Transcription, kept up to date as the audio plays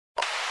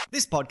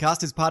This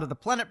podcast is part of the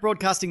Planet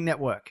Broadcasting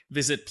Network.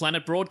 Visit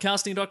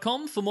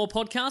planetbroadcasting.com for more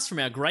podcasts from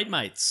our great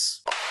mates.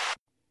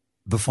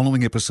 The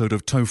following episode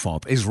of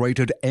Tofop is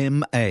rated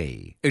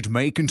MA. It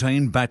may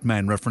contain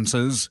Batman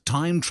references,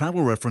 time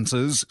travel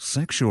references,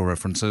 sexual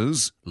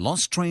references,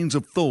 lost trains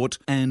of thought,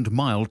 and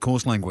mild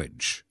coarse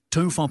language.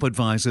 Tofop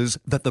advises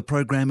that the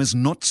program is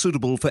not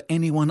suitable for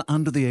anyone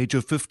under the age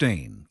of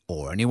 15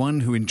 or anyone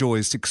who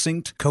enjoys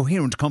succinct,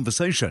 coherent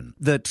conversation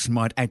that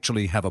might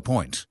actually have a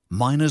point.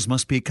 Minors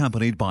must be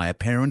accompanied by a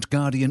parent,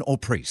 guardian, or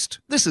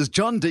priest. This is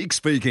John Deek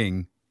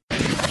speaking.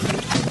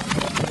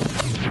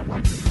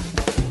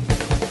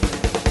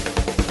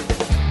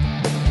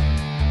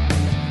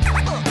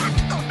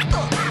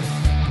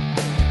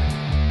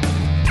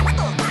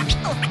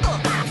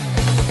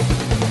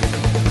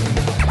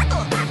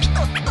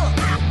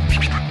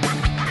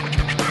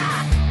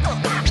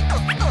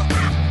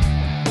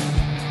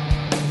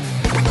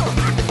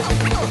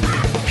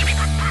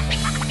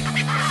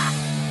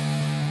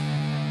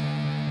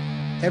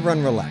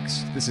 Everyone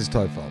relax. This is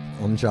Tofop.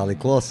 I'm Charlie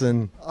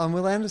Clausen. I'm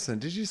Will Anderson.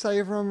 Did you say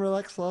everyone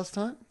relaxed last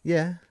time?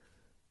 Yeah.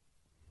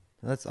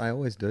 I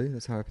always do.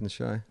 That's how I open the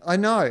show. I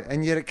know,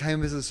 and yet it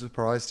came as a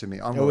surprise to me.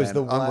 I'm Will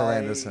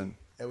Anderson.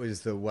 It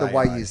was the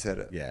way you said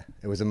it. Yeah.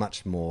 It was a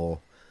much more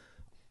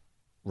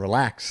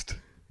relaxed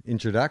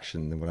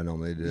introduction than what I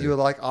normally do. You were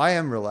like, I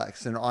am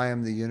relaxed and I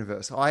am the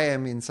universe. I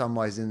am in some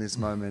ways in this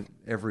moment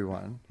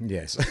everyone.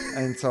 Yes.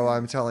 And so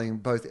I'm telling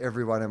both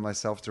everyone and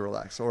myself to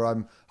relax, or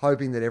I'm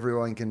hoping that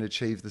everyone can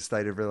achieve the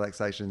state of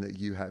relaxation that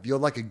you have. You're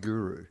like a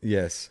guru.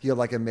 Yes. You're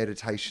like a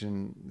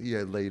meditation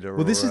leader,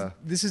 Well, this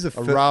is a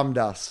Ram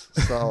Dass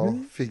style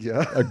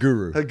figure. A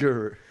guru. A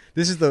guru.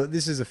 This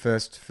is a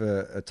first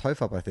for a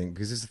Tofop, I think,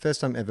 because it's the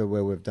first time ever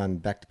where we've done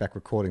back-to-back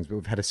recordings, but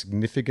we've had a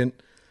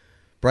significant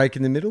break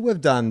in the middle.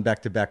 We've done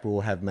back-to-back,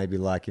 we'll have maybe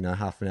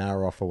half an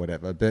hour off or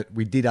whatever, but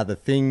we did other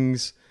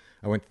things.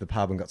 I went to the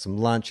pub and got some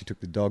lunch. He took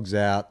the dogs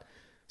out.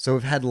 So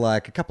we've had a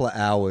couple of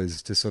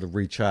hours to sort of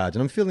recharge,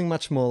 and I'm feeling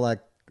much more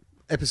like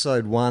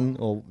episode 1,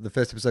 or the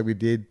first episode we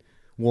did,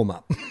 warm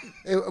up.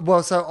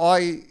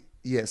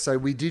 So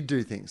we did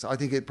do things. I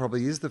think it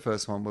probably is the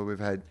first one where we've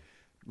had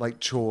like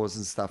chores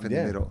and stuff in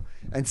the middle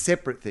and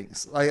separate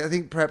things. I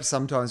think perhaps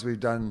sometimes we've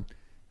done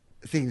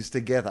things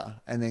together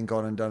and then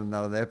gone and done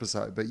another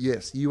episode. But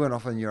yes, you went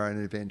off on your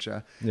own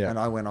adventure and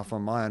I went off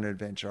on my own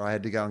adventure. I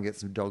had to go and get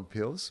some dog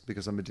pills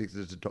because I'm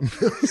addicted to dog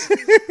pills.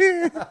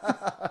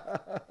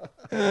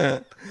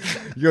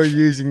 You're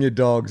using your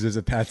dogs as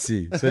a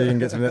patsy so you can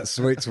get some of that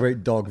sweet,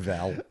 sweet dog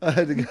val. I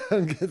had to go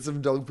and get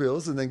some dog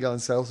pills and then go and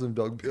sell some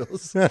dog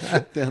pills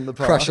down the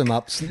park. Crush them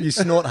up. You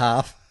snort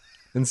half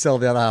and sell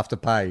the other half to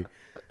pay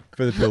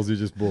for the pills you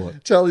just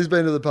bought. Charlie's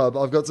been to the pub.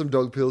 I've got some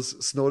dog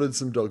pills, snorted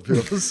some dog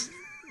pills.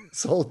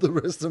 Sold the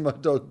rest of my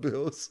dog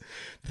pills.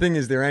 The thing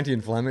is, they're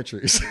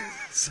anti-inflammatories.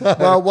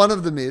 Well, one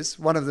of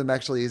them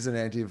actually is an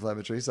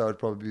anti-inflammatory, so it'd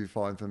probably be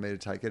fine for me to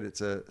take it.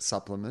 It's a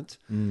supplement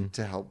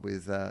to help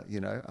with,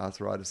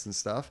 arthritis and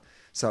stuff.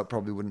 So it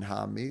probably wouldn't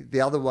harm me.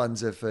 The other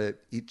ones are for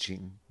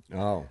itching.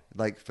 Oh.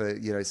 Like for,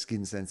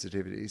 skin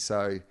sensitivity.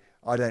 So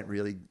I don't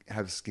really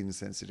have skin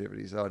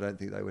sensitivity, so I don't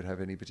think they would have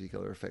any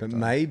particular effect. But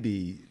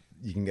maybe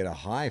you can get a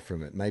high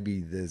from it.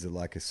 Maybe there's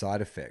a side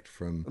effect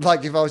from...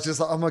 Like if I was just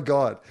like, oh my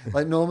God,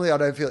 like normally I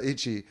don't feel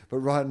itchy, but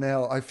right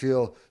now I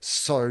feel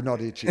so not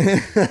itchy.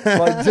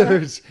 Like,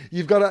 dude,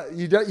 you don't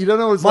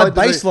know what it's My like.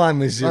 My baseline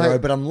was 0,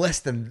 but I'm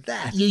less than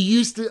that.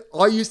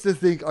 I used to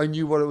think I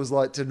knew what it was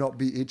like to not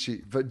be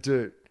itchy, but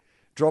dude,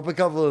 drop a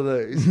couple of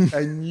these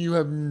and you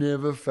have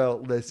never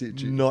felt less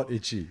itchy. Not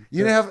itchy.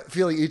 You know how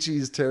feeling itchy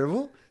is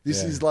terrible?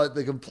 This is like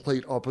the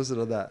complete opposite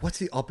of that. What's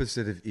the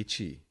opposite of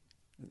itchy?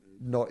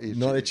 Not itchy.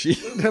 Not itchy.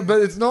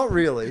 But it's not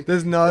really.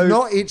 There's no...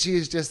 Not itchy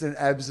is just an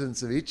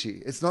absence of itchy.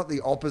 It's not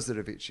the opposite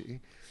of itchy.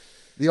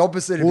 The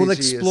opposite of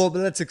itchy is... But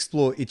let's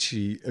explore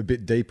itchy a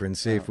bit deeper and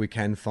see if we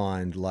can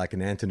find like an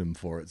antonym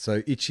for it.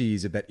 So itchy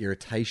is about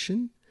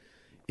irritation.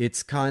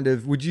 It's kind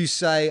of...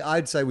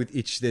 I'd say with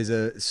itch there's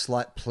a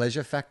slight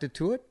pleasure factor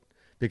to it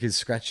because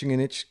scratching an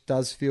itch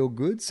does feel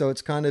good. So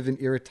it's kind of an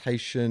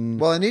irritation...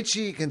 Well, an itch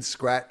you can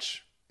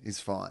scratch is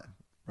fine.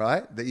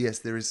 Right? That yes,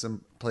 there is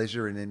some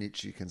pleasure in an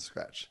itch you can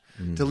scratch.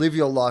 To live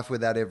your life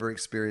without ever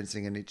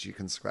experiencing an itch you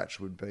can scratch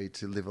would be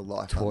to live a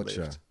life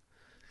torture. Unlived.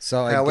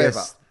 So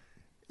however,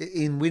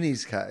 in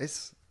Winnie's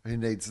case, who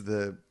needs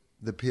the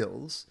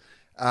pills,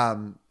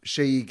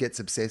 she gets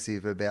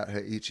obsessive about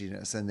her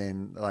itchiness and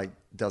then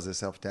does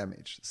herself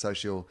damage. So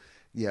she'll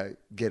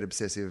get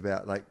obsessive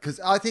about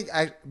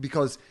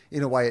because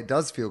in a way it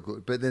does feel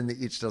good, but then the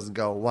itch doesn't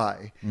go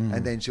away,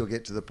 and then she'll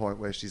get to the point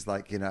where she's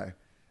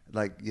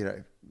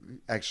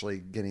actually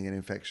getting an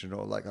infection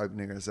or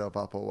opening herself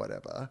up or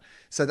whatever.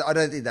 So I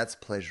don't think that's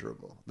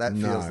pleasurable. That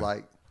feels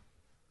like...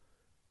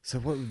 So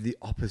what would the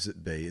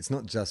opposite be? It's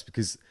not just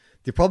because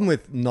the problem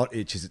with not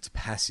itch is it's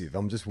passive.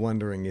 I'm just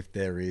wondering if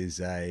is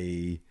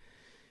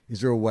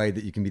there a way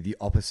that you can be the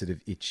opposite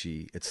of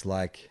itchy? It's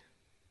like,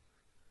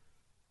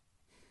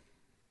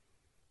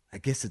 I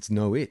guess it's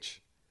no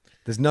itch.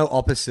 There's no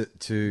opposite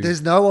to...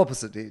 There's no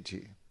opposite to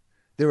itchy.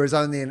 There is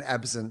only an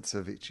absence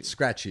of itchy.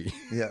 Scratchy.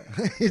 Yeah,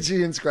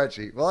 itchy and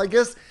scratchy. Well, I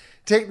guess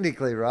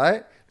technically,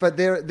 right? But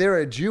they're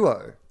a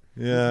duo.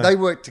 Yeah. They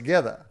work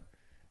together.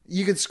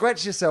 You can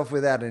scratch yourself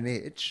without an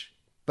itch,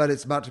 but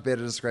it's much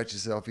better to scratch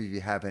yourself if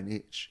you have an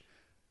itch,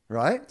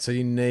 right? So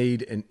you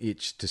need an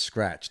itch to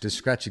scratch. Does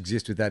scratch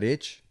exist with that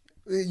itch?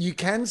 You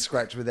can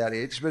scratch without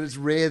itch, but it's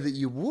rare that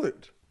you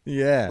would.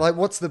 Yeah. Like,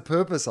 what's the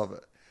purpose of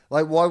it?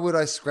 Like, why would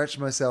I scratch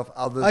myself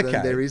other than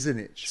there is an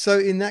itch? So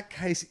in that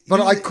case, But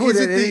is I it- could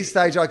is at it any the-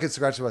 stage. I could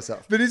scratch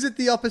myself. But is it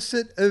the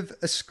opposite of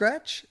a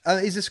scratch?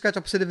 Is a scratch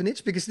opposite of an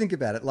itch? Because think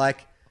about it,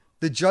 like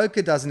the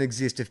Joker doesn't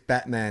exist if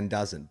Batman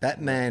doesn't.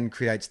 Batman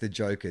creates the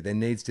Joker. There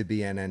needs to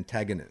be an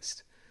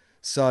antagonist.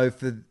 So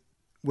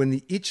when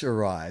the itch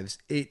arrives,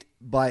 it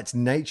by its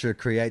nature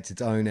creates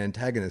its own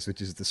antagonist, which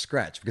is the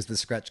scratch, because the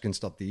scratch can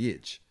stop the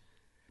itch.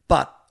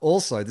 But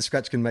also the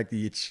scratch can make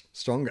the itch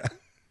stronger.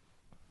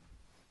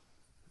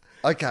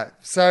 Okay,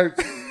 so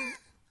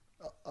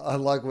I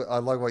like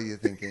what you're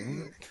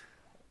thinking.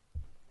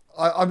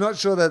 I'm not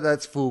sure that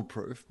that's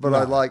foolproof, but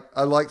No.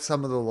 I like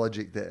some of the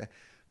logic there.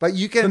 But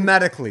you can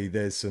Thematically,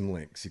 there's some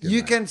links. you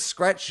make. can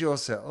scratch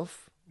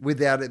yourself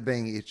without it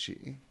being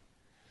itchy.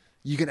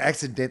 You can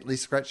accidentally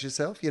scratch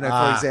yourself. For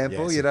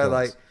example, yes, of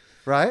course.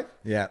 right?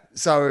 Yeah.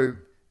 So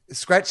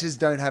scratches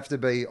don't have to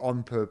be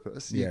on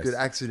purpose. You Yes. could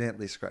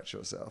accidentally scratch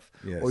yourself,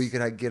 Yes. or you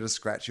could get a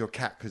scratch. Your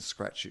cat could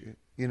scratch you.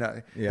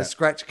 Yeah. A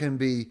scratch can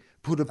be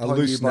put upon you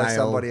loose by nail.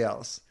 somebody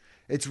else.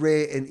 It's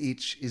rare an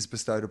itch is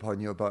bestowed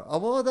upon you by. Oh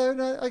well,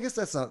 no, I guess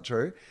that's not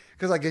true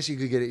because I guess you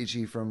could get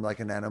itchy from like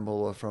an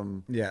animal or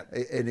from an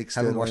Haven't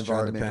external washed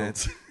your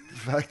environmental underpants.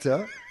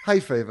 factor. Hay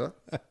fever.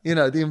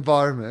 The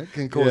environment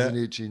can cause an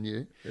itch in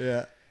you.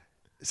 Yeah.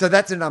 So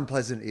that's an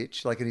unpleasant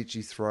itch, like an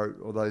itchy throat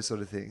or those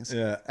sort of things.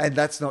 Yeah. And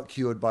that's not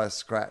cured by a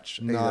scratch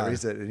either, No.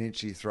 is it? An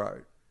itchy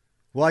throat.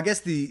 Well, I guess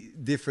the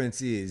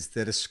difference is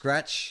that a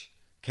scratch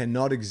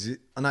cannot exist.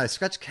 Oh, no, a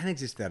scratch can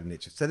exist without an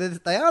itch. So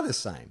they are the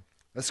same.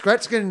 A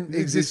scratch can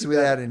exist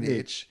without an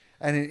itch,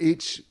 and an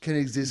itch can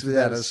exist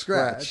without a a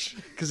scratch.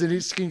 Because an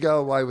itch can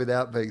go away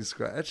without being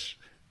scratched.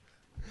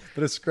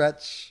 But a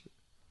scratch,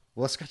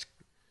 well, a scratch.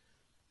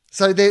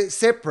 So they're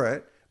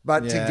separate,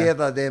 but Yeah.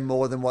 together they're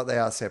more than what they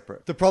are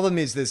separate. The problem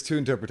is there's two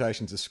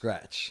interpretations of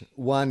scratch.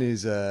 One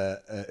is an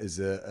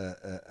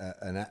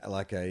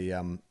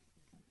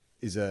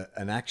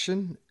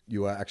action.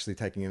 You are actually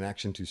taking an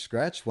action to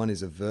scratch. One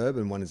is a verb,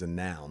 and one is a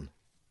noun.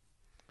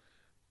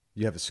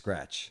 You have a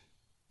scratch.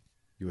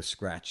 You were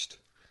scratched.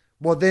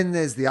 Well, then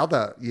there's the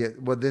other. Yeah.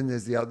 Well, then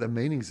there's the other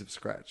meanings of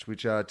scratch,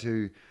 which are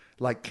to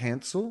like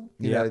cancel.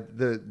 Yeah.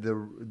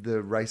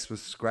 The race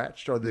was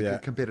scratched, or the Yeah.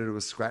 competitor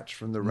was scratched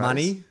from the race.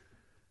 Money.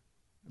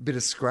 Bit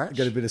of scratch.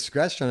 Get a bit of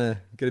scratch. Trying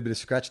to get a bit of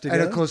scratch together.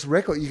 And of course,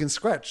 record you can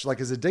scratch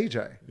like as a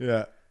DJ.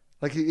 yeah.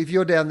 Like if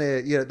you're down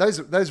there,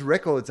 those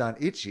records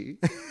aren't itchy.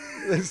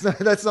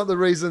 That's not the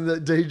reason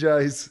that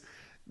DJs.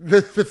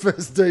 The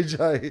first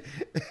DJ,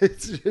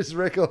 his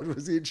record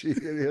was itchy,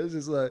 and he was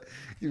just like,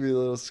 "Give me a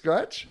little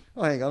scratch."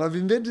 Oh, hang on, I've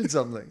invented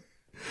something.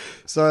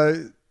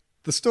 So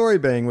the story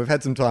being, we've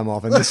had some time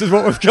off, and this is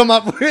what we've come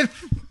up with: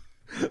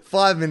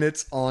 5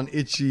 minutes on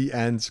itchy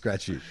and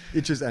scratchy,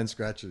 itches and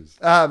scratches.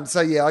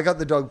 So yeah, I got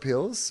the dog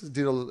pills.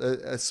 Did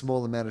a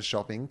small amount of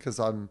shopping because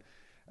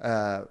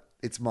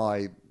it's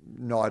my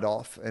night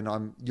off,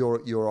 and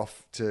you're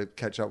off to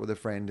catch up with a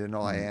friend, and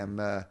I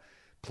am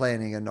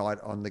planning a night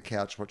on the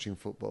couch watching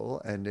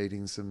football and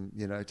eating some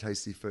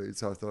tasty food.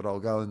 So I thought I'll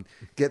go and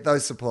get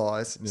those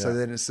supplies. So Yeah.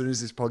 then, as soon as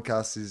this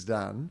podcast is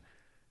done,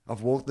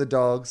 I've walked the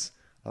dogs.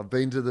 I've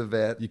been to the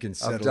vet. You can I've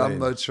settle done in.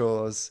 my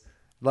chores.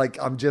 Like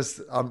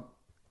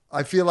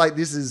I feel like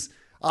this is.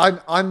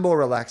 I'm more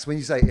relaxed. When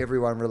you say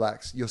everyone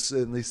relax, you're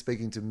certainly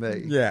speaking to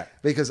me. Yeah.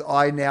 Because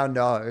I now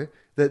know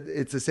that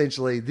it's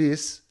essentially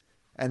this,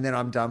 and then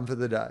I'm done for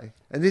the day.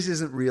 And this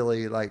isn't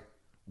really like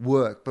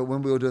work, but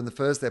when we were doing the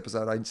first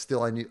episode, I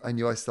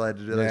knew I still had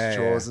to do those Yeah,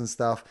 chores yeah. and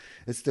stuff.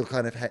 It's still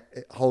kind of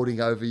holding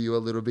over you a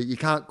little bit. You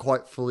can't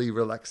quite fully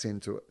relax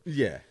into it.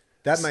 Yeah,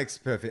 that makes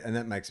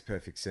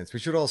perfect sense. We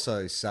should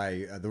also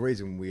say the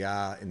reason we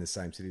are in the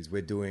same city is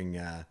we're doing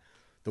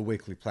the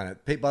Weekly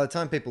Planet. By the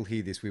time people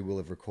hear this, we will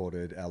have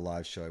recorded our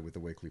live show with the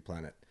Weekly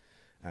Planet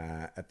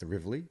at the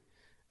Rivoli.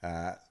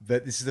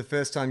 But this is the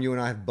first time you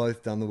and I have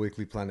both done the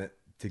Weekly Planet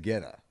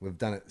together. We've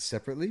done it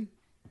separately.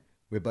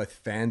 We're both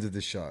fans of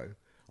the show.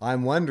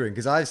 I'm wondering,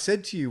 because I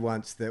said to you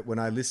once that when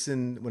I've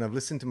listened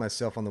to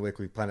myself on the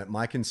Weekly Planet,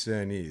 my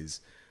concern is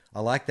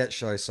I like that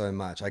show so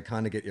much, I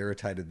kind of get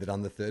irritated that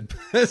I'm the third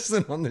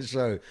person on the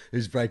show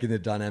who's breaking the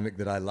dynamic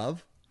that I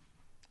love.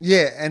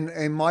 Yeah,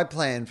 and my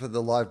plan for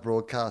the live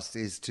broadcast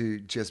is to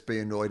just be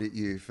annoyed at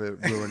you for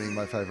ruining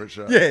my favorite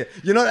show. Yeah,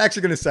 you're not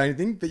actually going to say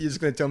anything, but you're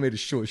just going to tell me to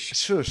shush.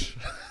 Shush.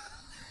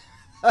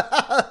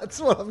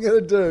 That's what I'm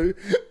going to do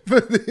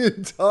for the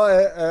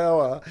entire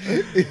hour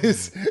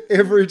is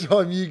every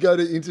time you go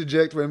to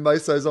interject when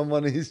Meso's on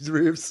one of his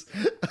riffs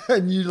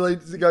and you lean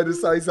to go to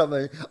say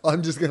something,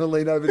 I'm just going to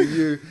lean over to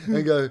you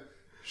and go,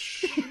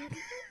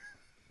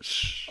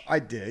 I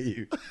dare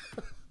you.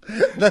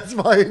 That's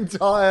my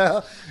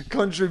entire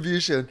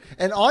contribution.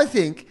 And I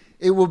think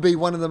it will be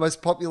one of the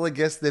most popular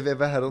guests they've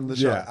ever had on the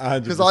show. Yeah,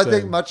 100%. Because I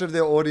think much of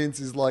their audience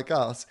is like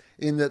us,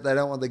 in that they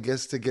don't want the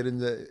guests to get in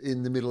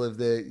the middle of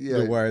their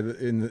The way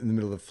in the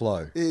middle of the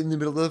flow. in the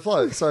middle of the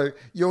flow. So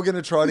you're going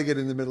to try to get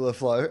in the middle of the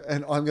flow,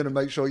 and I'm going to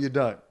make sure you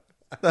don't.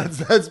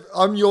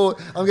 I'm going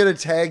to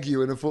tag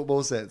you in a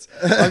football sense.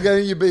 I'm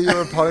going to be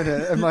your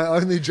opponent, and my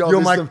only job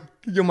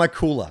You're my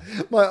cooler.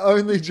 my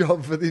only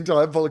job for the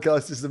entire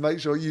podcast is to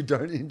make sure you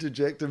don't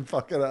interject and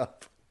fuck it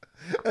up.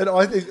 And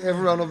I think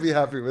everyone will be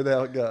happy with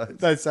how it goes.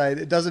 They say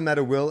it doesn't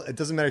matter, Will. It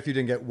doesn't matter if you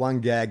didn't get one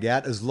gag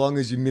out, as long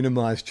as you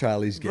minimise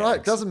Charlie's gags.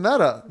 Right, doesn't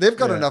matter. They've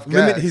got Yeah. enough gags.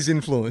 Limit his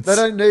influence. They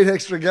don't need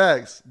extra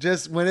gags.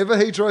 Just whenever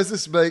he tries to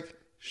speak,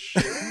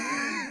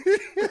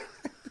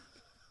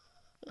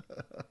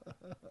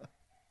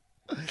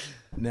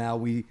 Now,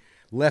 we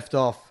left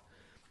off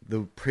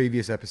the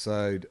previous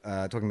episode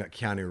talking about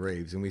Keanu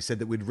Reeves, and we said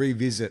that we'd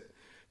revisit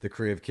the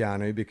career of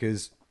Keanu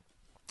because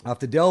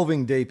after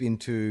delving deep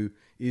into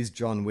is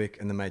John Wick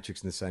and The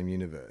Matrix in the same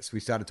universe, we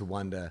started to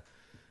wonder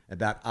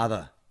about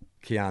other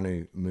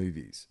Keanu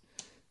movies.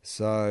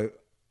 So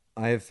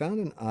I have found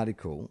an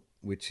article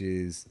which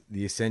is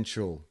the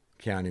essential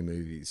Keanu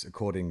movies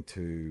according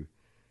to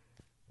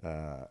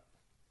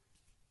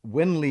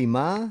Wenli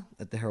Ma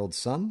at the Herald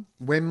Sun.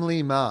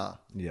 Wembley Ma.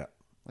 Yeah.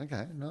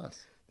 Okay,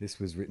 nice. This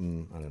was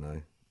written, I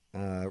don't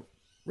know,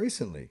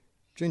 recently,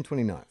 June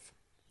 29th.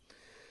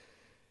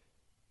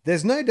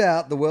 There's no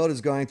doubt the world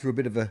is going through a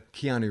bit of a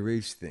Keanu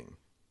Reeves thing.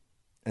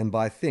 And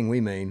by thing,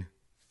 we mean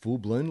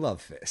full-blown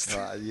love fest.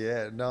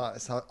 Yeah,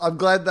 nice. I'm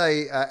glad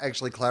they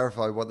actually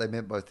clarified what they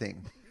meant by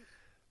thing,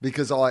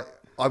 because I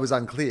was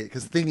unclear.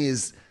 Because thing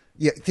is,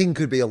 yeah, thing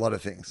could be a lot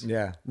of things.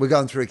 Yeah. We're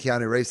going through a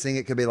Keanu Reeves thing.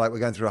 It could be like we're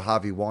going through a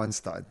Harvey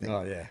Weinstein thing.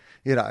 Oh, yeah.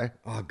 You know,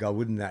 Oh, God,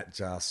 wouldn't that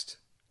just...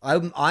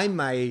 I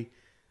may,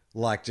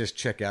 like, just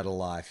check out of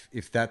life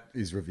if that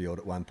is revealed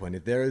at one point.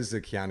 If there is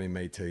a Keanu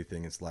Me Too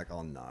thing, it's like,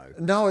 oh, no.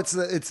 no, it's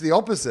the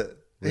opposite.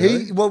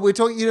 Really? We're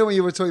talking. You know, when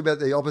you were talking about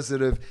the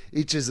opposite of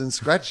itches and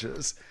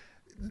scratches.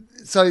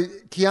 So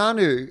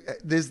Keanu,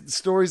 there's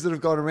stories that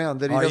have gone around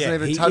that he doesn't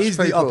even touch people. He's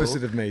the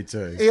opposite of Me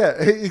Too. Yeah,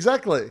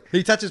 exactly.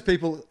 He touches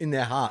people in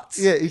their hearts.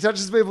 Yeah, he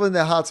touches people in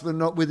their hearts, but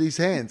not with his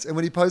hands. And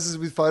when he poses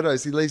with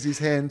photos, he leaves his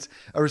hands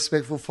a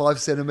respectful 5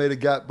 centimeter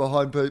gap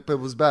behind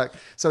people's back,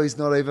 so he's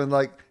not even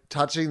like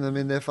touching them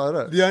in their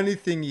photo. The only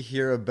thing you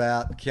hear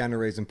about Keanu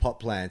Reeves and pot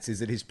plants is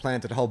that he's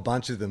planted a whole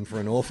bunch of them for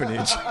an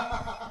orphanage.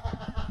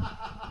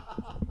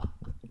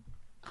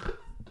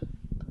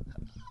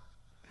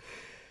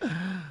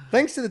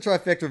 Thanks to the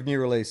trifecta of new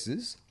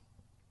releases,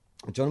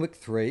 John Wick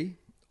 3,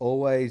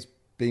 Always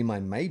Be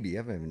My Maybe, I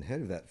haven't even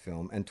heard of that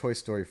film, and Toy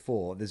Story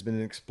 4, there's been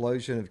an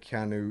explosion of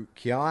Keanu-ness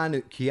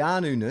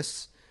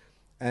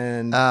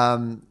and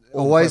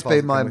Always profiles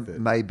Be that My come with it.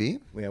 Maybe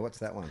Yeah, what's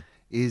that one?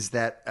 is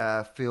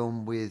that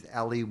film with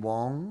Ali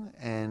Wong,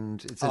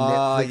 and it's a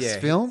Netflix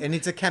film. And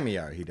it's a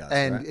cameo he does,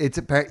 And right? it's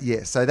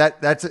so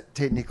that's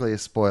technically a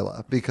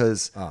spoiler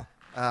because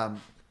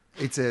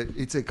it's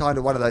a kind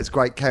of one of those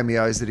great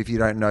cameos that if you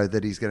don't know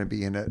that he's going to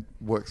be in it,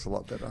 works a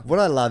lot better. What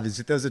I love is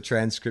if there's a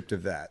transcript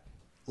of that,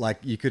 like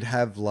you could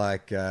have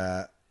like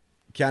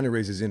Keanu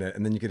Reeves is in it,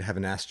 and then you could have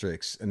an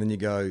asterisk, and then you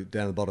go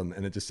down the bottom,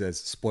 and it just says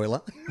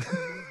spoiler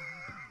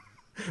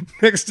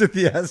next to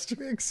the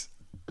asterisk.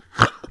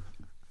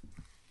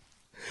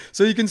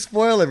 So you can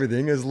spoil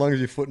everything as long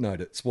as you footnote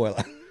it.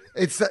 Spoiler.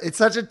 It's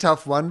such a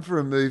tough one for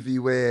a movie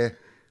where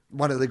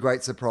one of the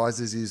great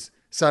surprises is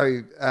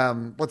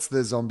what's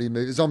the zombie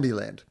movie?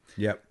 Zombieland.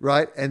 Yep.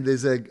 Right, and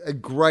there's a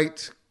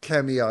great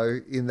cameo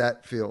in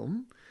that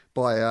film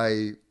by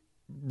a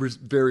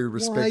very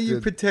respected. Why are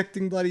you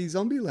protecting bloody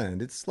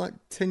Zombieland? It's like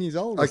 10 years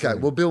old. or Okay,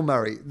 something. well, Bill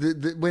Murray.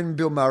 When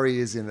Bill Murray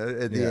is in it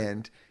at the Yeah.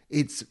 end,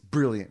 it's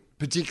brilliant.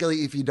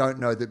 Particularly if you don't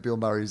know that Bill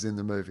Murray's in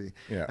the movie.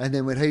 Yeah. And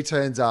then when he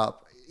turns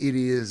up, it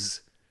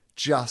is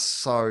just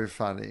so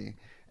funny.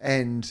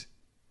 And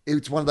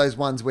it's one of those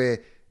ones where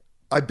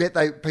I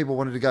bet people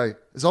wanted to go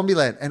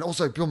Zombieland, and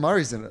also Bill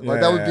Murray's in it.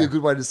 Like that would be Yeah. a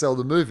good way to sell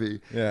the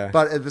movie. Yeah.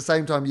 But at the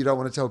same time, you don't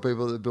want to tell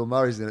people that Bill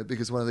Murray's in it,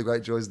 because one of the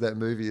great joys of that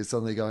movie is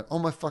suddenly going, "Oh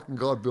my fucking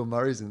god, Bill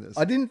Murray's in this."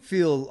 I didn't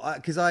feel,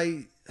 because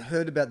I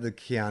heard about the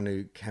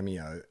Keanu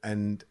cameo,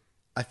 and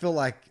I feel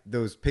like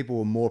people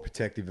were more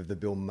protective of the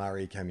Bill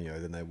Murray cameo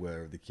than they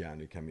were of the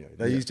Keanu cameo.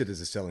 They used it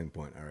as a selling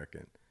point, I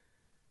reckon.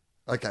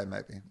 Okay,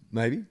 maybe.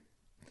 Maybe.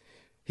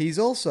 He's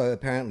also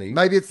apparently...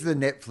 Maybe it's the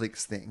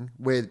Netflix thing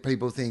where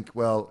people think,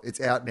 well,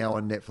 it's out now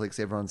on Netflix.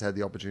 Everyone's had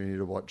the opportunity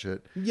to watch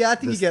it. Yeah, I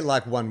think you get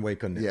like 1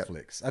 week on Yeah.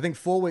 Netflix. I think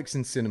 4 weeks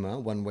in cinema,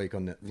 1 week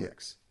on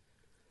Netflix.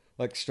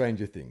 Like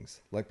Stranger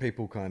Things. Like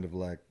people kind of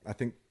like... I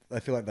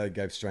feel like they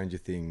gave Stranger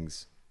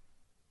Things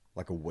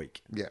like a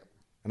week. Yeah.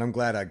 And I'm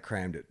glad I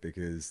crammed it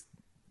because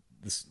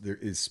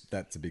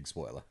that's a big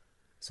spoiler,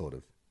 sort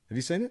of. Have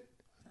you seen it?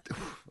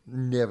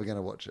 Never going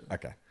to watch it.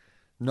 Okay.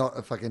 Not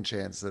a fucking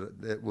chance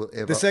that it will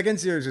ever. The second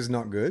series is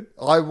not good.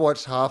 I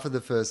watched half of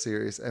the first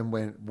series and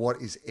went, what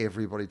is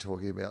everybody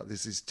talking about?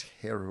 This is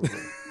terrible.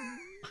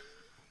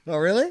 Oh,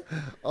 really?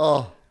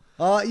 Oh,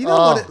 You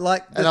know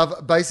what? And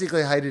I've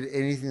basically hated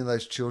anything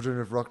those children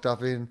have rocked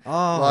up in.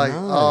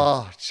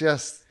 No.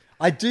 Just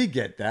I do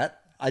get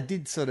that. I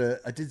did sort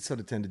of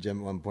tend to Jem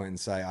at one point and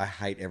say I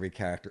hate every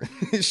character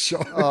in this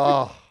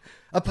show.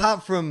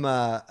 Apart from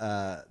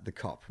the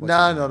cop. What's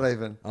no, his name? not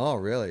even. Oh,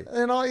 really?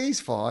 And he's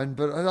fine,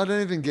 but I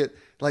don't even get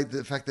like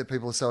the fact that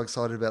people are so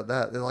excited about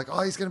that. They're like,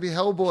 "Oh, he's going to be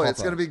Hellboy. It's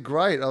Hopper. going to be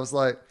great." I was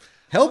like,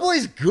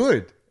 Hellboy's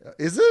good.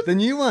 "Is it?" The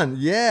new one,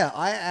 yeah.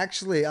 I'd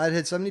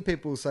heard so many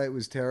people say it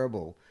was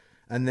terrible,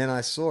 and then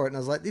I saw it and I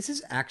was like, this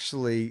is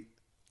actually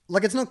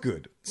like it's not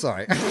good.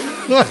 Sorry,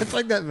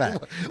 take that back.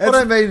 What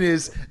I mean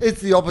is, it's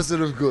the opposite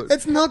of good.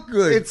 It's not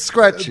good. It's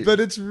scratchy. But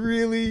it's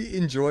really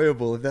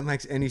enjoyable, if that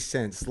makes any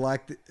sense.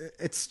 Like,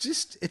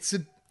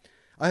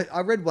 I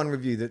read one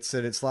review that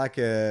said it's like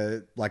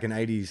an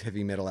 80s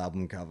heavy metal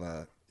album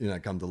cover,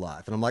 come to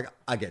life. And I'm like,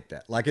 I get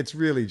that. Like, it's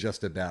really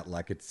just about,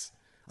 I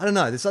don't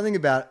know. There's something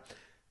about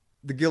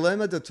the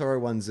Guillermo del Toro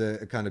ones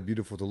are kind of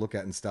beautiful to look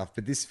at and stuff,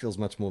 but this feels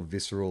much more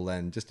visceral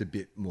and just a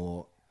bit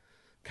more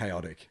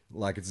chaotic.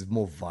 Like, it's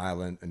more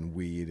violent and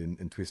weird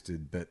and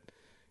twisted. But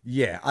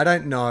yeah, I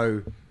don't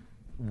know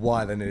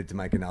why they needed to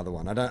make another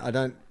one. I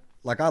don't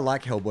like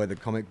Hellboy, the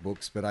comic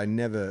books, but I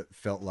never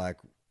felt like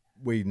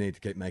we need to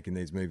keep making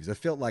these movies. I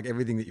felt like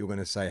everything that you were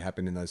going to say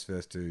happened in those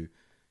first two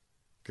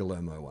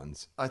Guillermo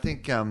ones. I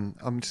think I'm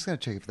just going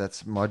to check if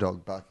that's my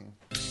dog barking.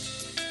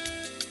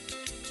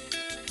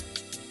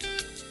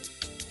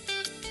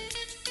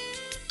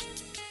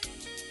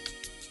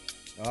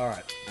 All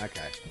right.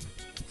 Okay.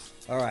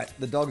 All right.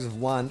 The dogs have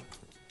won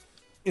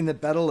in the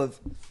battle of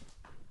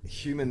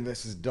human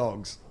versus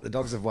dogs. The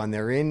dogs have won.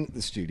 They're in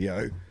the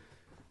studio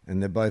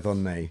and they're both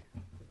on me.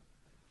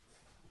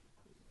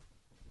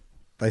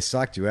 They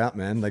psyched you out,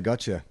 man. They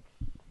got you.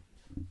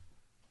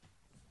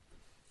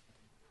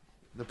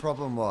 The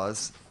problem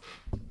was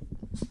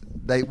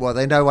they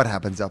know what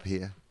happens up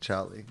here,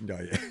 Charlie. No,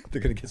 yeah.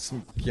 They're going to get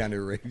some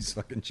Keanu Reeves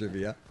fucking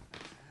trivia.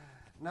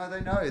 No,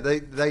 they know.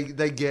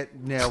 They get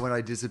now when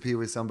I disappear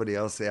with somebody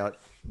else out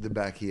the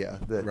back here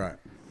that Right.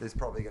 there's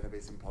probably going to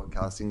be some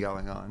podcasting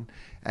going on.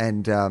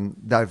 And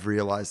they've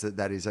realised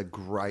that is a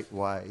great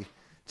way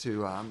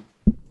to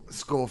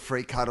score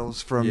free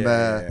cuddles from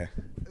Yeah.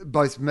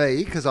 both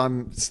me, because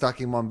I'm stuck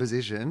in one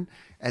position,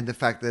 and the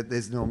fact that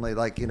there's normally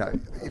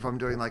if I'm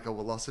doing like a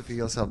philosophy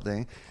or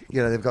something,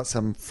 they've got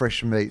some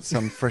fresh meat,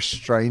 some fresh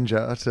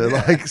stranger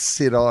to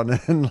sit on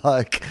and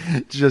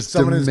just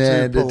Someone who's too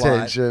demand polite.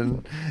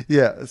 attention.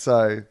 Yeah.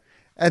 So,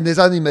 and there's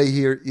only me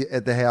here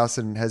at the house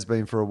and has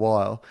been for a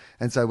while.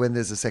 And so when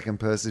there's a second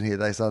person here,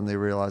 they suddenly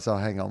realise, oh,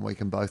 hang on, we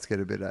can both get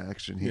a bit of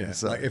action here. Yeah.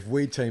 So Like if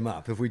we team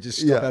up, if we just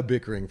stop Yeah. our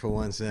bickering for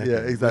 1 second, Yeah,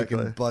 exactly.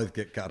 we can both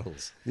get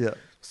cuddles. yeah.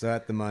 So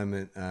at the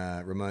moment,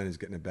 Ramona's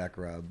getting a back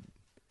rub.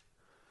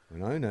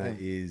 Winona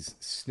is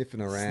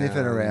sniffing around.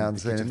 Sniffing around, the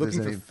seeing kitchen, if there's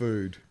looking for any-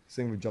 food.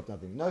 Seeing we've dropped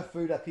nothing. No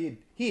food up here.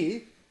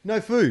 Here? No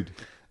food.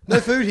 No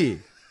food here.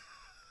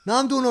 No,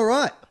 I'm doing all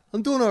right.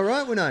 I'm doing all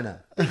right,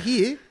 Winona. But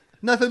here?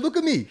 No food. Look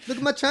at me. Look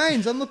at my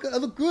chains. I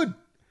look good.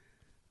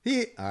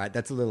 Here. All right,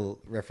 that's a little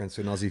reference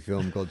to an Aussie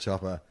film called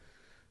Chopper.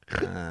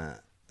 I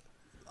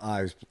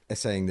was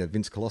essaying the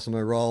Vince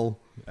Colosimo role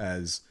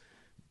as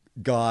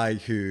guy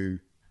who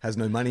has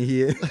no money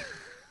here.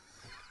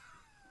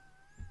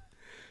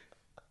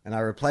 And I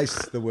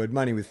replaced the word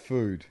money with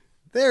food.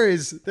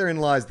 Therein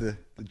lies the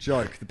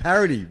joke, the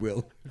parody,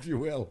 Will, if you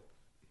will.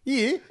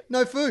 Here,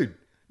 no food.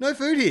 No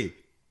food here.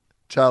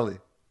 Charlie.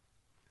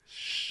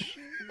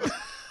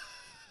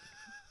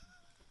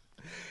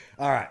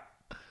 All right.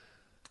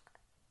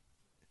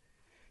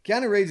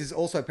 Keanu Reeves is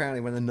also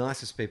apparently one of the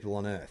nicest people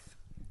on earth.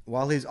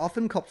 While he's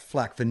often copped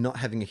flack for not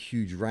having a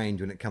huge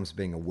range when it comes to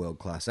being a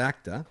world-class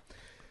actor.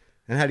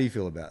 And how do you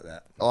feel about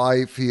that?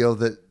 I feel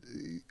that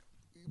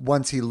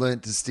once he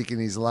learnt to stick in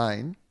his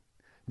lane,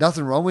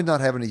 nothing wrong with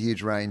not having a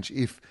huge range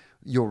if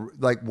you're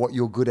what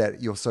you're good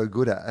at, you're so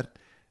good at.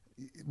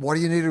 What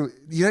do you need to?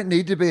 You don't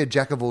need to be a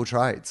jack of all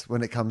trades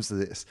when it comes to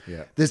this.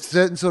 Yeah. There's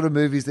certain sort of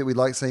movies that we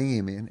like seeing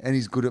him in, and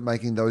he's good at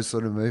making those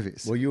sort of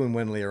movies. Well, you and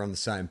Wenley are on the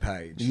same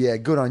page. Yeah,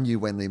 good on you,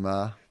 Wenley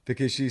Ma.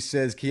 Because she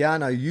says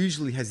Keanu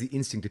usually has the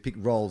instinct to pick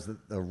roles that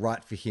are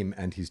right for him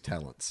and his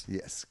talents.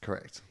 Yes,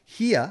 correct.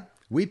 Here,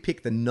 we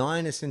pick the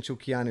 9 essential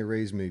Keanu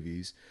Reeves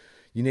movies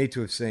you need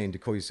to have seen to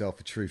call yourself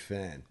a true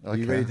fan. Are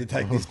you Okay. ready to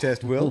take this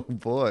test, Oh Will?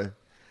 boy.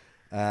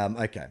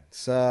 Okay,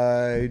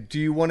 so do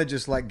you want to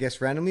just guess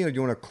randomly, or do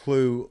you want a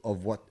clue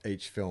of what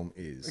each film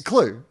is? A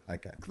clue.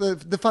 Okay.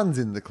 The fun's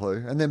in the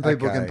clue, and then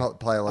people Okay. can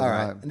play along All at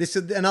right.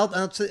 home. And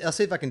I'll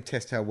see if I can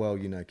test how well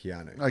you know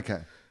Keanu. Okay.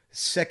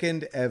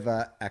 Second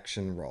ever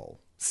action role.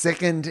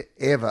 Second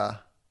ever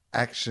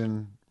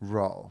action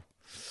role.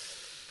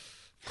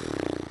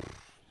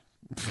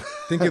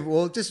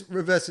 Just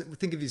reverse it.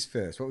 Think of his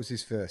first. What was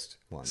his first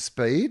one?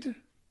 Speed.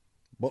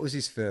 What was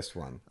his first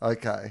one?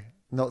 Okay.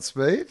 Not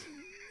Speed.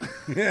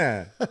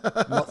 Yeah,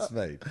 not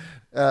Speed.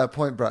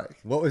 Point Break.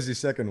 What was his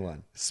second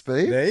one?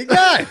 Speed. There you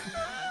go.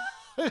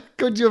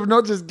 Could you have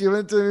not just given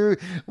it to me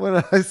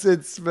when I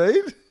said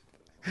Speed?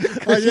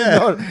 Oh,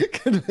 yeah.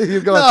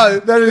 You've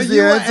got, that is but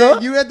the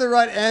answer. You had the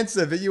right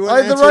answer, but you I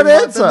weren't had the right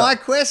answering answer. My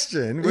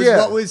question was, Yeah.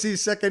 what was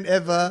his second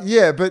ever?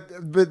 Yeah,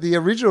 but the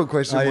original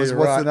question Oh, was, you're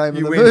what's right. the name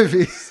You of the win.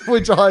 movie?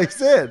 Which I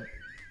said.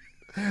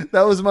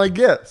 That was my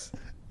guess.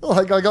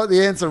 Like, I got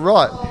the answer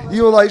right.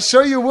 You were like,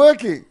 show you're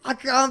working. I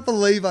can't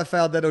believe I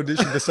failed that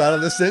audition for Start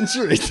of the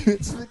Century.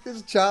 It's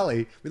because,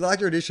 Charlie, we liked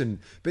your audition,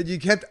 but you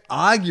kept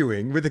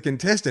arguing with the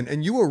contestant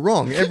and you were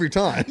wrong every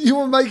time. You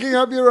were making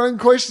up your own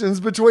questions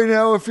between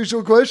our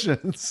official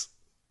questions.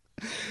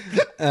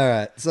 All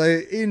right. So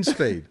in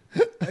Speed,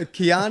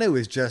 Keanu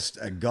is just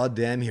a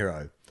goddamn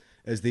hero.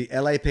 As the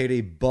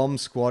LAPD bomb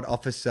squad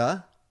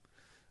officer.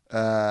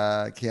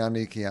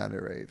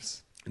 Keanu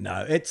Reeves.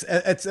 No,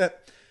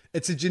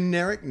 it's a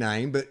generic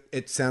name, but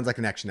it sounds like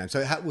an action name.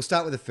 So we'll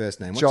start with the first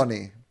name. What's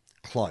Johnny.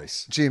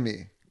 Close.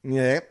 Jimmy.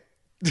 Yeah.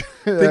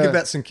 Think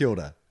about St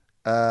Kilda.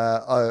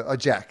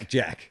 Jack.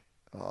 Jack.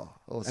 Oh,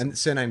 awesome. And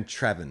surname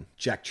Traven.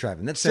 Jack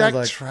Traven. That Jack sounds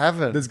like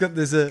Traven.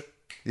 There's a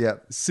Yeah.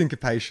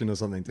 syncopation or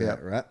something to Yeah.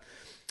 that, right?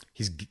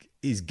 He's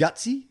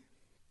gutsy,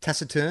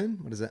 taciturn.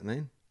 What does that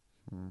mean?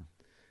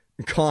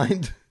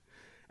 Kind,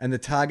 and the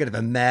target of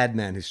a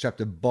madman who strapped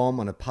a bomb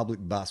on a public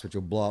bus, which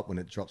will blow up when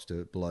it drops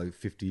to below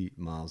 50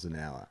 miles an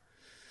hour.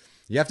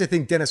 You have to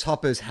think Dennis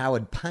Hopper's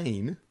Howard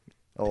Payne,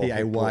 Oh, Payne.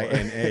 I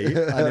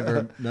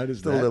never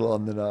noticed Still a that. little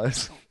on the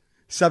nose.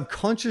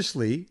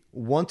 Subconsciously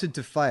wanted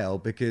to fail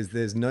because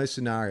there's no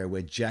scenario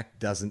where Jack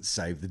doesn't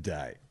save the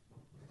day.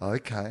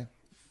 Okay.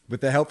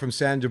 With the help from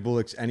Sandra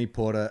Bullock's Annie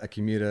Porter, a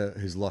commuter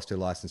who's lost her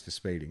license for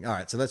speeding. All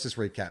right, so let's just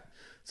recap.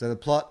 So the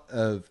plot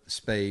of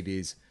Speed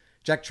is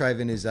Jack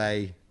Traven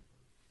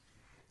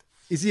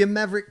is he a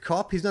maverick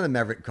cop? He's not a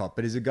maverick cop,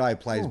 but he's a guy who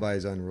plays by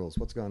his own rules.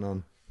 What's going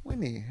on?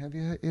 Winnie, have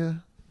you hurt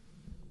your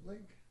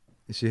leg?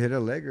 Is she hit her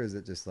leg or is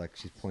it just like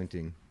she's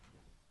pointing?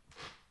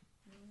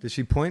 Does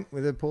she point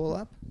with her paw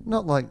up?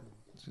 Not like,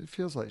 it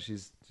feels like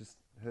she's just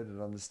heard it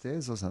on the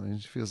stairs or something.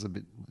 She feels a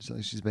bit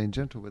like she's being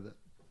gentle with it.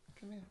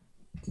 Come here.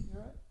 You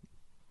all right?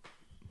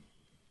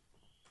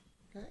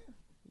 Okay.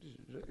 What did you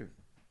do?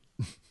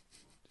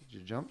 Did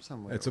you jump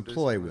somewhere? It's a or do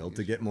ploy, something? Will,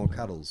 to get more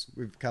cuddles.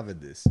 We've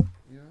covered this.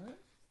 You all right?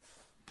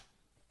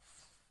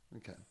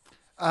 Okay.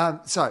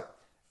 So,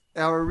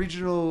 our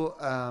original...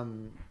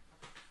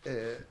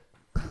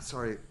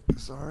 sorry.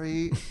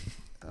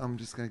 I'm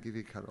just going to give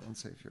you a cuddle and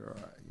see if you're all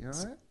right. You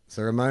all right?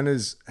 So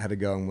Ramona's had a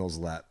go on Will's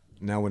lap.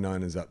 Now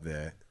Winona's up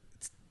there.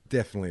 It's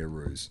definitely a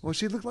ruse. Well,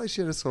 she looked like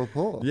she had a sore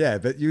paw. Yeah,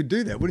 but you'd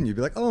do that, wouldn't you?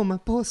 Be like, oh, my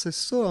paw's so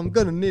sore. I'm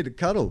going to need a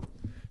cuddle.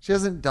 She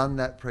hasn't done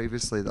that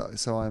previously, though,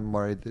 so I'm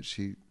worried that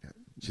she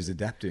She's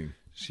adapting.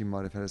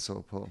 might have had a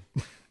sore paw.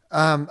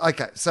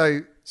 Okay,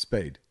 so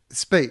Speed.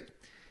 Speed.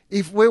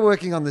 If we're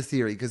working on the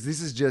theory, because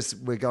this is just,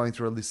 we're going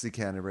through a list of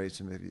Keanu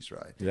Reeves movies,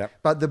 right? Yep.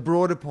 But the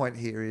broader point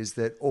here is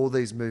that all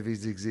these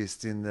movies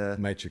exist in the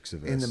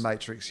Matrix-verse. in the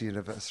Matrix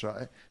universe,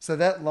 right? So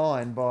that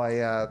line by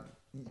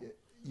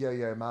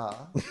Yo-Yo Ma,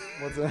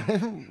 what's her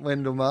name?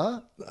 Wendell Ma?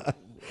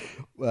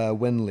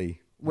 Wenley.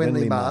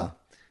 Wenley Ma.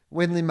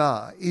 Wenley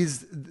Ma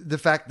is the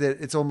fact that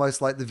it's almost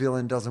like the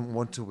villain doesn't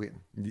want to win,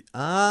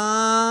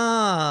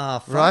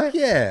 Ah, fuck right?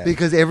 yeah.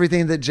 Because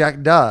everything that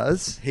Jack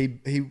does, he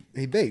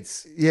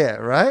beats. yeah,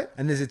 right?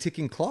 And there's a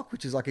ticking clock,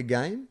 which is like a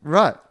game.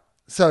 Right.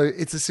 So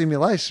it's a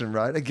simulation,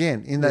 right?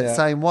 Again, in that Yeah.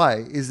 same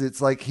way,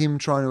 it's like him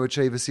trying to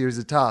achieve a series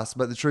of tasks.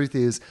 But the truth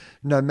is,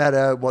 no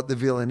matter what the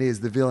villain is,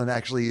 the villain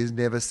actually is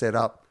never set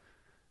up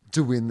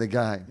to win the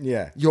game.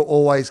 Yeah. You're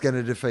always going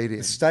to defeat him.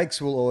 The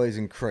stakes will always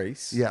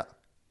increase. Yeah.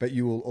 But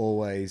you will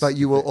always... But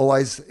you will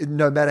always,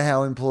 no matter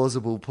how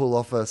implausible, pull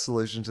off a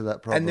solution to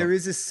that problem. And there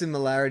is a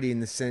similarity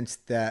in the sense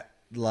that,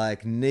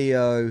 like,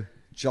 Neo,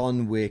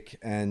 John Wick,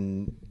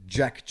 and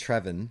Jack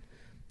Traven,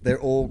 they're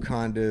all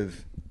kind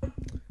of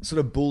sort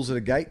of bulls at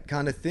a gate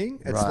kind of thing.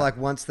 It's Right. like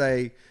once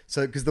they...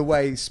 So, because the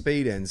way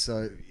Speed ends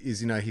is,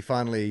 he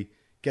finally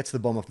gets the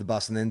bomb off the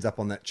bus and ends up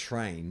on that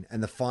train.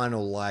 And the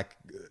final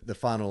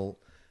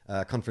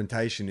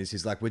confrontation is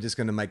he's like, we're just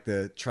going to make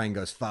the train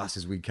go as fast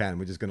as we can.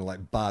 We're just going to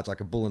like barge like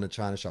a bull in a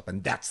china shop.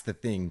 And that's the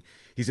thing.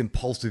 His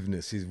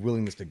impulsiveness, his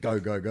willingness to go,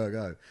 go, go,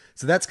 go.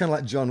 So that's kind of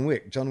like John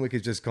Wick. John Wick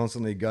is just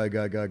constantly go,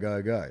 go, go,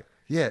 go, go.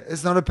 Yeah,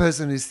 it's not a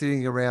person who's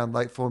sitting around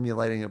like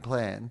formulating a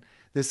plan.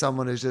 There's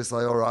someone who's just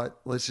like, all right,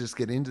 let's just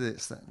get into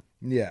this thing.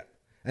 Yeah.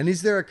 And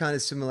is there a kind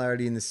of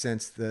similarity in the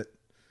sense that,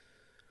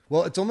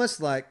 well, it's almost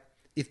like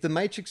if the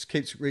Matrix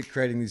keeps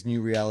recreating these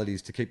new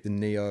realities to keep the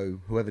Neo,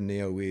 whoever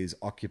Neo is,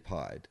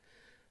 occupied,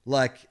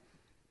 like,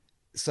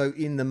 so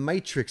in the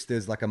Matrix,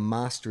 there's like a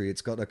mastery.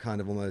 It's got a kind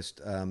of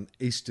almost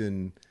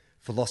Eastern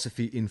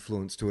philosophy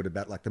influence to it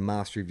about like the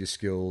mastery of your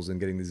skills and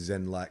getting the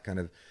Zen-like kind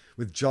of.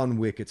 With John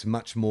Wick, it's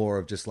much more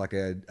of just like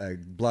a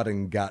blood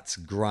and guts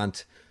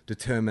grunt,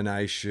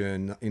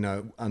 determination,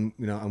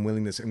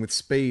 unwillingness. And with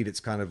Speed, it's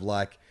kind of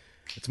like,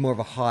 it's more of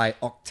a high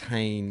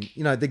octane,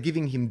 they're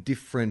giving him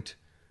different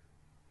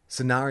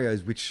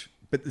scenarios,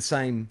 but the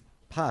same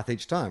path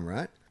each time,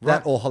 right?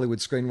 That or Hollywood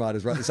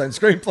screenwriters write the same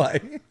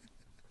screenplay.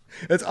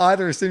 It's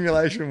either a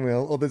simulation,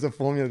 Will, or there's a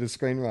formula to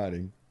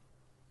screenwriting.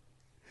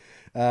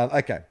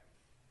 Okay.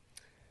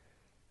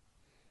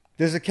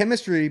 There's a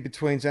chemistry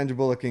between Sandra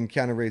Bullock and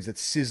Keanu Reeves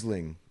that's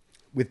sizzling,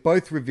 with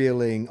both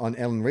revealing on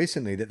Ellen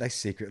recently that they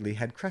secretly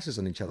had crushes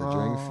on each other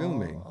during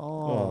filming.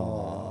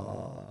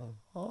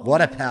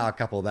 What a power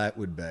couple that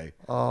would be.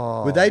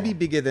 Would they be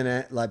bigger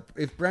than, like,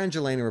 if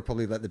Brangelina are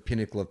probably like the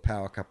pinnacle of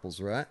power couples,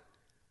 right?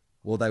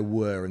 Well, they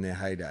were in their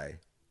heyday.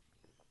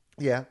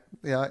 Yeah,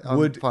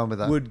 I'm fine with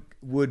that.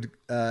 Would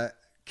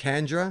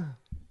Kandra,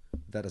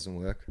 that doesn't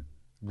work.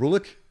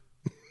 Rulik?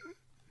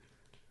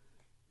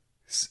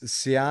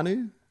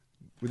 Sianu?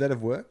 Would that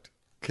have worked?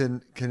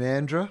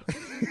 Canandra?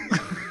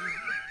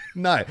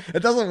 No,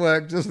 it doesn't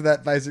work just for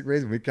that basic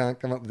reason. We can't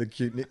come up with a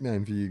cute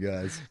nickname for you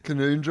guys.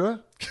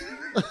 Canundra?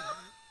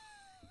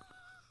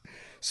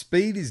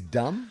 Speed is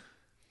dumb.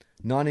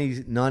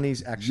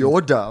 90s action.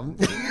 You're dumb.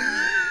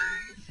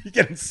 You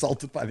get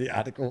insulted by the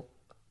article.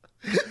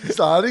 This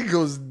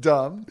article's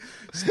dumb.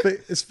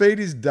 Speed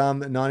is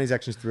dumb. 90s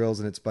action thrills,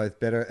 and it's both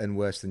better and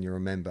worse than you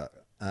remember.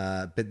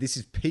 But this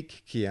is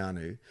peak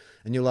Keanu,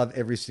 and you'll love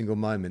every single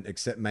moment,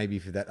 except maybe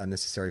for that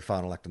unnecessary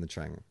final act on the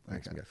train.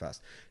 Makes me go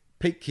fast.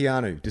 Peak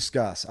Keanu,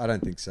 discuss. I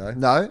don't think so.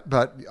 No,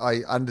 but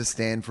I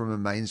understand from a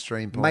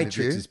mainstream point of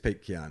view. Matrix is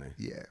peak Keanu.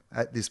 Yeah,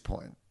 at this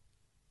point.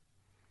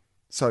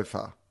 So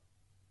far.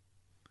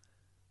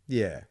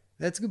 Yeah,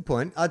 that's a good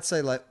point. I'd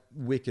say like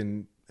Wick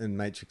and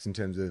Matrix in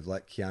terms of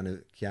like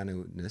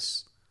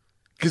Keanu-ness.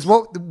 Because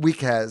what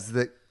Wick has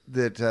that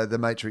the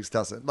Matrix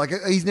doesn't. Like,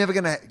 he's never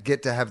going to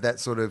get to have that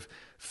sort of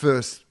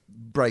first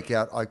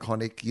breakout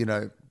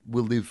iconic,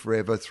 will live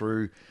forever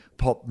through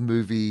pop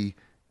movie.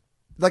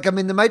 Like, I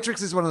mean, The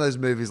Matrix is one of those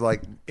movies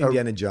like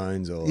Indiana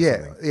Jones or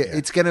yeah, something. yeah.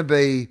 It's going to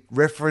be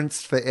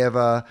referenced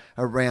forever,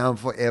 around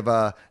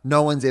forever.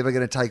 No one's ever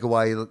going to take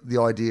away the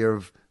idea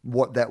of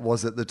what that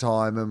was at the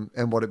time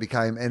and what it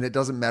became. And it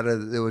doesn't matter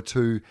that there were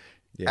two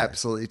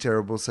absolutely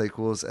terrible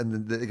sequels and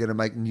that they're going to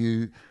make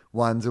new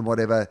ones and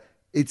whatever.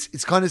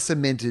 It's kind of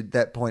cemented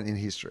that point in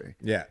history.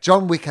 Yeah.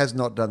 John Wick has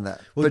not done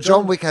that. Well, but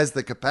John Wick has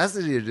the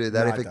capacity to do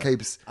that No, if I it don't.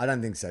 keeps... I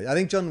don't think so. I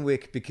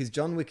think because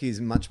John Wick is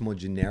much more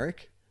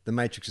generic. The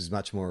Matrix is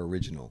much more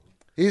original.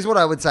 Here's what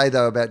I would say,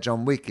 though, about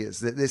John Wick is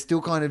that they're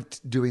still kind of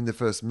doing the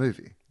first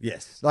movie.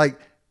 Yes. Like,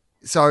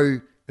 so...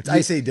 It's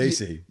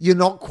AC/DC. You're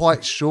not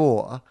quite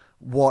sure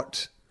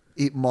what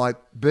it might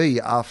be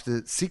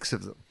after 6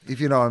 of them, if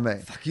you know what I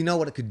mean. Fuck, you know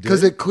what it could do?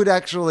 Because it could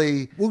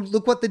actually... Well,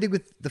 look what they did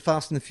with the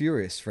Fast and the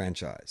Furious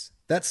franchise.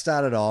 That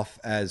started off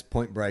as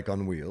Point Break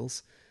on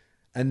wheels,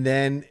 and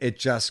then it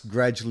just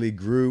gradually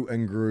grew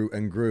and grew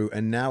and grew,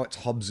 and now it's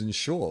Hobbs and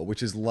Shaw,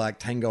 which is like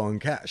Tango and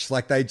Cash.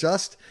 Like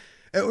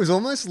it was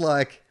almost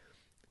like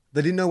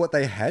they didn't know what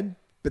they had,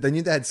 but they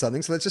knew they had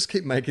something, so let's just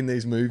keep making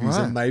these movies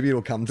and maybe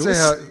it'll come to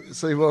us.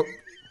 See what...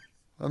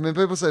 I mean,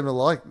 people seem to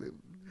like it,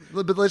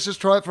 but let's just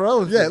try it for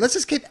other things. Yeah, let's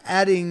just keep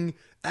adding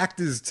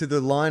actors to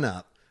the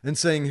lineup and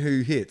seeing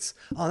who hits.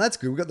 Oh, that's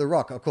good. We got The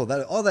Rock. Oh, cool.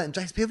 That and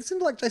Jason. People seem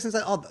to like Jason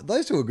saying, "Oh,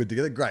 those two are good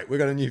together. Great. We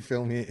got a new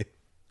film here."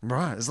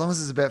 Right, as long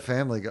as it's about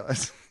Family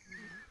Guys.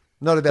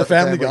 Not about the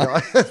Family Family Guy.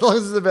 Guy. As long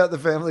as it's about the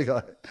Family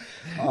Guy.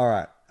 All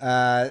right.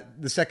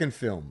 The second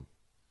film.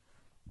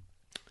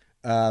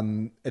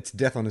 It's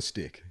Death on a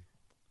Stick.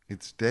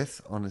 It's Death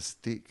on a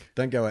Stick.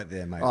 Don't go out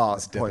there, mate. Oh,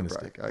 It's it's Death on Point a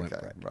Break. Stick. Point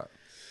Okay, Break. right.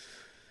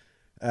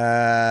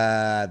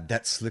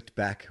 That slicked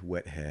back,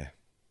 wet hair.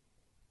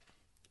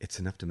 It's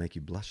enough to make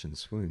you blush and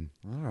swoon.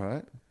 All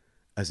right.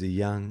 As a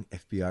young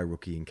FBI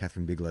rookie in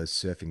Catherine Bigelow's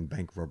surfing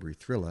bank robbery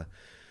thriller,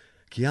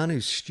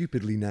 Keanu's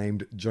stupidly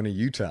named Johnny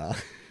Utah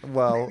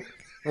Well,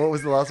 what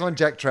was the last one?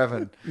 Jack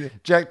Traven.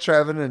 Jack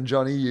Traven and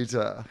Johnny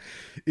Utah.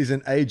 is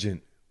an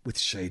agent with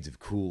shades of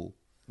cool.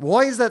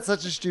 Why is that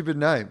such a stupid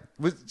name?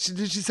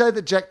 Did she say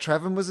that Jack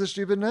Traven was a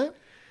stupid name?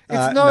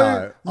 It's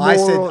No, I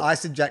moral-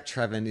 said Jack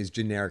Traven is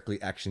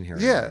generically action hero.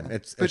 Yeah,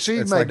 name. but she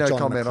it's made no John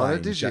comment on it,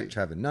 McClane, did she? Jack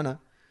Traven. No.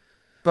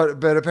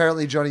 But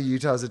apparently Johnny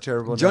Utah's a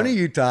terrible Johnny name.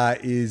 Utah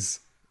is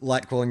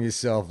like calling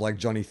yourself like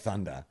Johnny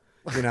Thunder.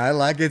 You know,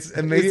 like it's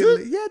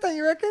immediately. Yeah, don't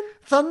you reckon?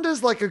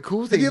 Thunder's like a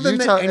cool Have thing. you ever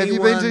Utah, met have you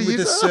anyone been to with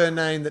Utah? a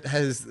surname that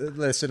has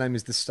their surname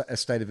is the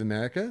state of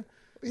America?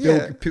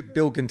 Yeah.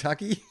 Bill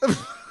Kentucky,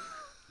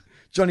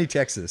 Johnny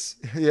Texas.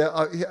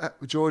 Yeah,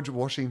 George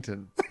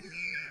Washington.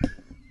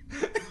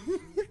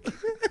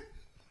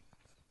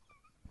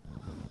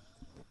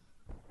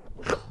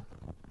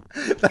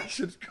 They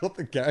should have called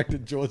the character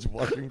George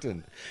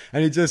Washington,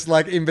 and he just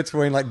like in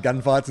between like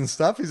gunfights and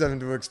stuff, he's having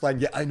to explain.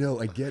 Yeah, I know,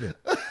 I get it.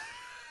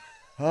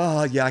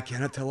 Oh yeah, I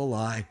cannot tell a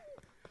lie.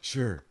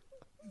 Sure,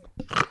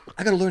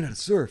 I got to learn how to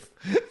surf.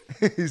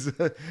 he's an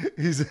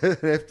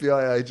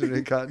FBI agent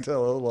who can't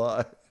tell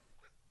a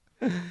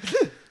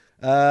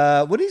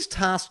lie. When he's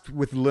tasked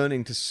with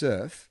learning to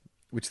surf,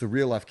 which the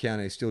real life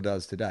Keanu still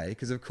does today,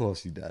 because of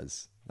course he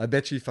does. I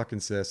bet you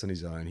fucking surfs on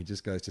his own. He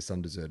just goes to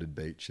some deserted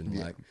beach in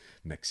like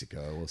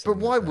Mexico or something. But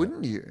why like that.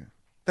 wouldn't you?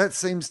 That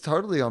seems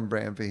totally on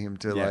brand for him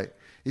to Yeah. like.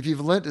 If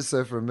you've learnt to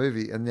surf for a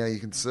movie and now you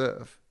can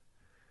surf,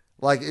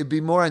 like it'd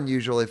be more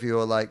unusual if you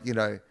were like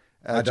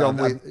John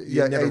Wick.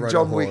 you never rode a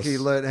John Wick. horse. He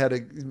learned how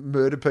to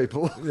murder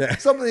people. Yeah.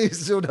 Something he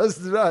still does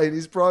today in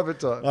his private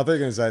time. I thought you were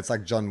going to say it's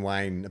like John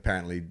Wayne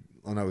apparently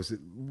Oh no, was it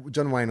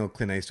John Wayne or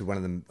Clint Eastwood? One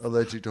of them.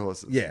 Allergic to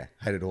horses. Yeah,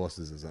 hated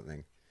horses or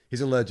something.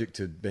 He's allergic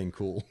to being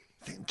cool.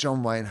 I think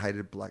John Wayne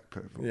hated black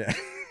people. Yeah.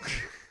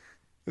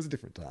 It was a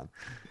different time.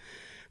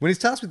 When he's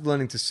tasked with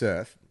learning to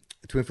surf,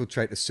 to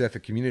infiltrate a surfer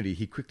community,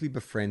 he quickly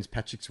befriends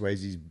Patrick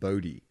Swayze's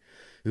Bodhi,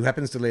 who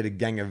happens to lead a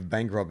gang of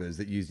bank robbers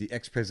that use the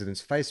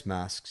ex-president's face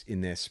masks in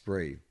their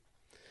spree.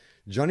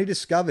 Johnny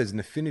discovers an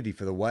affinity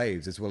for the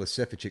waves, as well as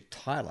surfer chick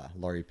Tyler,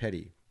 Laurie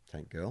Petty,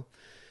 tank girl,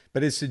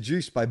 but is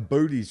seduced by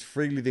Bodhi's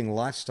free-living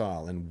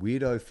lifestyle and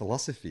weirdo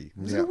philosophy.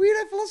 Was it a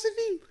weirdo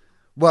philosophy?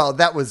 Well,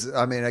 that was,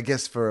 I mean, I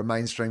guess for a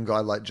mainstream guy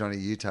like Johnny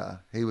Utah,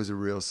 he was a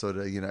real sort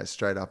of,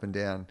 straight up and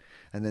down.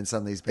 And then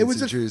suddenly he's been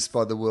seduced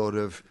by the world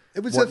of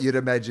what you'd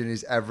imagine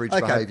is average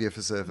behavior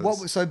for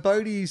surfers. So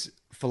Bodhi's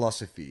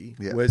philosophy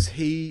was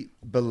he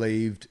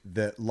believed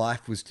that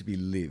life was to be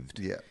lived.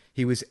 Yeah.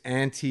 He was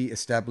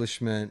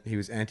anti-establishment. He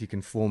was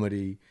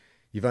anti-conformity.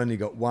 You've only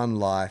got one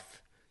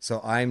life.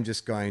 So I'm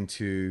just going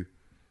to,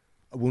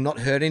 I will not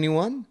hurt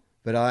anyone,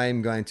 but I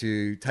am going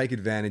to take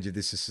advantage of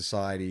this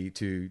society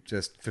to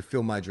just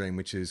fulfill my dream,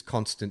 which is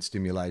constant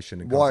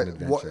stimulation and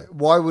constant adventure.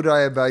 Why would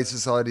I obey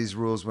society's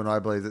rules when I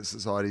believe that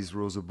society's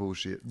rules are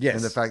bullshit? Yes.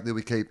 And the fact that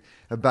we keep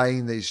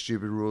obeying these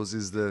stupid rules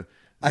is the...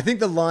 I think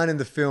the line in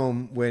the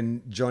film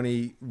when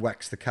Johnny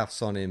whacks the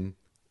cuffs on him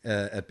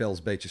at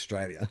Bells Beach,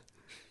 Australia,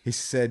 he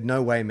said,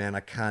 "No way, man,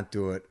 I can't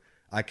do it.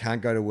 I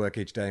can't go to work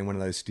each day in one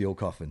of those steel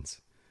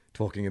coffins,"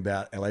 talking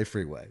about LA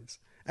freeways.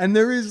 And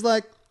there is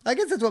like... I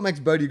guess that's what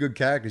makes Bodhi good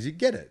characters. You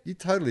get it. You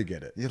totally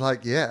get it. You're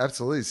like, yeah,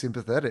 absolutely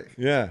sympathetic.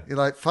 Yeah. You're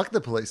like, fuck the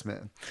police,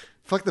 man.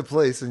 Fuck the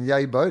police and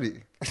yay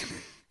Bodhi.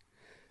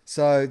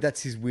 So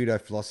that's his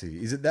weirdo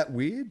philosophy. Is it that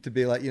weird to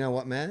be like, you know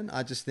what, man?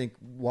 I just think,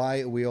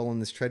 why are we all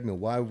on this treadmill?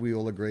 Why have we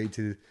all agreed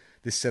to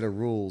this set of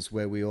rules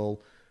where we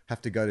all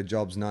have to go to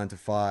jobs 9 to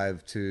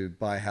 5 to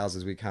buy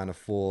houses we can't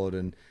afford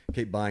and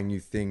keep buying new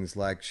things?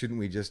 Like,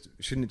 shouldn't it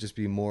just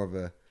be more of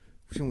a...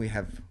 Shouldn't we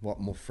have,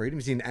 more freedom?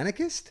 Is he an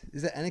anarchist?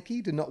 Is that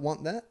anarchy to not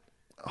want that?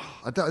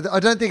 I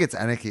don't think it's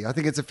anarchy. I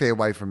think it's a fair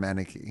way from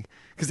anarchy.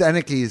 Because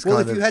anarchy is Well,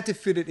 if you had to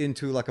fit it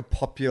into like a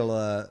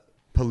popular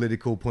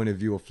political point of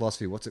view or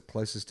philosophy, what's it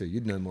closest to?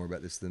 You'd know more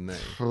about this than me.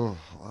 Oh,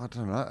 I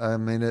don't know. I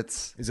mean,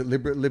 it's... Is it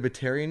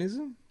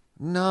libertarianism?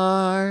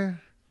 No.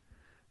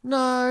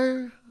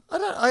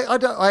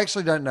 I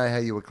actually don't know how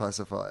you would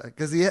classify it.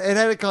 Because it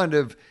had a kind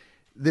of...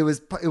 It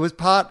was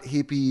part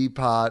hippie,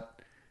 part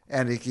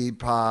anarchy,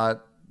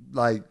 part...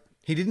 Like,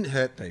 he didn't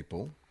hurt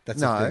people. That's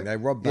no, the thing. They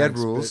robbed he had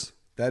banks. rules.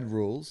 They had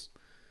rules.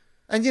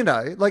 And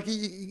like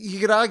you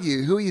could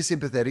argue, who are you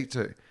sympathetic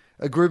to?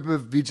 A group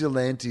of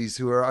vigilantes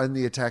who are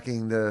only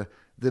attacking the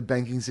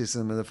banking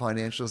system and the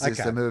financial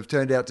system, who have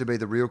turned out to be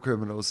the real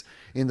criminals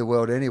in the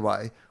world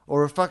anyway,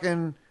 or a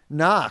fucking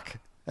narc?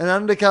 An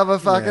undercover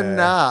fucking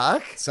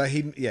narc. So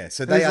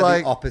so they are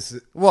like, the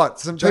opposite.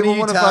 What? Some Johnny people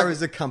want to Utah fuck...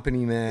 is a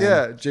company man.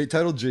 Yeah.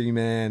 Total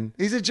G-man.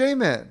 He's a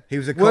G-man. He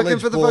was a working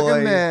college for the boy.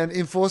 fucking man,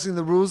 enforcing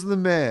the rules of the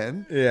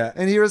man. Yeah.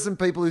 And here are some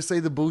people who see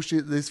the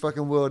bullshit this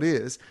fucking world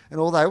is, and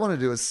all they want to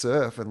do is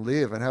surf and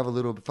live and have a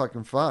little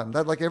fucking fun.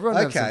 That, like,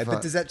 everyone has some fun.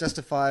 But does that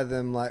justify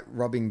them like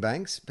robbing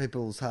banks,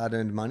 people's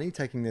hard-earned money,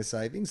 taking their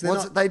savings? They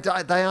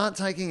aren't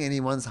taking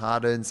anyone's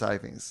hard-earned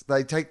savings.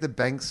 They take the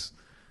bank's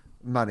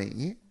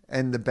money,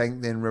 and the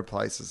bank then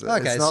replaces it.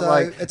 Okay, it's not so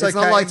like, it's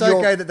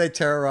okay that they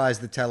terrorize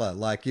the teller.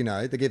 Like, they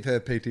give her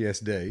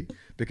PTSD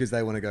because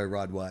they want to go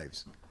ride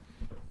waves.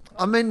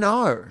 I mean,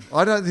 no.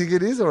 I don't think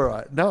it is all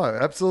right. No,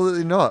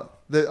 absolutely not.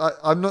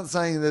 I'm not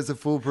saying there's a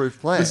foolproof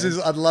plan.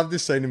 I'd love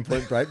this scene in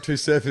Point Break. Two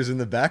surfers in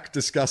the back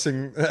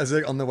discussing as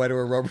they're on the way to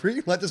a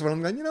robbery. Like, just when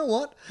I'm going, you know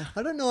what?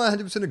 I don't know I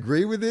 100%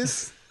 agree with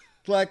this.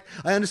 Like,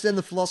 I understand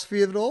the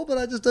philosophy of it all, but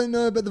I just don't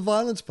know about the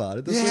violence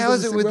part. How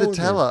is it with the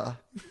teller?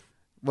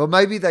 Well,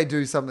 maybe they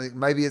do something.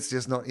 Maybe it's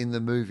just not in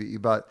the movie,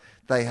 but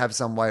they have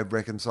some way of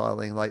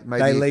reconciling. Like,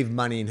 maybe they leave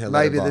money in her.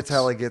 Maybe letterbox. the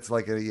teller gets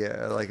like an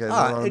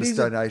anonymous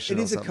donation.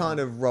 It is a kind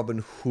of Robin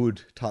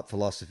Hood type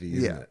philosophy,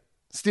 isn't it?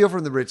 Steal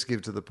from the rich,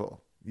 give to the poor.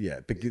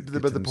 Yeah, but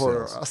the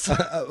poor are us.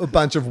 A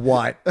bunch of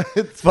white,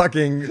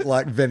 fucking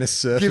like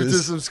Venice surfers. Give to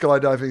some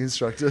skydiving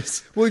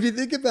instructors. Well, if you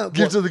think about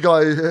give to the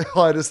guy who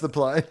hired us the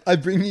plane. I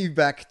bring you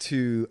back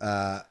to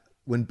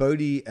when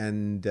Bodhi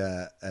and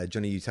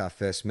Johnny Utah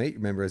first meet.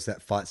 Remember, as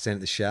that fight scene at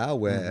the shower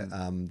where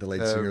the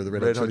lead singer of the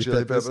Red Hot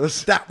Chili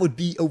Peppers. That would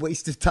be a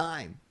waste of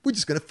time. We're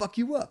just going to fuck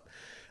you up.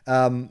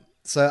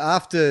 So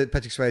after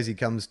Patrick Swayze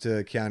comes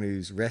to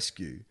Keanu's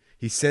rescue,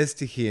 he says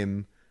to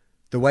him,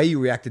 the way you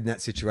reacted in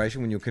that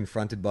situation when you're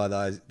confronted by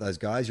those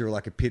guys, you were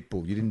like a pit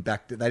bull. They didn't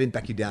back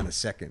you down a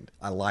second.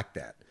 I like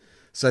that.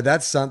 So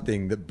that's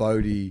something that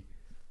Bodhi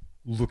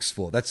looks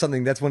for. That's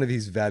one of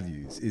his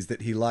values, is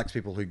that he likes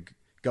people who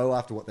go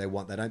after what they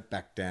want. They don't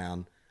back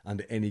down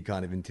under any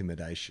kind of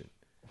intimidation.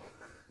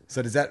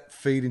 So does that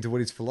feed into what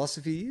his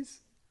philosophy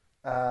is?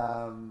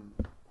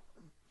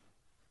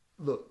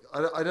 Look,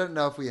 I don't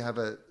know if we have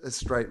a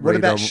straight What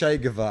read about on... Che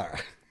Guevara?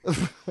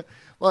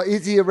 Well,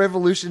 is he a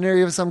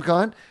revolutionary of some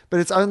kind?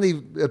 But it's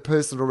only a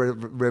personal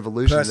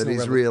revolution that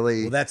he's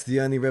really... Well, that's the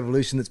only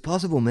revolution that's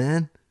possible,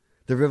 man.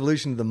 the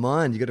revolution of the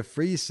mind. You got to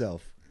free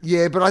yourself.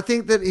 Yeah, but I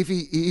think that if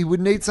he would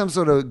need some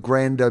sort of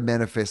grander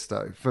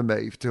manifesto for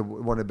me to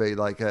want to be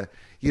like a,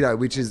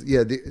 which is,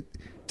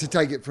 to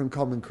take it from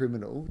common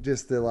criminal,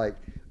 just to like,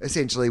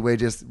 essentially we're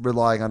just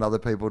relying on other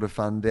people to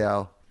fund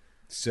our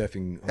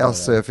Surfing.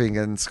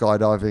 surfing and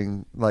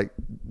skydiving, like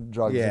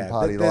drugs and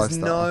party there's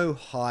lifestyle. no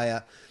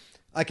higher.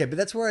 Okay, but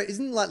that's where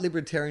isn't like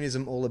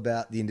libertarianism all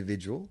about the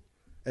individual?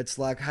 It's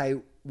like, hey,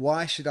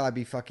 why should I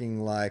be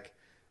fucking like,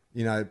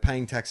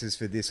 paying taxes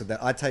for this or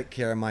that? I take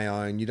care of my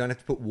own. You don't have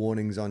to put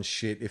warnings on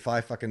shit. If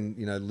I fucking,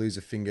 lose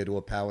a finger to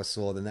a power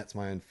saw, then that's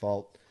my own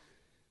fault.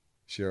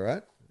 Sure,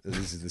 right?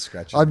 This is the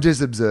scratching. I'm just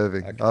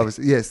observing. Okay.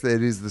 Yes,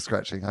 it is the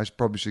scratching. I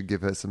probably should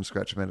give her some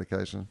scratch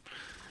medication.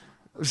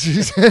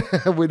 She's She's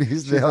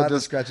now either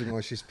just scratching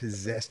or she's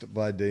possessed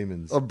by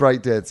demons. on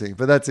breakdancing,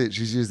 but that's it.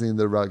 She's using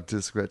the rug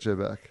to scratch her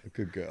back.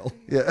 Good girl.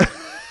 Yeah,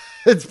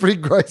 it's pretty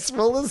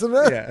graceful, isn't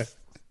it? Yeah.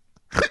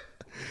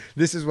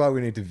 This is why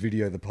we need to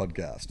video the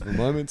podcast for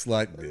moments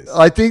like this.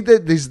 I think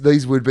that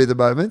these would be the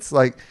moments.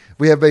 Like,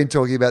 we have been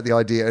talking about the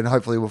idea, and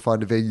hopefully we'll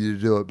find a venue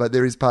to do it. But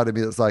there is part of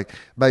me that's like,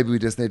 maybe we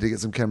just need to get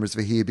some cameras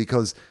for here,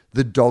 because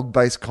the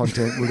dog-based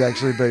content would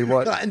actually be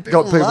what And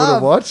got people to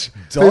love watch.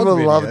 dog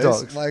People love videos.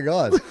 dogs. My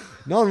God.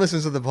 No one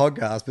listens to the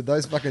podcast, but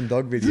those fucking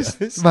dog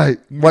videos. Mate,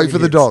 wait for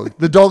the hits. dog.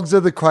 The dogs are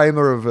the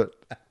Kramer of it.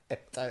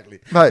 Totally.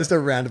 Mate. Just a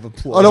round of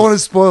applause. I don't want to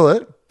spoil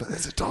it, but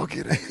there's a dog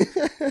in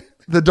it.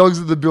 The dogs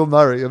are the Bill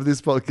Murray of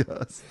this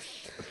podcast.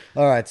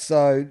 All right,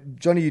 so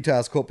Johnny Utah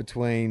is caught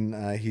between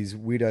his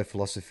weirdo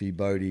philosophy,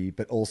 Bodhi,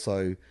 but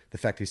also the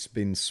fact he's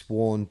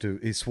sworn to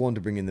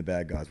bring in the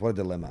bad guys. What a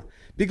dilemma.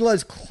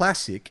 Bigelow's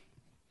classic.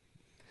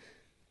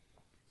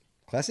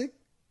 Classic?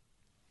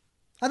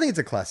 I think it's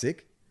a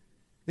classic.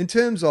 In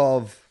terms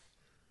of,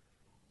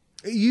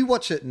 you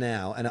watch it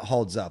now and it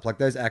holds up. Like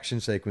those action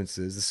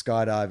sequences, the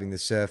skydiving, the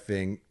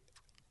surfing.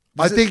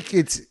 I think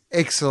it's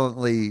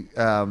excellently...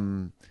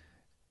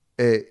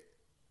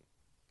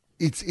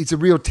 It's a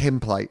real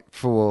template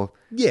for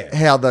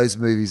how those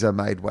movies are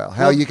made well.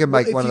 How you can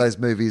make one of those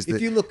movies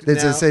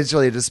that's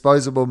essentially a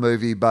disposable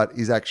movie, but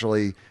is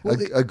actually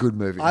a good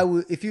movie.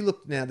 If you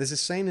look now, there's a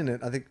scene in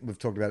it, I think we've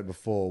talked about it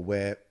before,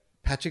 where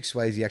Patrick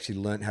Swayze actually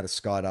learned how to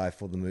skydive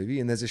for the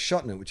movie, and there's a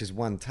shot in it which is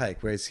one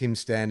take, where it's him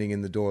standing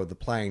in the door of the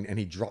plane and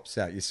he drops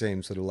out. You see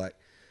him sort of like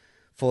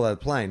fall out of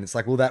the plane. It's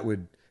like, well, that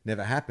would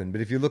never happen.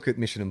 But if you look at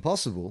Mission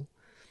Impossible,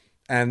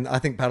 and I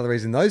think part of the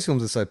reason those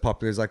films are so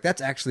popular is like,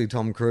 that's actually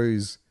Tom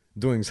Cruise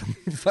doing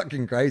something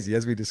fucking crazy,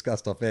 as we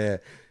discussed off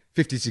air,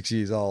 56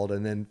 years old,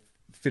 and then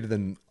fitter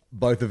than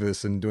both of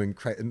us, and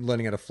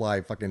learning how to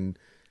fly fucking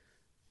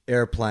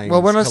airplanes.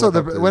 Well, when I saw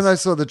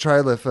the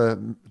trailer for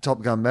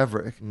Top Gun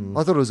Maverick,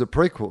 I thought it was a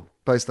prequel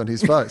based on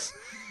his face.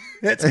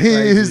 That's He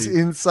crazy. is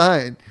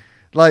insane.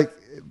 Like,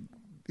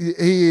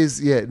 he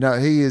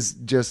is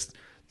just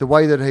the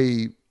way that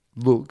he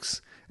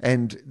looks.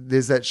 And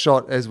there's that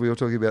shot, as we were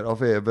talking about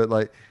off air, but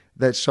like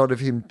that shot of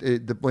him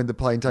when the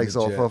plane takes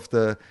off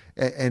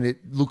and it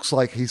looks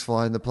like he's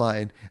flying the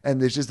plane.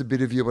 And there's just a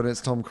bit of you when it's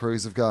Tom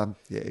Cruise of going,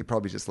 yeah, he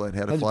probably just learned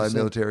how to fly a 100%.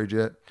 military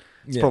jet.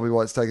 It's Yeah. probably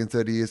why it's taken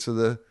 30 years for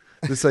the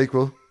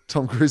sequel.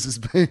 Tom Cruise has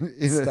been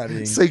in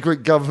Studying. a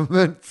secret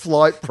government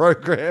flight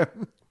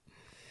program.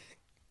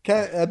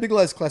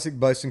 Bigelow's classic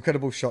boasts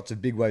incredible shots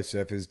of big wave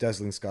surfers,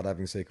 dazzling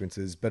skydiving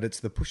sequences, but it's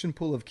the push and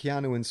pull of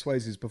Keanu and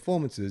Swayze's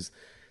performances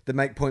that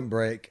make Point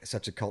Break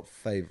such a cult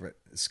favorite.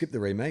 Skip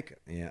the remake?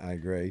 Yeah, I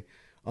agree.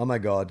 Oh my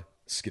God,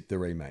 skip the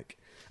remake.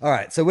 All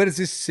right, so where does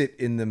this sit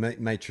in the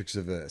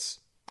Matrix-averse?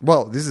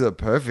 Well, this is a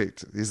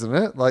perfect, isn't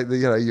it? Like,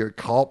 you're a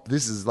cop.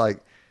 This is like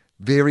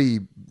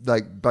very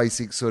like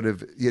basic sort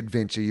of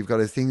adventure. You've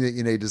got a thing that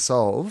you need to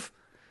solve.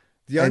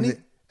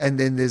 And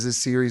then there's a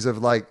series of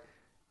like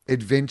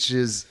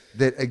adventures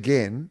that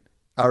again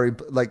are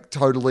like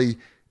totally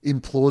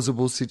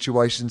implausible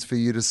situations for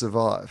you to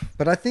survive.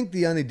 But I think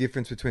the only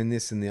difference between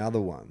this and the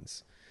other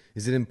ones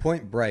is that in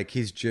Point Break,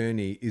 his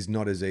journey is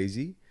not as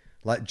easy.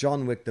 Like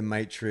John Wick, The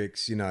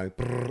Matrix,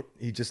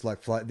 he just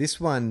like fly. This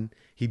one,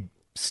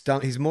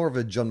 he's more of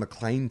a John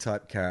McClane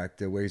type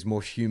character where he's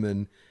more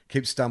human,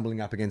 keeps stumbling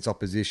up against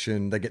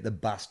opposition. They get the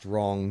bust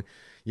wrong.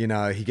 He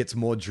gets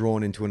more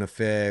drawn into an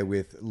affair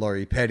with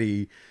Laurie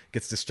Petty,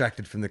 gets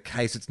distracted from the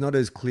case. It's not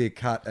as clear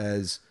cut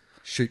as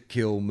shoot,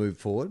 kill, move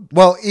forward.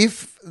 Well,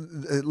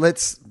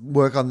 let's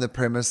work on the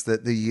premise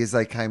that the years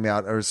they came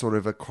out are sort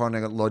of a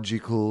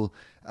chronological.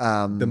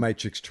 The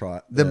Matrix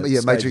trial.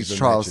 Matrix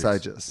trial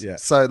stages. Yeah.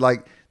 So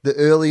like the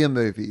earlier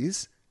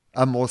movies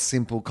are more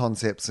simple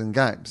concepts and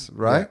games,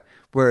 right? Yeah.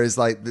 Whereas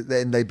like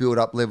then they build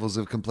up levels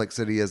of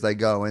complexity as they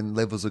go and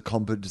levels of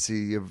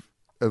competency of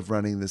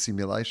running the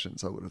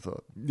simulations, I would have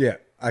thought. Yeah.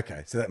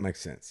 Okay. So that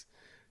makes sense.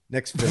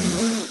 Next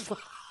film.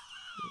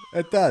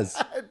 It does.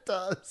 It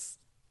does.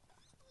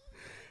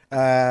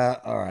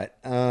 All right.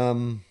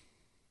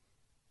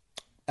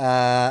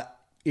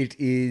 It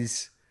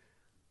is.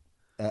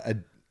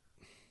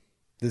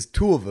 There's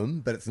two of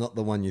them, but it's not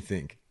the one you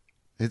think.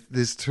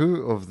 There's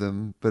two of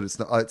them, but it's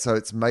not. So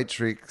it's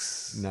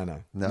Matrix.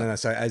 No.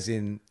 So as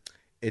in,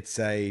 It's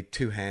a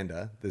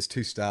two-hander. There's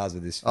 2 stars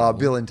of this film. Oh,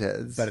 Bill and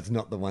Ted's. But it's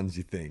not the ones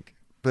you think.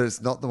 But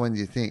it's not the one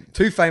you think.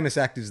 2 famous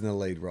actors in the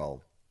lead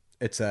role.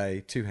 It's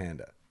a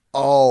two-hander.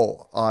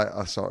 Oh,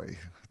 sorry.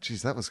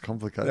 Jeez, that was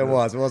complicated. It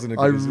was. It wasn't a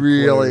good I as a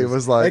really clue.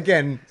 was like...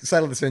 Again,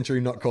 Sale of the Century,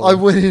 not called. I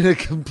went in a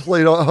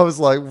complete... I was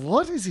like,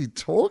 what is he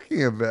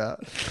talking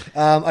about?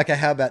 Okay,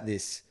 how about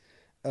this?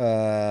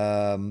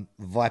 Viper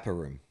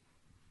Room.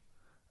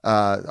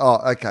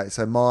 Okay.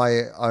 So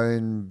My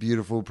Own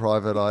Beautiful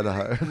Private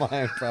Idaho.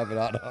 My Own Private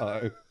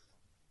Idaho.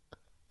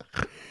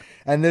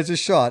 And there's a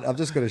shot. I've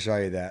just got to show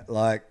you that.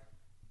 Like,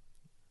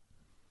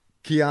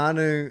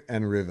 Keanu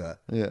and River.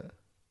 Yeah.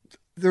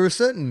 There are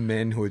certain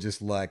men who are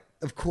just like,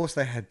 of course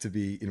they had to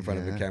be in front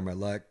of a camera.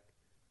 Like,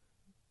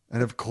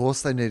 And of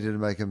course they needed to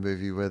make a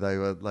movie where they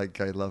were like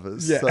gay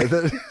lovers. yeah. So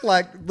that,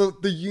 like,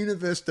 the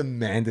universe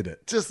demanded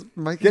it. just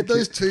make Get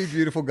those 2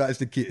 beautiful guys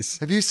to kiss.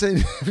 Have you seen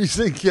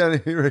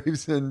Keanu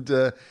Reeves and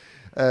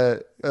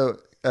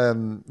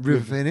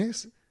River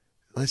Phoenix?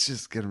 Let's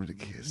just get them to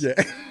kiss.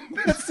 Yeah.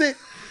 That's it.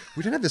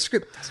 We don't have the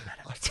script. Doesn't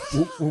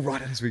matter. We'll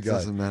write it as we go.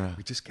 Doesn't matter.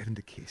 We just get them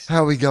to kiss.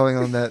 How are we going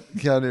on that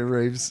Keanu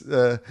Reeves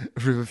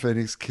River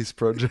Phoenix kiss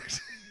project?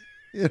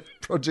 Yeah,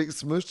 Project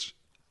Smush.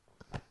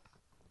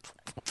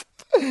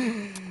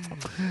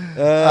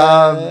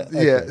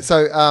 Yeah.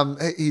 So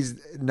his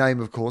name,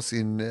 of course,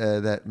 in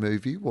that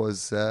movie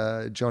was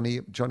Johnny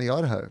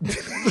Idaho.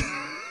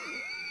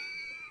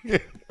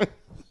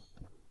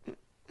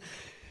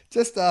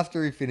 Just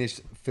after he finished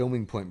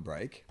filming Point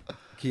Break,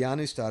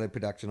 Keanu started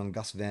production on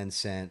Gus Van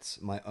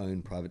Sant's My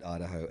Own Private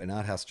Idaho, an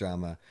art house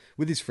drama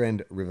with his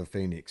friend River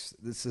Phoenix.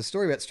 It's a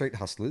story about street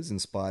hustlers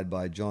inspired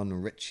by John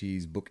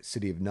Ritchie's book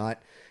City of Night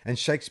and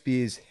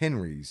Shakespeare's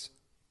Henry's.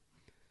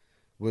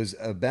 Was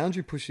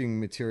boundary pushing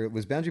material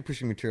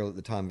at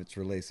the time of its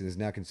release and is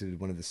now considered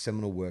one of the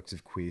seminal works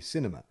of queer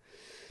cinema.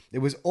 It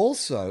was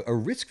also a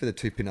risk for the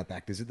 2 pin-up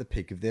actors at the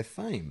peak of their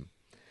fame.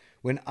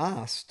 When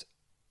asked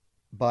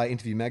by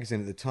Interview Magazine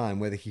at the time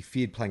whether he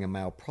feared playing a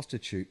male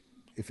prostitute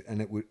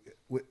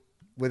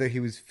whether he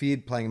was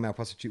feared playing a male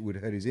prostitute would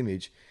hurt his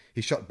image,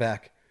 he shot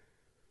back,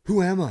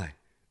 "Who am I?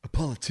 A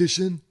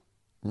politician?"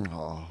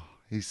 Oh,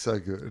 he's so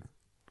good.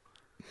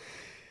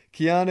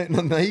 Keanu,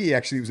 no, maybe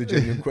actually it was a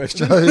genuine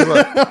question.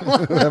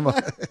 Who am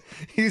I?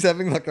 He's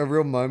having like a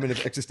real moment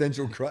of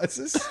existential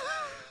crisis.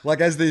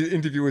 Like as the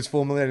interviewer was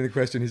formulating the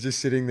question, he's just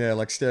sitting there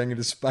like staring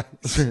into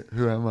space.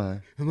 Who am I?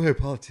 Am I a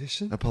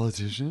politician? A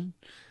politician?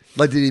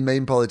 Like, did he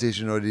mean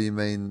politician or did he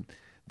mean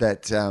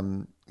that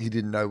he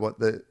didn't know what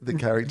the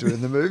character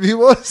in the movie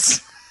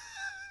was?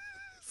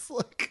 It's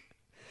like...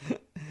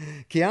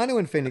 Keanu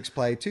and Phoenix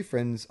play 2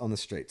 friends on the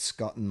street,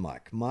 Scott and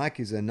Mike. Mike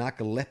is a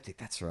narcoleptic,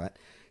 that's right,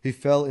 who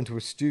fell into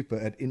a stupor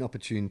at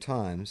inopportune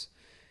times,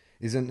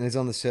 is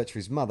on the search for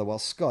his mother, while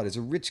Scott is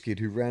a rich kid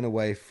who ran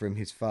away from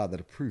his father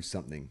to prove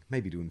something,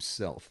 maybe to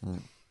himself,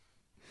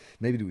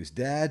 maybe to his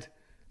dad,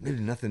 maybe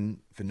to nothing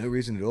for no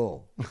reason at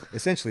all.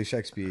 Essentially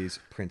Shakespeare's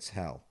Prince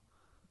Hal.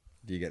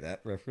 Do you get that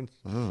reference?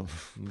 Oh,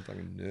 I'm a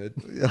fucking nerd.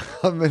 yeah,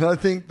 I mean, I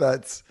think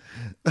that's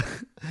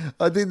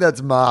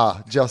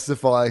Ma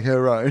justifying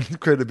her own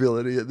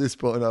credibility at this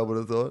point, I would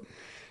have thought.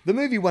 The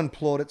movie won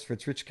plaudits for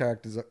its rich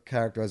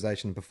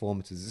characterization and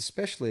performances,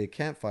 especially a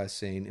campfire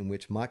scene in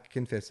which Mike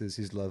confesses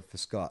his love for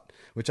Scott,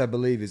 which I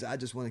believe is "I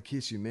just want to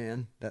kiss you,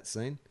 man." That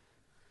scene.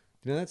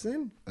 Do you know that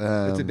scene?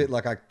 It's a bit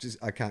like I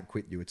can't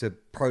quit you. It's a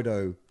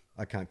proto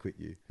 "I can't quit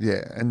you."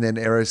 Yeah, and then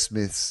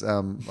Aerosmith's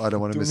 "I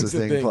Don't Want to Miss a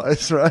Doing the Thing" thing.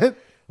 plays, right?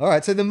 All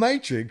right, so The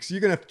Matrix.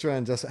 You're gonna have to try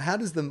and just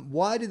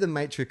why did The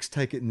Matrix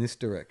take it in this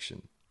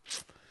direction?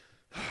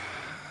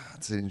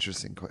 That's an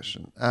interesting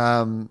question.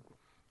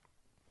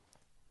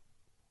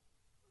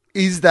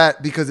 Is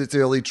that because it's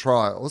early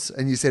trials,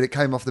 and you said it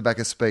came off the back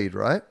of Speed,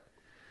 right?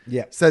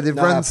 Yeah. So they've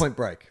run Point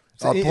Break.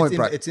 Point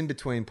Break. It's in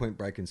between Point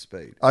Break and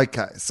Speed.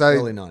 Okay, so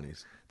Early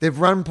 90s. they've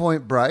run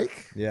Point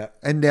Break. Yeah.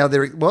 And now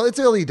it's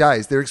early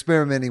days. They're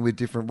experimenting with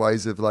different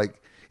ways of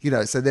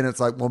so then it's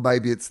like, well,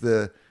 maybe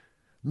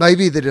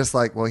they're just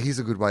like, well, here's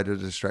a good way to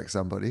distract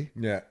somebody.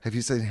 Yeah. Have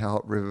you seen how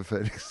hot River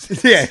Phoenix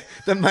is? Yeah,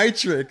 The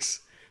Matrix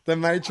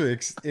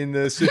in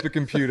the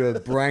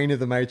supercomputer brain of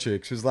The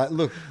Matrix was like,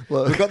 look,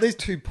 we've got these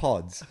 2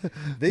 pods.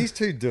 These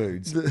 2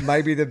 dudes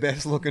may be the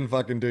best looking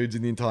fucking dudes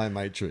in the entire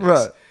Matrix.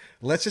 Right.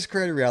 Let's just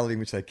create a reality in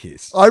which they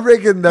kiss. I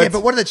reckon that's... Yeah,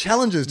 but what are the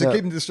challenges to No.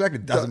 keep them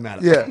distracted? Doesn't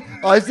matter. Yeah,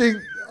 I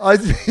think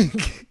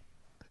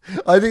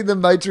The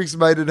Matrix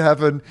made it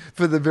happen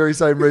for the very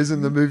same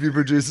reason the movie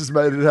producers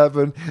made it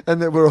happen,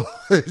 and that we're all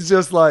it's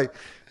just like,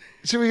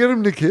 should we get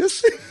them to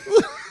kiss?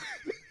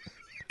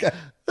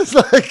 It's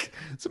like,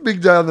 it's a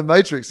big day on The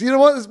Matrix. You know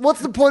what?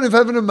 What's the point of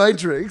having a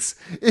Matrix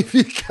if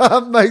you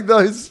can't make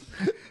those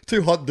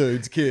 2 hot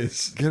dudes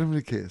kiss. get them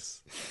to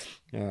kiss?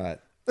 All right.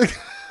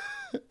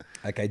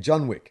 Okay,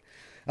 John Wick.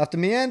 After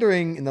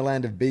meandering in the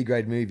land of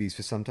B-grade movies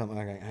for some time...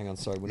 Okay, hang on,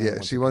 sorry.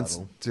 Yeah, she wants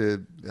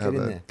to have Get in a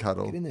there.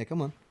 cuddle. Get in there,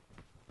 come on.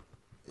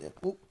 Yeah.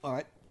 Oh, all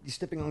right. You're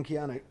stepping on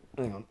Keanu.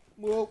 Hang on.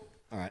 Whoa.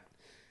 All right.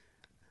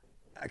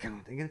 Come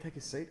on. Are you going to take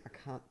a seat? I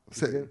can't.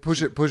 So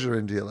push her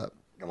into your lap.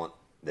 Come on.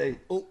 There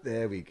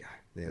we go.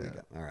 There we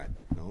go. All right.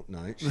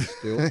 No, she's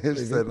still.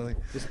 Settling.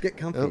 Just get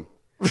comfy.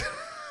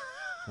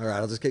 All right,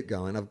 I'll just keep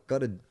going. I've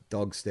got a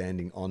dog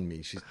standing on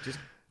me. She's just.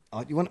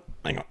 Oh, you want to?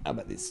 Hang on. How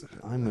about this?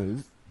 I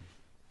move.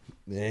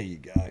 There you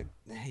go.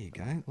 There you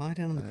go. Lie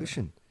down on the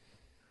cushion.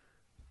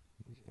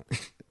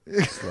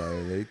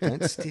 Slowly.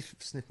 Don't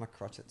sniff my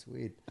crotch. That's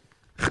weird.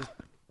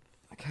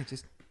 Okay,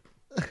 just.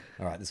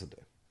 All right, this will do.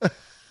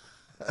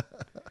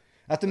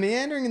 After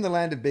meandering in the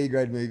land of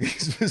B-grade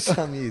movies for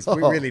some years,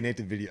 we really need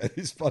to video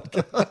this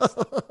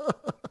podcast.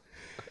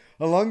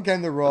 Along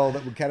came the role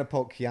that would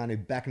catapult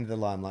Keanu back into the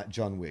limelight,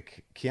 John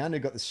Wick.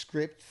 Keanu got the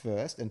script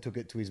first and took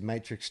it to his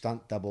Matrix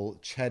stunt double,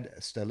 Chad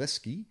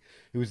Stahelski,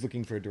 who was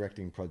looking for a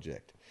directing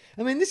project.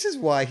 I mean, this is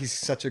why he's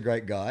such a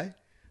great guy.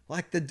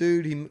 Like the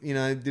dude he,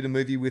 did a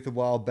movie with a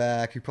while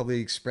back, who probably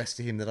expressed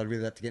to him that I'd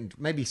really like to get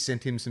into, maybe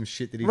sent him some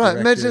shit that he Right,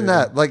 directed. imagine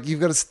that. Like, you've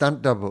got a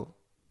stunt double.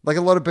 Like,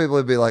 a lot of people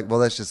would be like, well,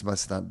 that's just my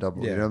stunt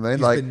double. Yeah, You know what I mean?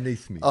 he's Like,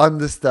 beneath me. I'm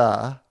the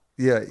star.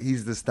 Yeah,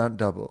 he's the stunt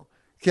double.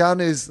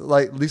 Keanu's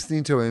like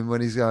listening to him when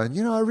he's going,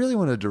 I really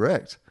want to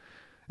direct.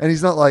 And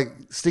he's not like,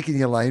 stick in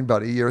your lane,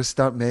 buddy. You're a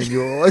stunt man.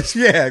 You're always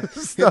Yeah,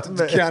 stunt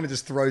man. Keanu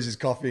just throws his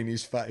coffee in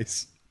his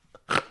face.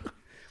 What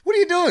are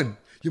you doing?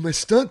 You're my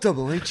stunt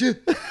double, ain't you?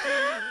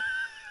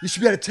 You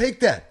should be able to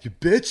take that, you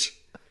bitch.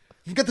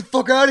 You get the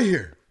fuck out of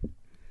here.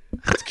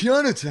 It's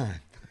Keanu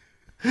time.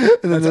 And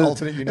That's then,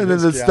 alternate and then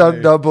universe the Keanu.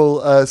 stunt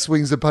double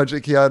swings a punch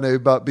at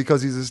Keanu, but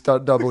because he's a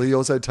stunt double, he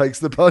also takes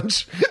the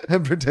punch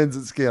and pretends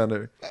it's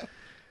Keanu.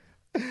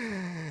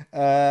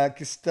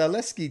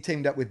 Stahelski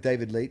teamed up with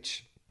David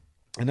Leitch,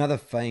 another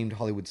famed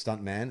Hollywood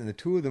stuntman, and the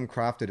two of them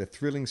crafted a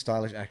thrilling,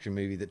 stylish action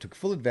movie that took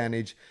full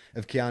advantage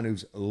of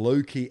Keanu's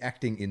low-key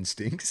acting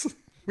instincts,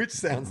 which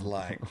sounds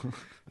like...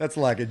 That's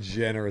like a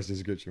generous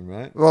description,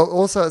 right? Well,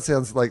 also it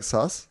sounds like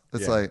sus.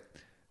 It's Yeah. like,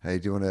 hey,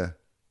 do you want to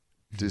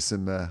do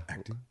some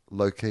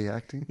low-key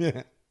acting?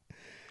 Yeah.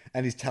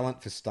 And his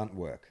talent for stunt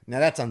work. Now,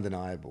 that's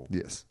undeniable.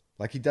 Yes.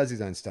 Like, he does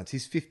his own stunts.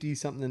 He's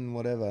 50-something,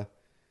 whatever.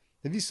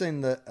 Have you seen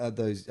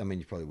those, I mean,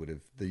 you probably would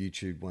have, the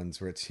YouTube ones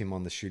where it's him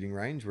on the shooting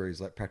range, where he's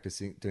like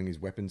practicing, doing his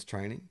weapons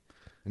training,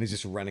 and he's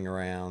just running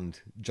around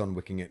John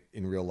Wicking it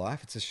in real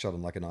life. It's just shot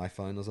on like an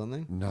iPhone or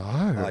something.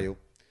 No.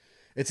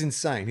 It's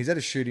insane. He's at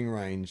a shooting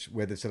range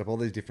where they've set up all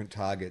these different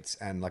targets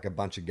and like a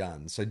bunch of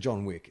guns. So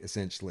John Wick,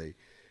 essentially.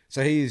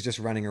 So he is just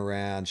running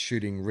around,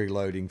 shooting,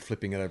 reloading,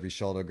 flipping it over his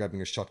shoulder,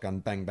 grabbing a shotgun,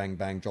 bang, bang,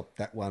 bang, drop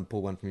that one,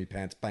 pull one from your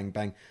pants, bang,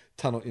 bang,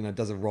 tunnel,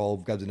 does a roll,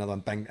 grabs another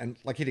one, bang, and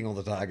like hitting all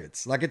the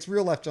targets. Like it's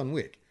real life John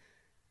Wick.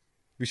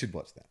 We should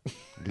watch that.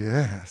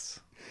 Yes.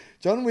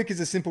 John Wick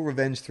is a simple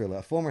revenge thriller.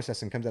 A former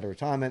assassin comes out of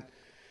retirement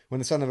when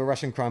the son of a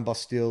Russian crime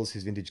boss steals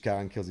his vintage car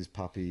and kills his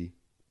puppy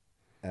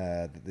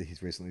that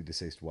his recently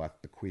deceased wife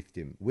bequeathed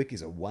him. Wick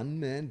is a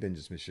one-man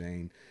vengeance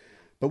machine.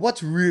 But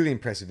what's really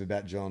impressive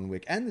about John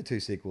Wick and the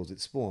two sequels it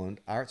spawned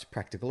are its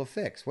practical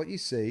effects. What you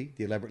see,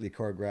 the elaborately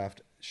choreographed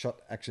shot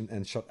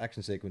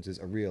action sequences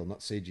are real, not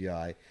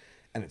CGI,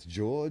 and it's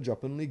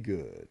jaw-droppingly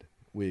good.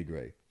 We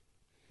agree.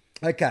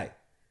 Okay,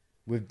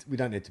 we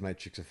don't need to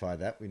Matrixify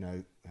that. We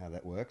know how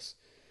that works.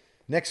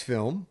 Next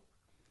film,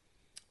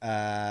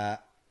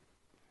 it's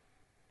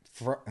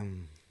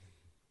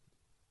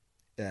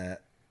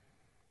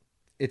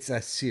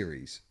a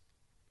series.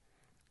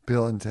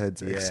 Bill and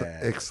Ted's Yeah.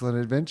 Excellent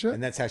Adventure.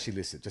 And that's how she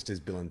lists it, just as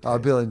Bill and Ted. Oh,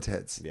 Bill and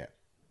Ted's. Yeah.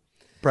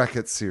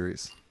 Brackets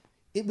series.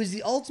 It was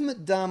the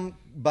ultimate dumb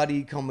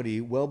buddy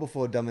comedy well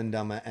before Dumb and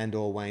Dumber and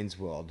or Wayne's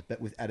World, but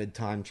with added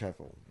time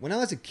travel. When I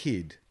was a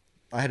kid,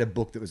 I had a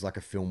book that was like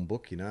a film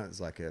book, it was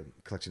like a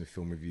collection of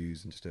film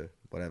reviews and just a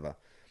whatever.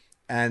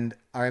 And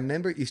I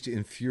remember it used to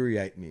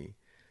infuriate me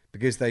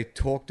because they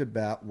talked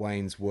about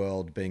Wayne's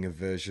World being a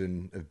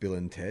version of Bill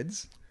and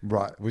Ted's.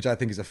 Right. Which I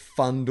think is a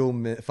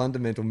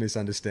fundamental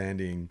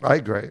misunderstanding. I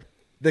agree.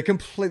 They're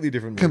completely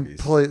different movies.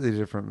 Completely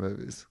different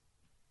movies.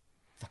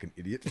 Fucking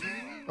idiot.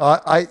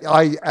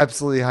 I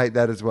absolutely hate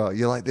that as well.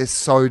 You're like, they're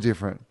so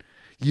different.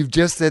 You've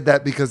just said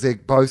that because they're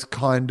both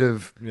kind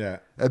of Yeah.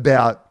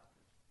 about,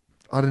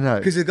 I don't know.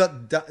 Because it got...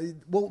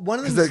 Well, one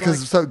of them...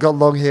 Because it's got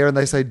long hair and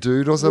they say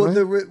dude or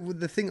something. Well,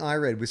 the thing I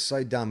read was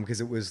so dumb because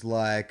it was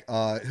like,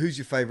 who's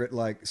your favorite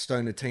like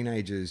stoner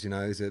teenagers?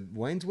 Is it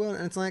Wayne's World?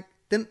 And it's like,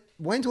 then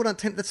Wayne's World aren't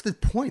 10. That's the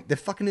point. They're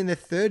fucking in their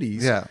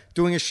 30s, Yeah.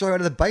 doing a show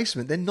out of the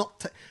basement. They're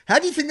not. How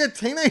do you think they're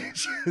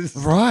teenagers?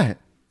 Right.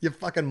 You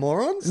fucking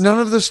morons. None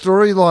of the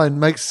storyline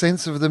makes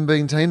sense of them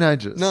being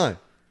teenagers. No,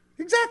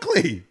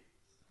 exactly.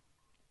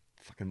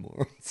 Fucking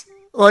morons.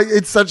 Like,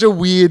 it's such a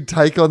weird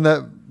take on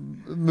that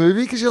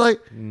movie because you're like,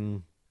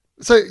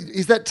 so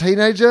is that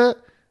teenager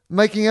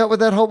making out with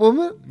that hot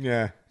woman?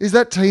 Yeah. Is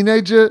that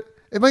teenager?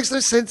 It makes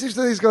no sense if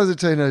these guys are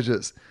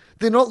teenagers.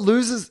 They're not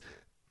losers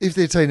if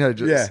they're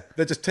teenagers. Yeah,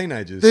 they're just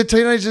teenagers. They're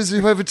teenagers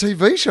who have a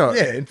TV show.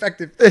 Yeah, in fact,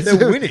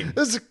 they're winning.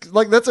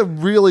 That's a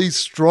really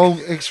strong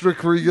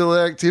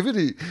extracurricular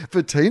activity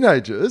for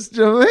teenagers.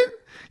 Do you know what I mean?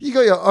 You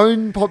got your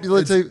own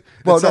popular TV.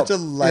 It's such a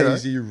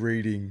lazy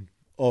reading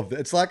of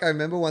it's like I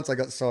remember once I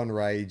got so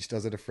enraged. I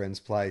was at a friend's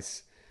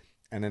place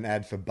and an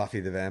ad for Buffy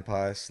the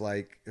Vampire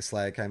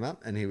Slayer came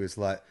up and he was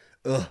like,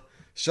 ugh,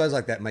 shows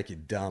like that make you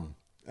dumb.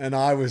 And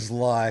I was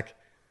like,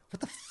 what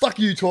the fuck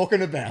are you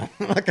talking about?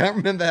 I can't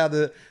remember how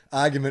the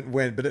argument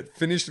went, but it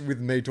finished with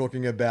me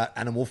talking about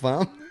Animal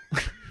Farm.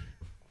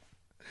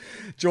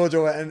 George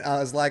Orwell, and I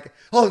was like,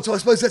 oh, so I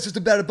suppose that's just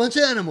about a bunch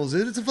of animals,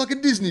 is it? It's a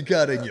fucking Disney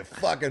cartoon, you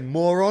fucking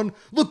moron.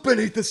 Look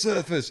beneath the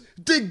surface.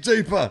 Dig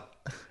deeper.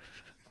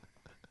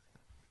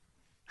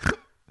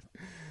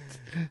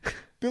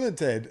 Bill and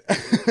Ted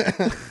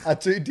are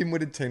two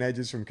dim-witted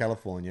teenagers from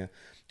California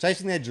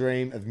chasing their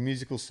dream of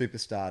musical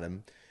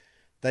superstardom.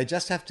 They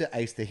just have to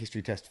ace their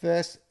history test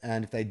first,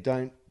 and if they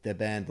don't, their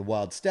band, the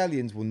Wild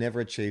Stallions, will never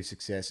achieve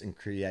success and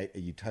create a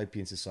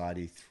utopian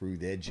society through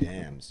their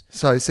jams.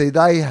 So, see,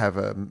 they have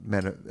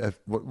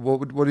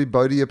what did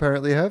Bodhi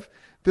apparently have?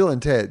 Bill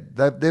and Ted,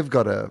 they've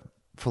got a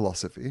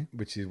philosophy.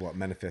 Which is what?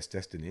 Manifest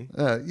destiny.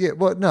 Yeah,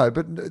 well, no,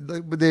 but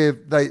there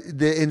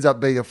ends up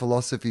being a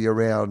philosophy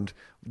around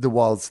the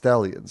Wild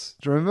Stallions.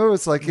 Do you remember?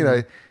 It's like,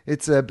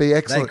 it's be They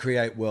excellent.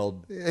 create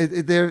world...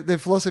 Their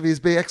philosophy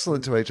is be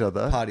excellent to each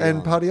other.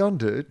 Party on,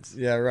 dudes.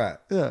 Yeah, right.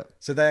 Yeah.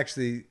 So they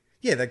actually...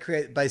 Yeah, they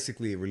create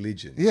basically a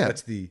religion. Yeah.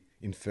 That's the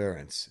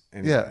inference.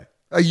 Anyway. Yeah.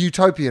 A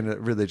utopian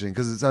religion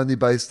because it's only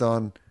based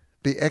on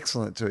be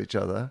excellent to each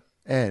other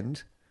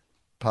and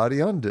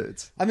party on,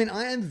 dudes. I mean,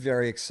 I am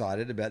very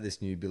excited about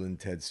this new Bill and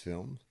Ted's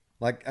film.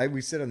 Like we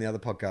said on the other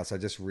podcast, I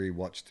just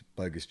rewatched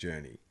Bogus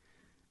Journey.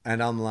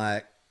 And I'm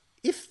like,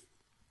 if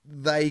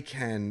they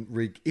can...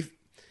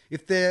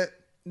 If they're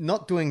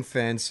not doing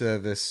fan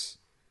service,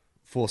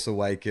 Force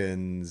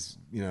Awakens,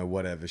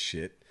 whatever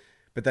shit...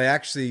 But they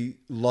actually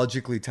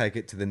logically take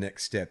it to the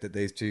next step, that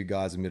these two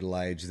guys are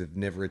middle-aged, they've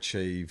never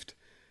achieved,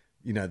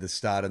 the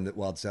stardom that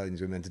Wild Stallions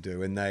were meant to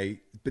do,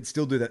 but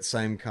still do that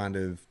same kind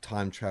of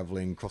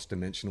time-traveling,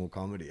 cross-dimensional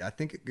comedy. I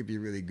think it could be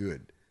really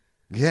good.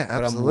 Yeah,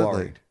 absolutely. But I'm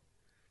worried.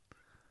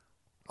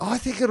 I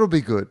think it'll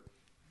be good.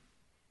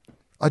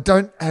 I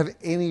don't have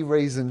any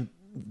reason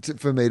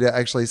for me to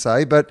actually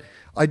say, but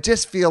I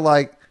just feel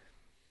like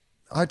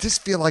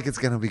it's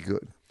going to be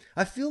good.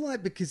 I feel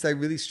like because they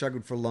really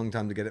struggled for a long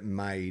time to get it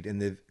made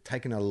and they've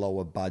taken a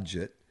lower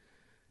budget,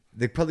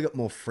 they've probably got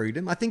more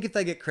freedom. I think if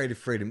they get creative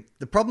freedom,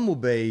 the problem will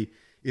be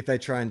if they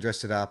try and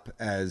dress it up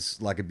as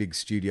like a big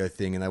studio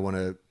thing and they want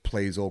to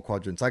please all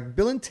quadrants. Like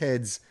Bill and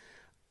Ted's,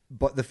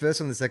 but the first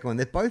one and the second one,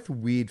 they're both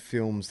weird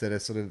films that are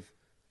sort of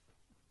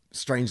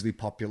strangely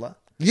popular.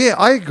 Yeah,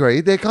 I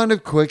agree. They're kind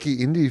of quirky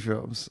indie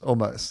films,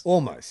 almost.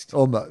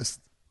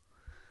 Almost.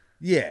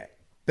 Yeah.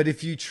 But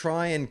if you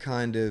try and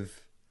kind of...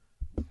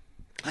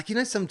 Like,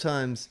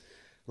 sometimes,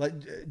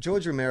 like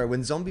George Romero,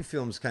 when zombie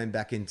films came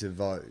back into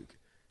vogue,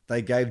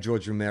 they gave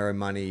George Romero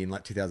money in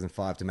like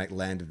 2005 to make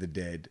Land of the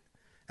Dead.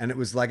 And it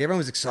was like, everyone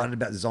was excited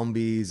about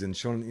zombies and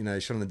Shaun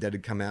of the Dead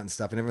had come out and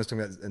stuff. And everyone was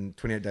talking about it, and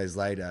 28 Days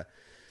Later.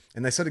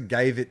 And they sort of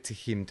gave it to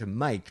him to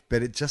make,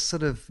 but it just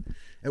sort of,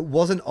 it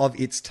wasn't of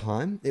its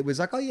time. It was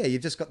like, oh yeah,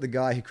 you've just got the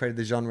guy who created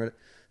the genre.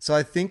 So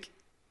I think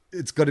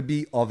it's got to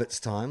be of its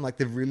time. Like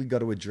they've really got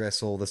to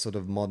address all the sort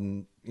of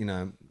modern,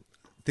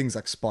 things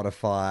like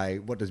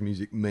Spotify. What does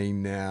music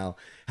mean now?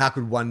 How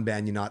could one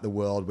band unite the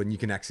world when you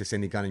can access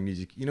any kind of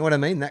music? You know what I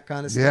mean? That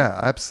kind of stuff. Yeah,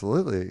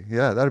 absolutely.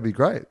 Yeah, that'd be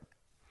great.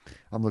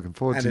 I'm looking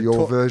forward And to a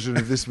your version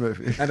of this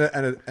movie. and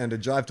a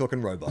jive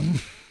talking robot.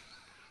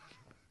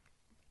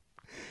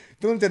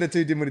 Bill and Ted are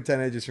two dim-witted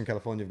teenagers from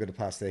California. Have got to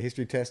pass their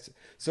history test.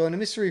 So in A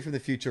Mystery from the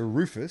Future,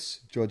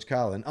 Rufus, George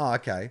Carlin. Oh,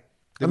 okay.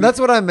 And that's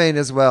what I mean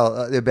as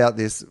well about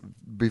this,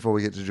 before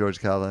we get to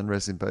George Carlin,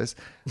 rest in peace.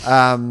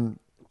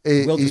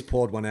 Will just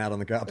poured one out on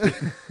the carpet.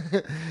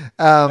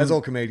 As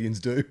all comedians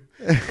do.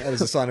 That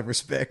is a sign of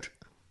respect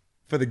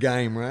for the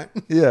game, right?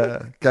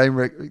 Yeah.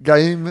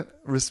 Game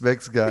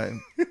respects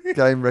game.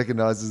 Game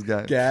recognizes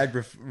game.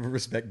 Gag,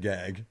 respect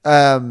gag.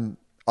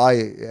 I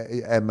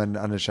am an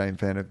unashamed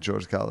fan of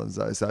George Carlin's,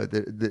 though, so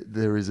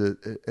there is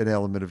an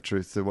element of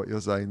truth to what you're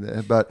saying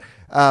there. But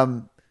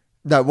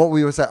no, what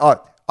we were saying...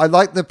 Oh, I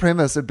like the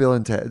premise of Bill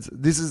and Ted's.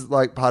 This is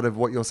like part of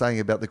what you're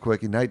saying about the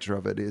quirky nature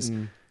of it is...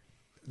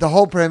 The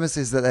whole premise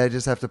is that they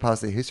just have to pass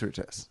their history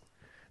test.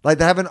 Like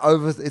they haven't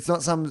it's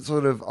not some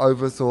sort of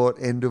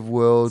overthought end of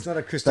world. It's not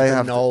a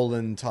Christopher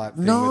Nolan type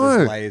thing. Where No,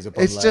 there's layers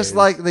upon it's just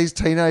layers. like these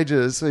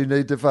teenagers who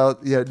need to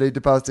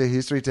pass their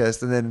history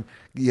test and then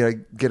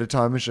get a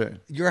time machine.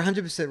 You're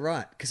 100%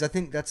 right, because I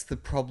think that's the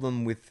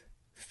problem with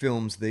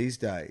films these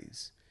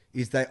days,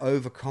 is they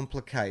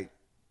overcomplicate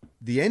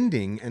the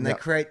ending and they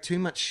create too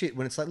much shit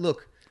when it's like,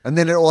 look... And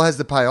then it all has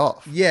to pay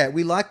off. Yeah,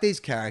 we like these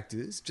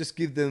characters. Just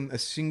give them a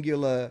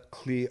singular,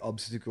 clear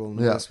obstacle.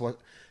 And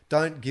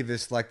don't give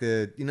us like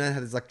how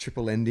there's like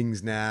triple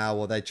endings now,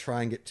 or they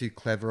try and get too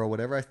clever or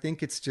whatever. I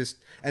think it's just...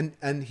 And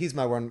here's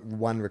my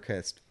one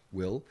request,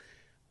 Will.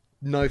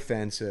 No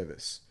fan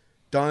service.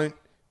 Don't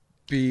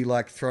be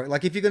like throwing...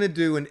 Like if you're going to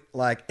do an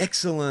like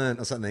excellent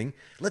or something,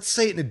 let's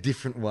say it in a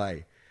different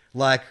way.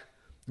 Like...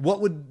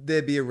 What would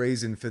there be a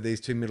reason for these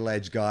two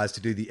middle-aged guys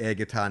to do the air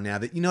guitar now?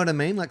 That, you know what I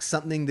mean? Like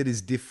something that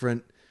is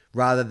different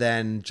rather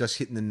than just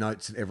hitting the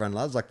notes that everyone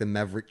loves, like the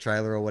Maverick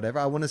trailer or whatever.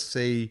 I want to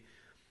see...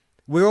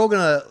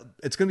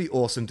 It's going to be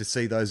awesome to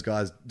see those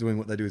guys doing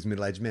what they do as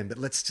middle-aged men, but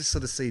let's just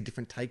sort of see a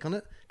different take on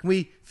it, Can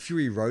we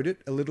Fury Road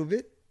it a little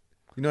bit?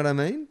 You know what I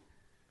mean?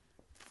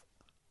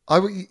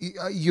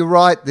 You're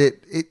right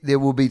that there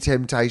will be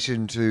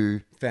temptation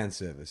to Fan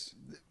service.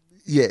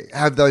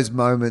 have those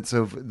moments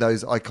of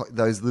those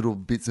little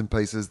bits and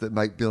pieces that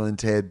make Bill and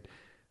Ted,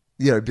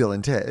 Bill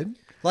and Ted.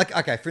 Like,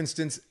 okay, for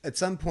instance, at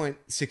some point,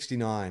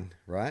 69,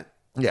 right?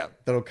 Yeah.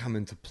 That'll come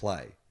into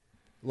play.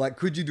 Like,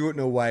 could you do it in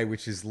a way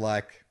which is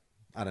like,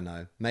 I don't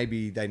know,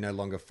 maybe they no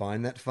longer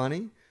find that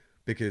funny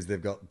because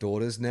they've got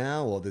daughters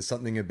now, or there's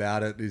something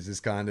about it is this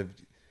kind of,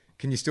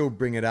 can you still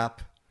bring it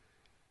up?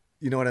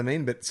 You know what I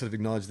mean? But sort of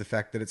acknowledge the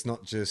fact that it's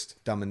not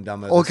just Dumb and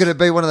Dumber. Or could it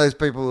be one of those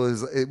people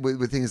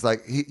with things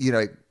like,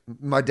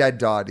 my dad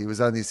died, he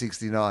was only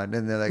 69,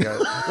 and then they go,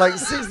 like,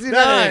 69?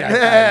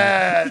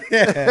 Yeah.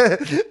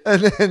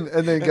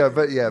 and then go,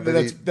 but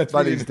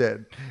he's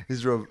dead.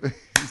 He's real, but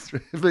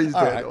he's dead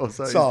right,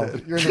 also. solved. He's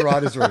dead. You're in the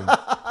writer's room.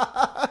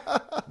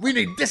 We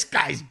need this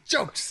guy's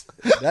jokes.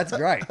 That's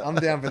great. I'm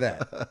down for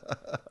that.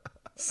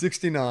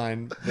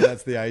 69, but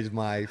that's the age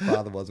my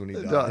father was when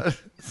he died.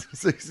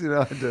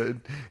 69,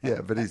 dude. Yeah,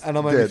 but he's And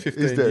I'm dead. only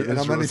 15 He's dead. years, and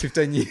That's I'm only right.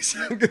 15 years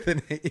younger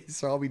than he is,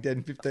 so I'll be dead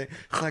in 15.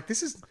 It's like,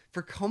 this is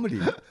for comedy.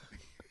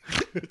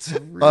 It's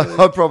really...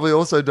 I'd probably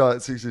also die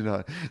at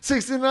 69.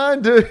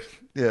 69, dude.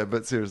 Yeah,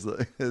 but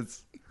seriously,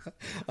 it's...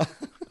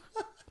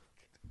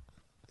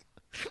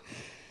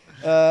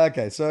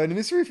 Okay, so in A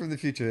Mystery from the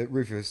Future,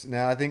 Rufus.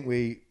 Now, I think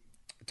we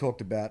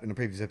talked about in a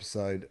previous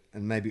episode,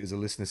 and maybe it was a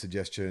listener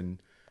suggestion,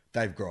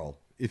 Dave Grohl.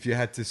 If you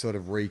had to sort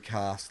of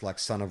recast like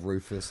Son of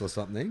Rufus or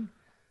something.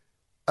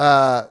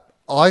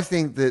 I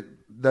think that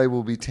they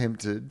will be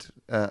tempted,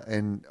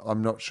 and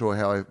I'm not sure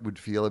how I would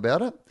feel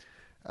about it,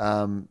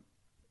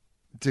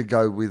 to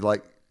go with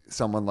like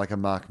someone like a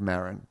Mark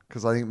Maron,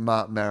 because I think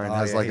Mark Maron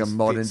has like a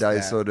modern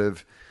day sort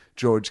of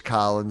George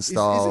Carlin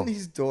style. Isn't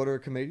his daughter a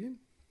comedian?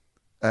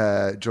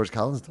 George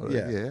Carlin's daughter.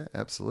 Yeah. Yeah,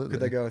 absolutely. Could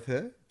they go with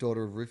her?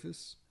 Daughter of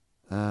Rufus?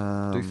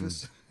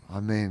 Doofus? I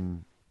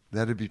mean,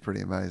 that'd be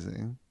pretty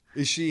amazing.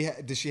 Does she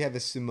have a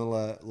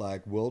similar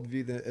like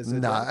worldview as her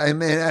No, dad? I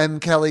mean, and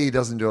Kelly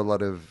doesn't do a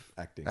lot of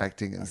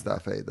Acting. and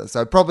stuff either,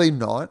 so probably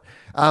not.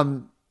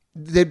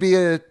 There'd be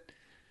a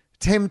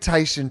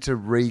temptation to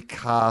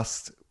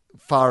recast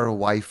far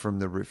away from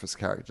the Rufus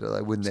character,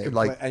 though, wouldn't there?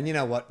 Like, And you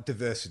know what?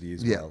 Diversity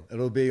as well.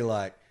 It'll be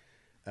like,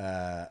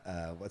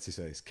 what's his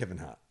face? Kevin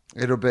Hart.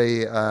 it'll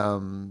be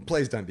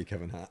Please don't be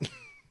Kevin Hart.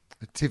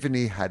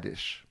 Tiffany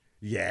Haddish.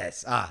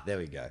 Yes. There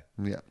we go.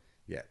 Yeah.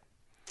 Yeah.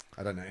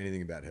 I don't know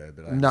anything about her,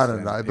 but I No.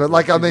 understand But people-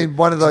 like, I mean,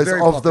 one of she's those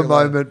very of the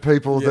popular. moment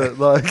people that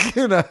like,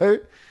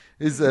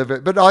 is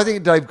but I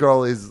think Dave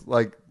Grohl is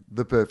like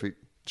the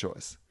perfect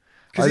choice.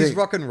 Because I he's think-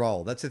 rock and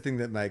roll. That's the thing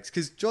that makes...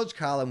 Because George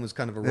Carlin was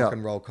kind of a rock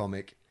and roll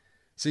comic.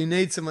 So you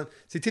need someone...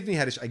 See, Tiffany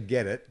Haddish, I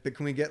get it. But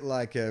can we get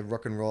like a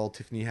rock and roll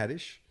Tiffany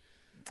Haddish?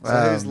 So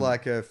who's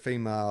like a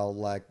female,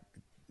 like...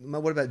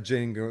 What about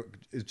Janine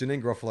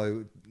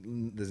Garofalo?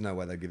 There's no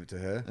way they'd give it to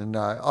her.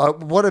 No.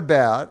 What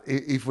about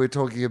if we're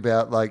talking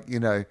about like,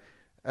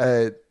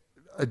 a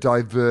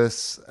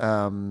diverse,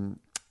 like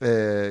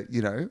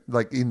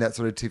in that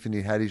sort of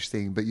Tiffany Haddish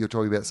thing, but you're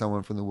talking about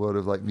someone from the world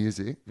of like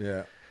music.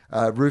 Yeah.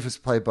 Rufus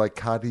played by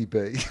Cardi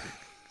B.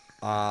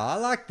 I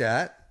like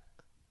that.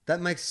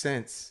 That makes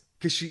sense.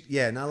 Because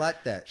I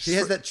like that. She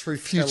has that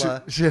truth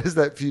teller. She has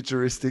that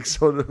futuristic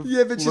sort of But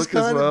look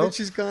as well.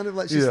 she's kind of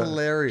like, she's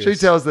hilarious. She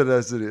tells it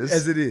as it is.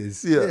 As it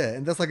is. Yeah.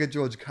 And that's like a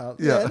George Carlin.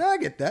 Yeah. Yeah, no, I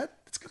get that.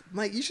 That's good.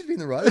 Mate, you should be in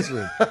the writer's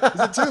room. Is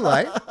it too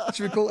late?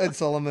 Should we call Ed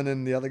Solomon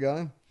and the other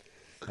guy?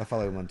 I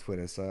follow him on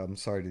Twitter, so I'm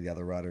sorry to the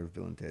other writer of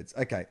Bill and Ted's.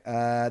 Okay.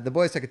 The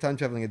boys take a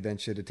time-traveling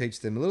adventure to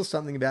teach them a little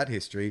something about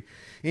history.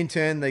 In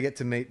turn, they get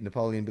to meet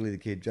Napoleon, Billy the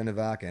Kid, Joan of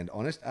Arc, and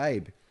Honest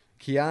Abe.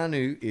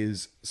 Keanu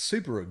is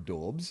super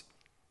adorbs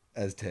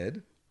as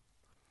Ted.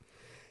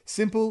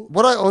 Simple.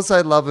 What I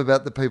also love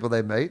about the people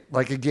they meet,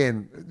 like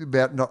again,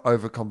 about not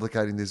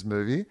overcomplicating this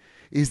movie,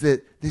 is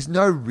that there's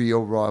no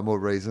real rhyme or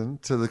reason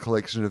to the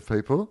collection of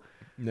people.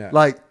 Yeah.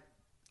 Like,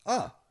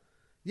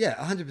 Yeah,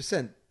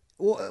 100%.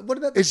 What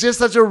about it's just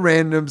such a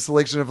random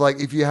selection of like,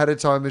 if you had a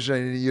time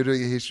machine and you're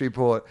doing a history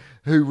report,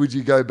 who would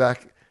you go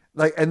back?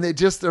 Like, and they're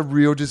just a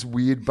real, just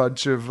weird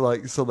bunch of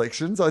like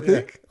selections, I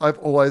think. I've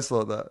always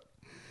thought that.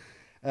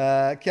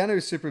 Keanu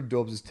is super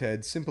adorbs as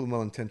Ted, simple and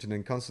well-intentioned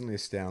and constantly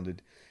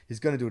astounded. He's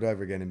going to do it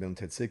over again in Bill and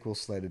Ted sequel,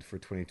 slated for a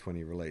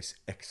 2020 release.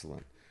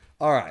 Excellent.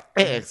 All right.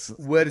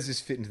 Excellent. Where does this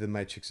fit into the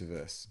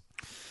Matrix-averse?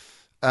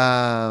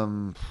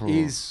 So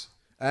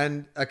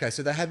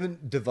they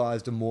haven't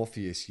devised a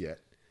Morpheus yet,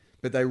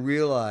 but they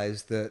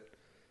realize that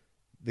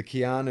the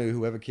Keanu,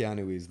 whoever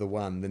Keanu is, the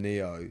one, the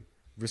Neo,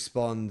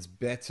 responds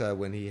better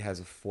when he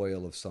has a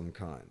foil of some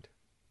kind.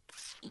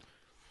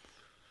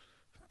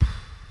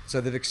 So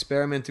they've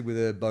experimented with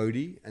a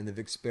Bodhi, and they've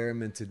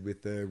experimented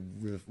with the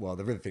River... Well,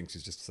 the River Phoenix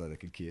is just so they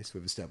could kiss.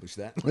 We've established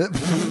that.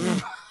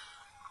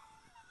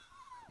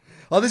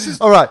 This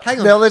is... All right. Hang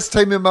on. Now let's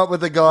team him up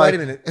with a guy Wait a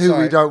minute. who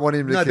Sorry. we don't want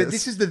him to No, kiss. but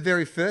this is the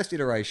very first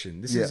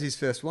iteration. This is his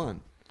first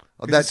one.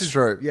 Oh, 'Cause that's this is-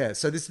 true. Yeah,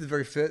 so this is the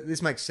very first...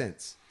 This makes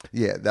sense.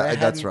 Yeah, They that's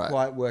hadn't right.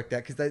 quite worked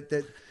out because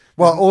they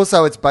Well,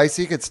 also it's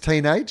basic. It's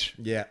teenage.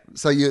 Yeah.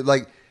 So you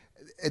like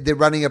they're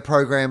running a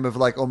program of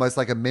like almost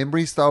like a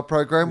memory style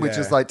program, which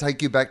is Yeah. like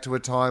take you back to a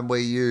time where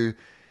you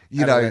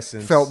know,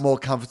 Adolescence. felt more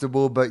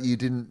comfortable, but you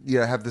didn't,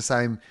 have the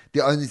same.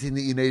 The only thing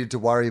that you needed to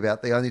worry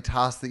about, the only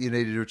task that you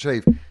needed to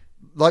achieve,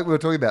 like we were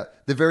talking about,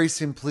 the very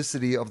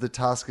simplicity of the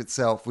task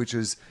itself, which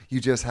is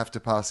you just have to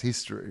pass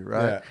history,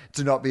 right? Yeah.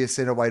 To not be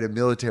sent away to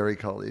military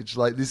college,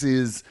 like this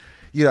is,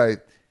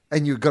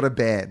 and you've got a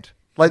band.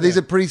 Like these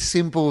are pretty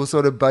simple,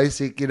 sort of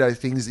basic,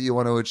 things that you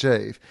want to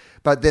achieve.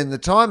 But then the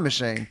time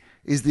machine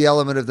is the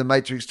element of the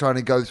Matrix trying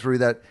to go through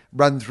that,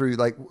 run through,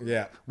 like,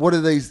 Yeah. what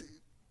are these?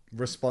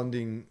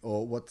 Responding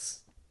or what's...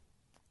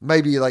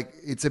 Maybe like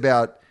it's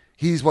about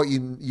here's what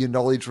your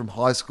knowledge from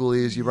high school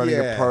is. You're running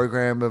a Yeah.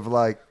 program of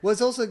like, Well,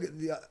 it's also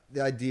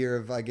the idea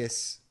of, I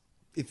guess,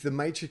 if the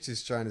Matrix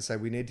is trying to say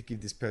we need to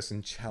give this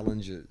person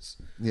challenges,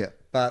 yeah,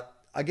 but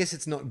I guess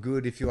it's not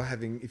good if you've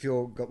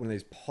got one of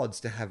these pods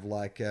to have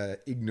like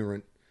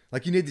ignorant,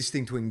 like you need this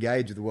thing to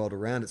engage with the world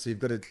around it. So you've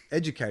got to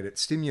educate it,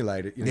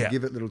 stimulate it, Yeah.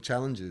 give it little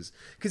challenges,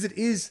 because it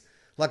is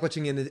like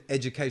watching an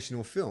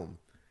educational film.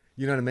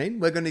 You know what I mean?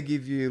 We're going to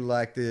give you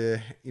like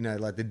the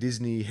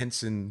Disney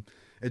Henson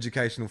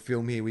educational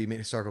film here where you meet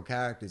historical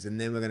characters, and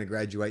then we're going to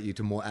graduate you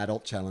to more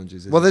adult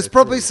challenges. as Well, you there's go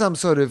probably through. some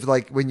sort of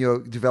like when you're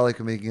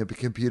developing a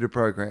computer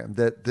program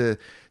that the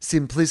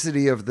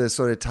simplicity of the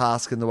sort of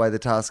task and the way the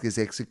task is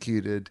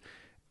executed,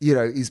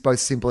 is both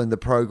simple in the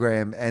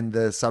program and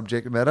the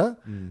subject matter.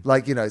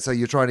 Like, so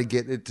you're trying to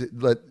get it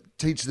to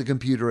teach the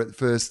computer at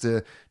first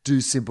to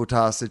do simple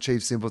tasks,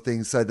 achieve simple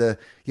things. So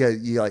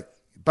you like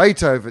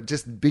Beethoven,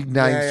 just big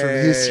names from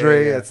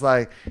history. Yeah. It's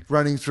like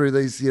running through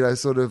these,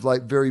 sort of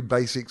like very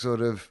basic sort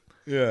of.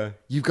 Yeah.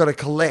 You've got to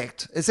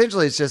collect.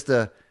 Essentially, it's just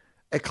a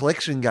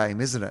collection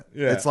game, isn't it?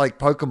 Yeah. It's like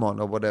Pokemon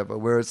or whatever,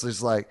 where it's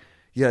just like,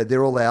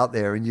 they're all out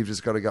there and you've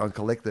just got to go and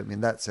collect them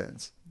in that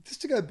sense.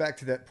 Just to go back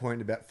to that point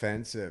about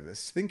fan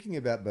service, thinking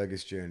about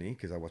Bogus Journey,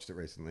 because I watched it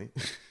recently,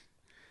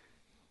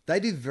 they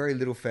did very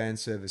little fan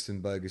service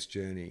in Bogus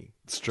Journey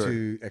It's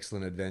true. to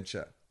Excellent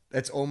Adventure.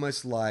 It's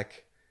almost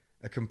like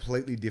a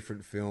completely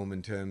different film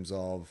in terms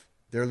of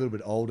they're a little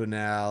bit older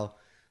now,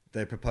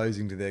 they're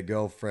proposing to their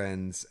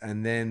girlfriends,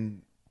 and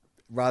then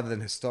rather than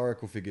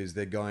historical figures,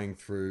 they're going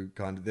through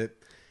kind of the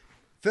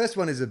first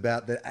one is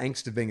about the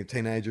angst of being a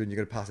teenager and you've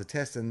got to pass a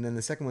test, and then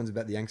the second one's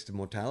about the angst of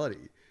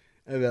mortality,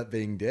 about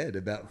being dead,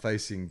 about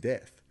facing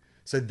death.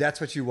 So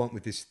that's what you want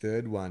with this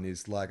third one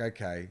is like,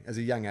 okay, as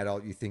a young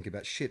adult, you think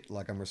about shit,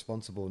 like I'm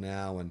responsible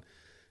now and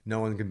no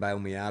one can bail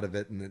me out of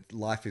it, and that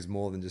life is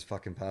more than just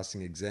fucking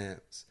passing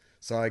exams.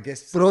 So I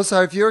guess... But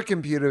also, if you're a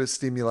computer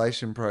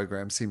simulation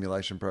program,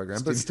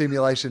 but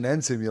stimulation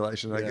and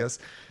simulation, I Yeah. guess.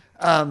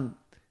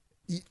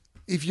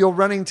 If you're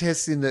running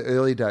tests in the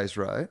early days,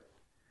 right?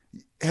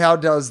 How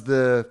does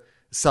the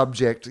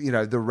subject,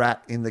 the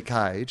rat in the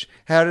cage,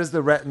 how does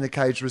the rat in the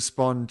cage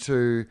respond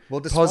to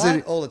Well, despite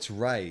positive? all its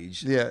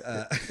rage...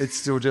 Yeah, it's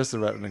still just a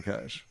rat in a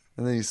cage.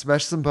 And then you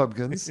smash some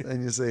pumpkins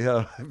and you see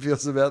how it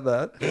feels about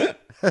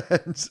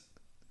that.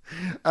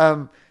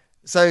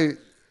 So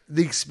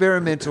the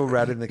experimental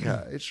rat in the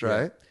cage,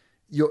 right?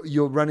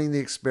 You're running the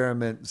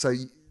experiment. So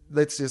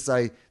let's just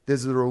say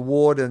there's the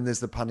reward and there's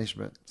the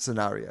punishment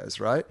scenarios,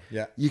 right?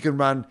 Yeah. You can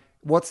run,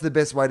 what's the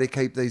best way to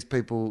keep these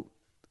people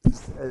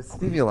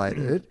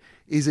stimulated?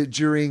 Is it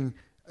during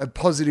a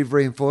positive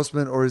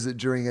reinforcement or is it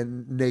during a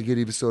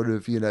negative sort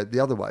of, the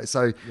other way?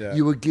 So Yeah.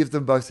 you would give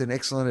them both an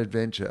excellent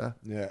adventure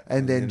Yeah.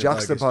 and then a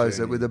bogus juxtapose it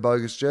journey. with a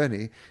bogus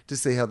journey to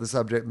see how the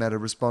subject matter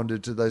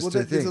responded to those Well,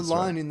 two there's things. a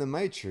line right? in The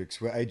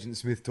Matrix where Agent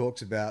Smith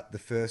talks about the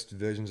first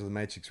versions of The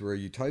Matrix were a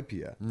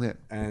utopia, Yeah.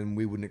 and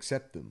we wouldn't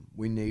accept them.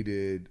 We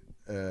needed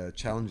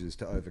challenges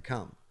to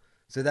overcome.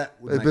 So that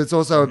would But it's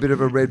also a bit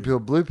of a red pill,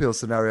 blue pill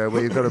scenario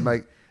where you've got to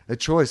make a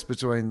choice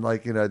between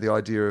the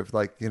idea of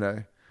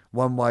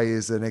one way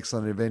is an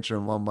excellent adventure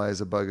and one way is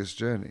a bogus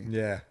journey.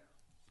 yeah.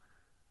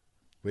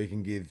 We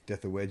can give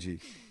Death a wedgie.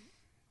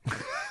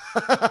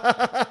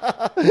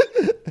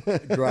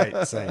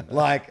 Great scene.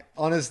 Like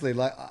honestly,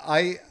 like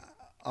I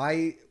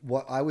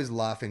was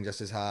laughing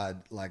just as hard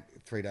like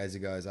 3 days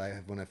ago as I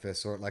have when I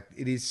first saw it. Like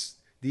it is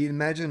the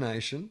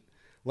imagination,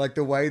 like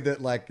the way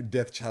that like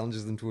Death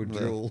challenges them to a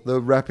duel. The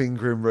rapping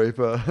Grim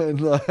Reaper and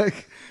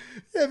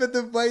Yeah, but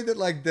the way that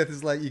like Death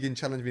is like you can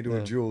challenge me to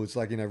a duel, it's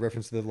like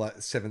reference to the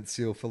like Seventh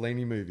Seal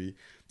Fellini movie,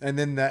 and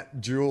then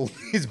that duel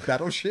is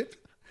Battleship,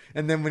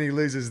 and then when he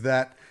loses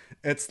that,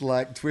 it's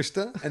like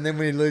Twister, and then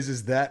when he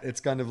loses that, it's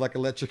kind of like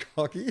Electric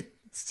Hockey.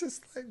 It's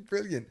just like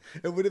brilliant.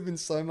 It would have been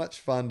so much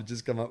fun to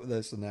just come up with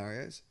those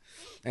scenarios.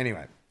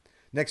 Anyway,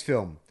 next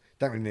film.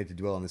 Don't really need to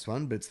dwell on this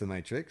one, but it's The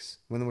Matrix.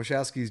 When the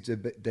Wachowskis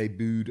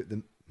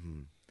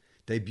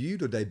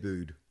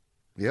debuted.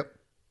 Yep.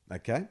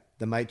 Okay.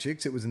 The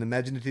Matrix. It was an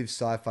imaginative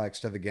sci-fi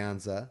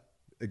extravaganza.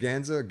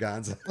 Aganza or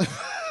Ganza?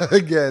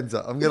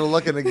 Aganza. I'm going to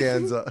look at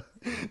Aganza.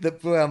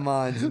 That blew our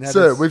minds. And had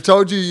Sir, us- we've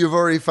told you you've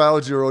already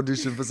failed your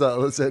audition for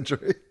Silent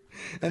Century.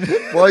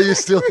 Why are you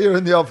still here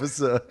in the office,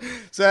 sir?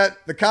 So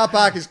the car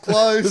park is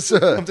closed.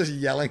 Sir. I'm just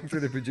yelling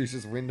through the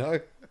producer's window.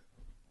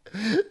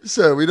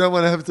 Sir, we don't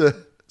want to have to...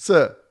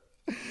 Sir.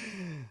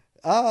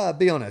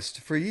 Be honest.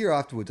 For a year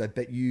afterwards, I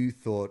bet you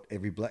thought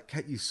every black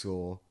cat you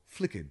saw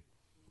flickered.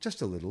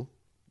 Just a little.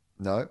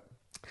 No.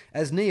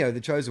 As Neo,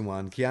 the Chosen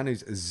One,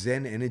 Keanu's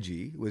zen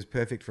energy was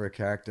perfect for a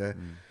character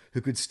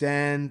who could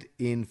stand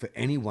in for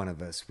any one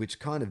of us, which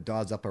kind of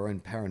dials up our own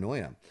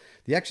paranoia.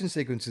 The action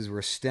sequences were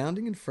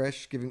astounding and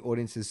fresh, giving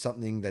audiences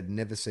something they'd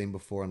never seen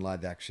before in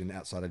live action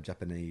outside of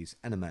Japanese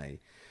anime.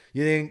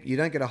 You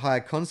don't get a higher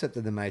concept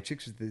of The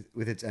Matrix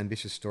with its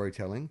ambitious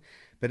storytelling,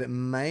 but it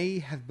may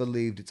have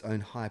believed its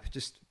own hype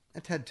just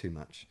a tad too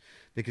much,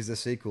 because the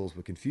sequels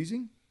were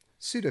confusing,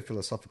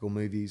 pseudo-philosophical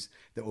movies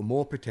that were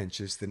more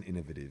pretentious than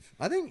innovative.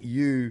 I think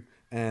you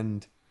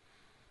and...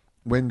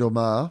 Wendell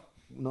Ma.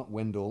 Not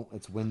Wendell,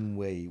 it's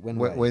Wenwei.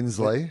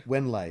 Wensley.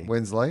 Wenley.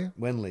 Wensley.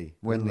 Wenley.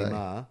 Wenley.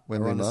 Ma. Wenley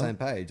We're on the Ma. same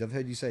page. I've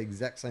heard you say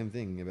exact same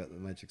thing about the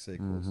Matrix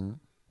sequels.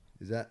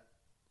 Is that...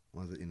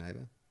 Was it your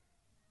neighbour?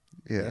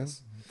 Yeah.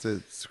 Yes. It's a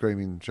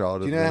screaming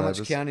child. Do you of know the how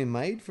much neighbours. Keanu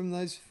made from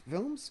those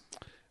films?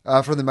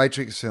 From the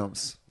Matrix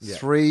films. Yeah.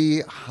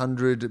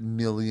 $300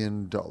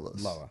 million.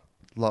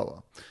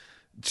 Lower.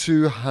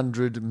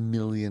 $200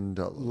 million.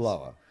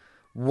 Lower.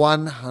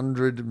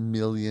 $100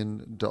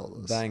 million.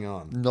 Bang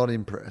on. Not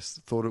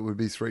impressed. Thought it would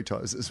be 3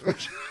 times as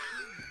much.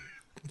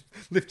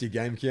 Lift your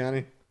game,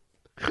 Keanu.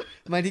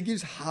 Mate, he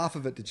gives half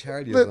of it to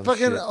charity. But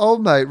fucking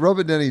old mate,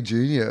 Robert Downey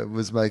Jr.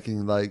 was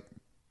making like,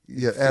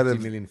 yeah, out $50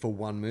 of million for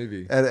one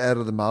movie. out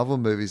of the Marvel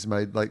movies,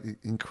 made like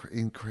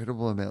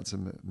incredible amounts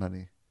of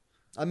money.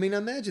 I mean,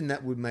 imagine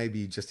that would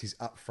maybe just his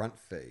upfront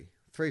fee.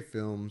 3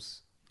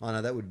 films. Oh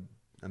no, that would.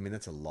 I mean,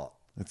 that's a lot.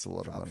 That's a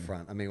lot of money.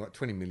 Upfront. I mean, what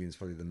 20 million is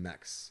probably the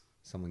max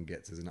someone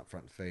gets as an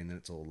upfront fee, and then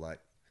it's all like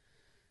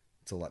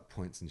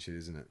points and shit,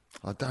 isn't it?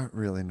 I don't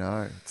really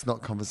know. It's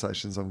not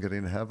conversations I'm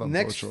getting to have.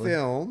 Next Unfortunately.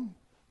 film.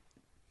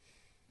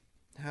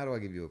 How do I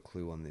give you a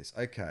clue on this?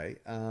 Okay,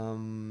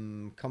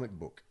 comic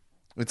book.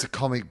 It's a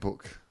comic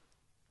book.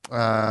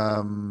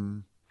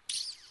 And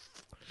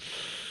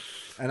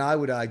I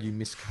would argue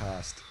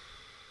miscast.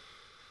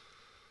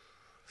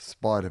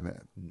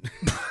 Spider-Man.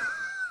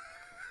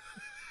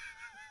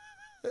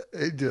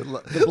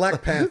 The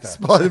Black Panther.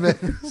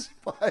 Spider-Man.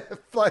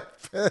 Black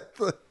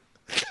Panther.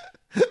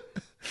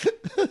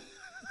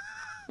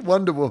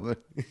 Wonder Woman.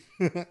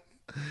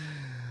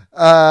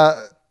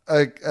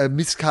 A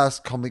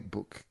miscast comic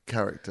book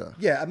character.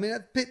 Yeah, I mean,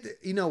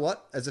 you know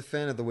what? As a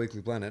fan of the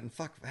Weekly Planet, and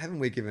fuck, haven't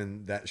we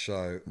given that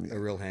show a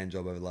real hand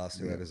job over the last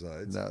 2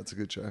 episodes? No, it's a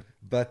good show.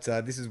 But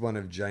this is one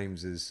of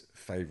James's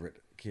favourite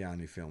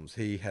Keanu films.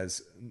 He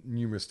has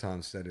numerous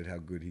times stated how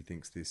good he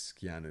thinks this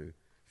Keanu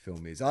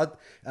film is. I'm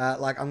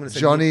going to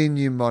say Johnny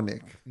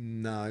Mnemonic.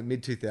 No,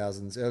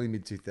 mid-2000s, early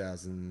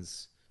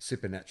mid-2000s,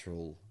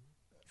 supernatural.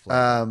 Based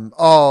on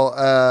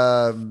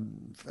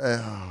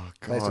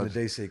Based on a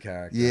DC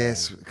character.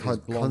 Yes, who's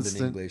blonde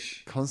in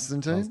English.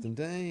 Constantine.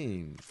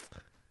 Constantine.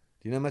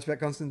 Do you know much about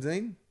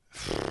Constantine?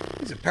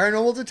 He's a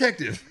paranormal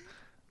detective.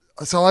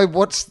 So I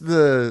watched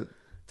the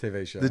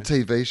TV show.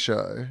 TV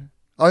show.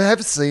 I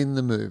have seen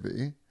the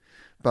movie,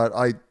 but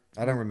I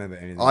don't remember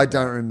anything. I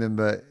don't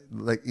remember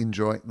like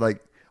enjoying.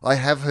 Like I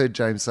have heard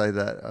James say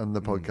that on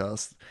the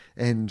podcast,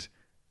 and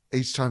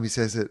each time he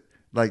says it,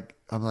 like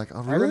I'm like,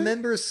 oh, really? I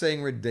remember a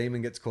scene where a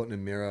demon gets caught in a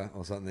mirror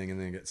or something and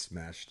then gets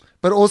smashed.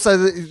 But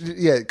also,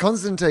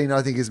 Constantine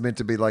I think is meant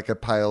to be like a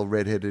pale,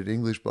 red-headed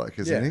English bloke,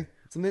 isn't he?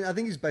 So, I mean, I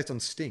think he's based on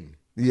Sting.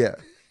 Yeah.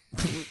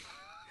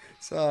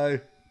 So,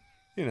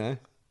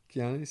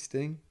 Keanu,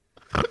 Sting.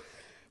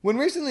 When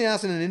recently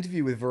asked in an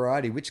interview with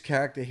Variety which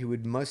character he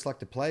would most like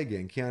to play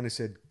again, Keanu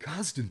said,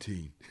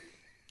 Constantine.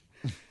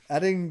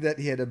 Adding that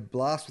he had a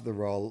blast with the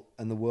role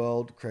and the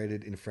world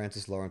created in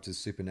Francis Lawrence's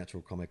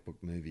supernatural comic book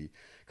movie.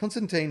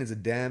 Constantine is a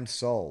damned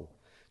soul,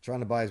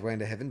 trying to buy his way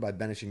into heaven by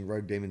banishing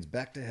rogue demons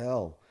back to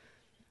hell.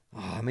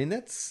 Oh, I mean,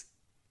 that's...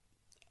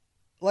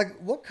 Like,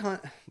 what kind...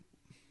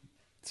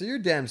 So you're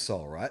a damned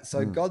soul, right?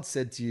 So God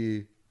said to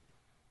you,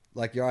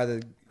 like, you're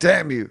either...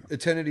 Damn you.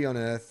 Eternity on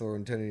earth or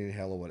eternity in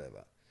hell or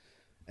whatever.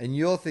 And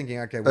you're thinking,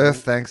 okay... Well,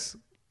 Earth, thanks.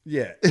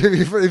 Yeah.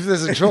 If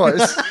there's a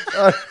choice...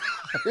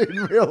 I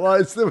didn't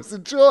realise there was a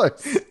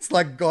choice. It's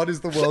like God is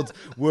the world's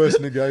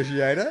worst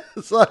negotiator.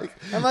 It's like...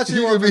 How much do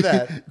you want for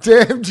that?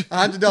 Damned.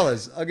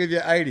 $100. I'll give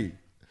you 80.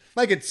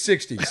 Make it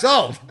 60.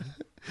 Sold.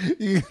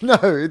 No,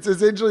 it's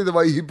essentially the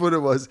way you put it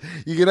was,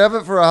 you can have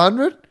it for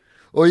 100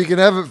 or you can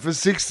have it for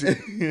 60.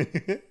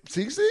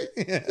 60?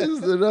 Yeah.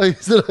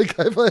 Is it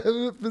okay if I have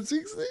it for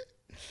 60?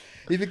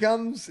 He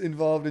becomes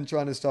involved in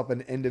trying to stop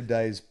an end of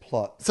days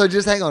plot. So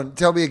just hang on.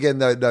 Tell me again,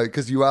 though, no,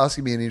 because you were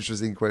asking me an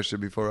interesting question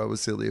before I was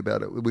silly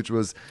about it, which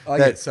was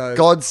that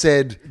God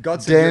said,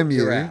 damn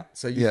you. You're out.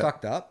 So you Yeah.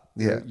 fucked up.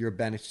 Yeah. You're a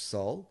banished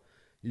soul.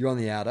 You're on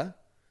the outer.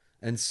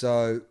 And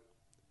so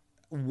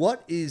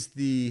what is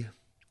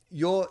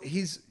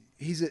his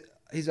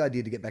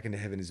idea to get back into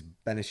heaven is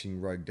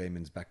banishing rogue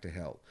demons back to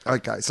hell.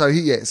 Okay, so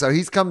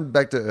he's come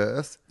back to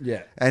Earth.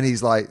 Yeah. And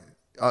he's like,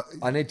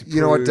 I need to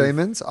you know what, prove-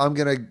 demons? I'm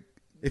going to...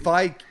 If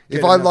I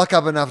lock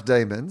up enough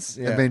demons,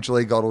 Yeah.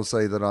 eventually God will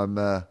see that I'm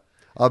But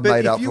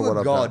made if up you for were what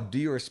I've God, done. do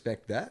you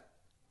respect that?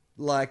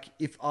 like,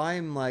 if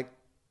I'm like,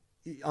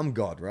 I'm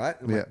God, right?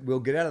 I'm like, Yeah. we'll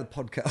get out of the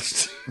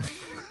podcast.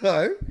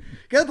 No,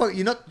 get out of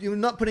the podcast. You're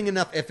not putting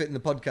enough effort in the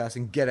podcast,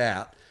 and get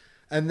out.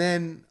 And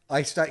then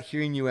I start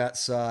hearing you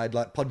outside,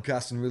 like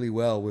podcasting really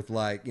well with,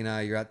 like, you know,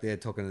 you're out there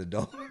talking to the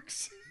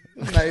dogs,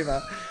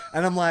 neighbor,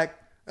 and I'm like,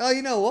 oh,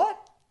 you know what?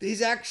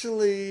 He's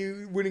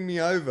actually winning me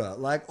over.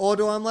 Like, or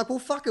do I'm like, well,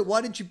 fuck it. Why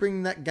didn't you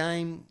bring that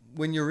game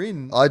when you're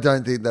in? I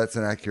don't think that's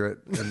an accurate,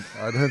 and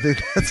I don't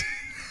think that's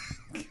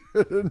an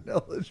accurate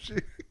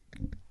analogy.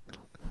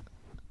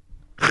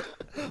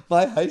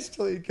 My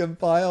hastily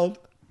compiled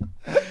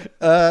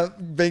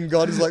being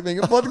God is like being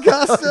a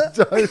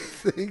podcaster. I don't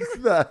think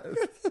that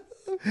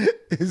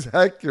is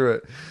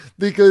accurate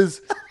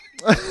because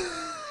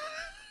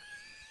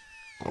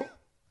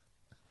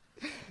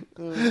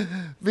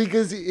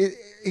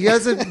he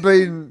hasn't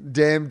been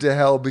damned to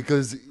hell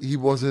because he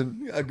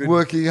wasn't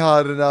working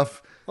hard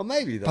enough Or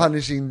maybe though.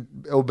 punishing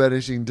or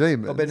banishing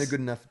demons. Or being a good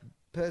enough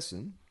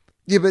person.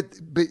 Yeah, but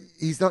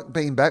he's not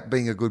being back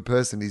being a good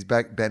person. He's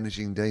back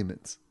banishing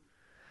demons.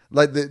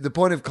 Like the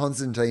point of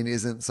Constantine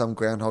isn't some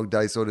Groundhog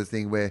Day sort of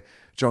thing where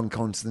John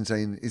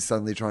Constantine is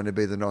suddenly trying to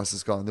be the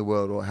nicest guy in the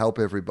world or help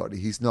everybody.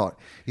 He's not.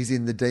 He's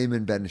in the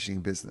demon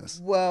banishing business.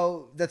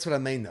 Well, that's what I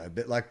mean though.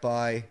 But like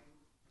by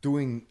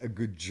doing a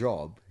good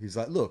job, he's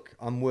like, look,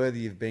 I'm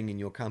worthy of being in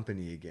your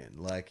company again.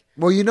 Like,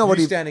 Well, you know what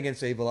you he stand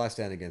against evil, I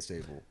stand against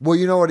evil. Well,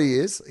 you know what he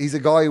is? He's a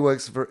guy who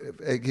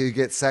who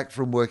gets sacked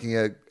from working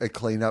a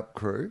cleanup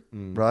crew,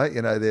 right?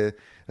 You know, they're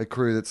a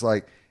crew that's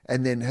like,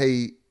 and then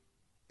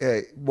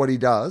what he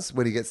does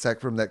when he gets sacked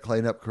from that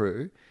cleanup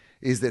crew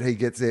is that he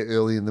gets there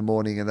early in the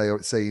morning and they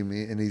see him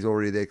and he's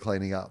already there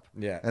cleaning up.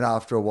 Yeah. And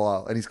after a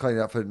while, and he's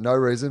cleaning up for no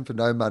reason, for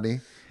no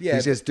money. Yeah,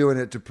 He's but- just doing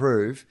it to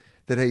prove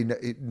that he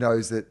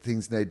knows that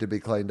things need to be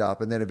cleaned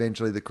up. And then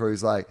eventually the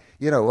crew's like,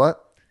 you know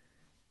what?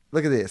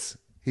 Look at this.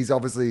 He's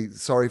obviously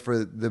sorry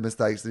for the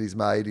mistakes that he's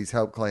made. He's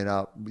helped clean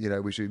up. You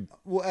know, we should.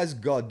 Well, as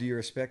God, do you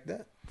respect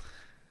that?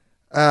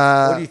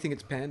 Uh, Or do you think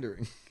it's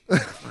pandering?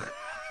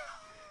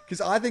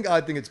 Because I think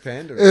it's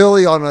pandering.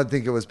 Early on, I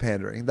think it was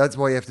pandering. That's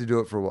why you have to do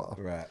it for a while.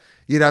 Right.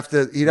 You'd have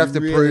to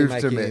Really prove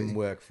to making me. him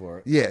work for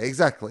it. Yeah,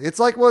 exactly. It's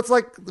like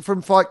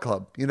from Fight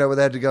Club, you know, where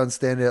they had to go and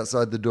stand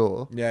outside the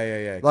door.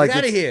 Yeah. Like Get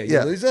out of it's- here, you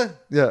yeah. loser.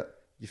 Yeah,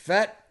 You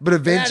fat. But Get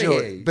outta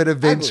eventually- here, but you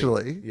ugly.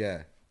 eventually-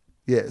 Yeah.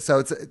 yeah. So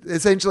it's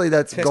essentially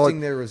that's Testing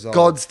God. their resolve.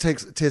 God's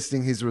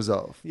testing his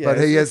resolve, Yeah, but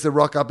he it's- has to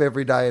rock up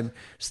every day and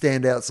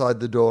stand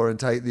outside the door and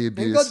take the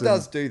abuse. And God and-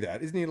 does do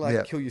that. Isn't he like,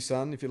 Yeah. kill your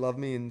son if you love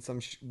me and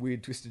some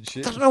weird twisted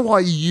shit? I don't know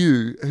why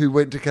you, who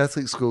went to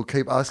Catholic school,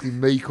 keep asking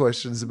me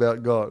questions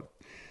about God.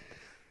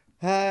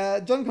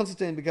 John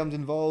Constantine becomes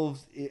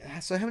involved.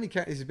 So how many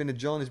characters? He's been a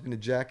John, he's been a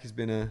Jack, he's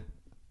been a...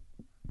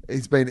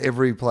 He's been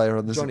every player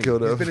on the Johnny. St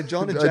Kilda. He's been a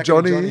John, a Jack, and a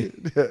Johnny.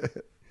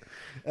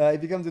 He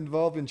becomes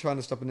involved in trying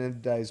to stop an end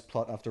of days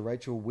plot after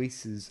Rachel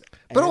Weisz's...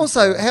 But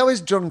also, answer- how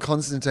is John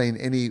Constantine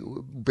any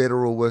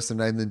better or worse a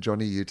name than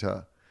Johnny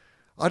Utah?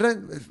 I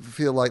don't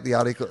feel like the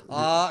article.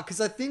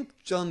 Because I think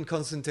John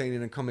Constantine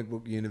in a comic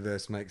book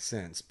universe makes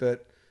sense,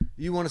 but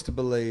you want us to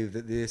believe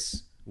that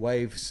this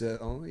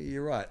oh,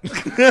 you're right.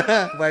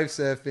 Wave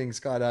surfing,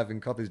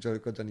 skydiving copies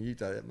Johnny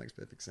Utah. That makes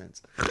perfect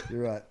sense.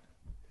 You're right.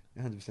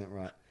 100%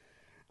 right.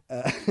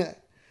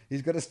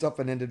 He's got to stop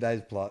an end of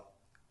days plot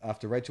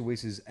after Rachel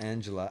Weisz's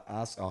Angela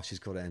asks... Oh, she's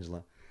called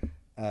Angela.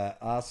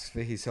 Asks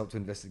for his help to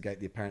investigate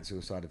the apparent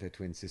suicide of her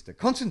twin sister.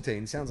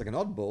 Constantine sounds like an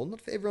oddball, not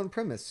for everyone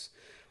premise.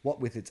 What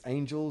with its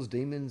angels,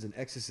 demons, and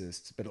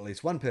exorcists, but at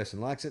least one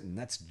person likes it, and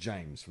that's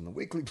James from the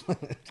Weekly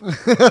Planet.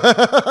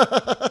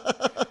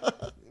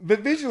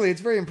 But visually,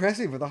 it's very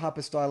impressive with a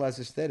hyper-stylized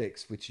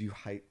aesthetics, which you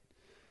hate.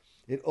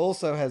 It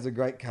also has a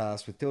great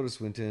cast with Tilda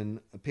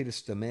Swinton, Peter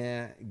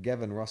Stormare,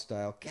 Gavin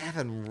Rossdale.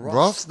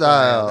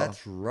 Rossdale.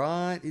 That's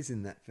right. He's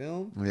in that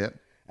film. Yeah.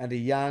 And a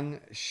young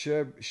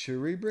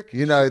Sherebrick.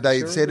 You know,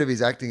 they said of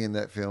his acting in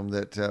that film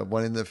that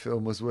one in the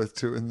film was worth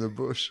two in the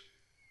bush.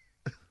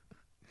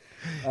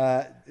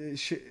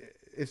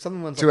 If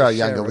someone's To like our a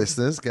younger cherub-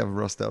 listeners, Gavin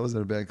Rossdale was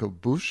in a band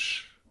called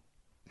Bush.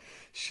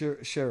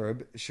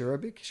 Sherebrick,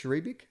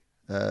 Cherubic.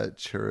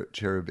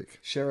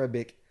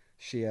 Sherebic,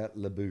 Shia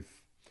LaBeouf.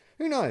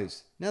 Who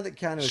knows? Now that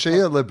Keanu is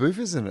Shia LaBeouf,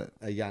 isn't it?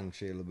 a young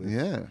Shia LaBeouf.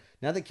 Yeah.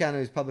 Now that Keanu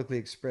has publicly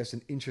expressed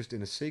an interest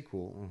in a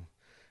sequel,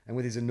 and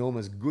with his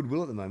enormous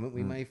goodwill at the moment,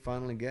 we may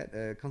finally get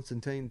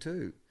Constantine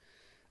 2.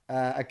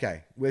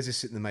 Okay, where's this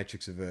sit in the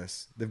Matrix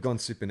verse? They've gone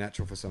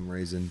supernatural for some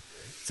reason.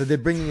 So they're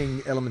bringing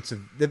in elements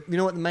of... You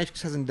know what the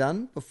Matrix hasn't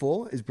done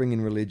before? Is bring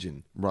in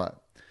religion. Right.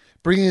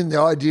 Bring in the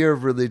idea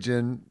of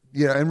religion,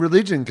 you know, and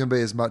religion can be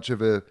as much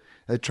of a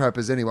trap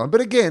as anyone. But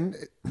again,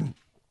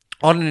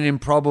 on an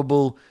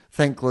improbable,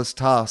 thankless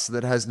task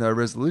that has no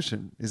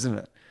resolution, isn't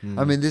it?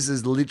 I mean, this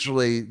is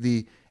literally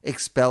the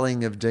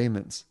expelling of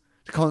demons.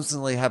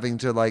 Constantly having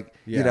to, like,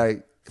 you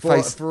know, For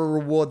a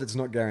reward that's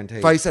not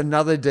guaranteed. face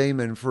another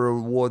demon for a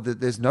reward that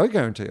there's no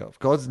guarantee of.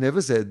 God's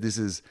never said this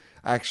is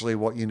actually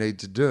what you need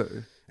to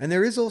do. And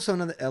there is also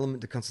another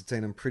element to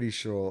Constantine, I'm pretty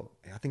sure.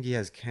 I think he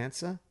has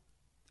cancer.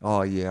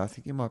 Oh yeah, I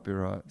think you might be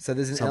right. So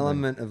there's an Something.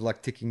 element of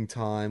like ticking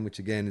time, which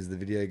again is the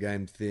video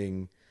game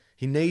thing.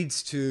 He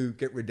needs to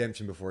get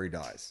redemption before he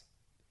dies.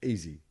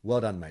 Easy.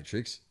 Well done,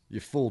 Matrix. You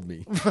fooled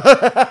me. That's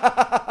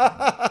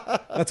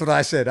what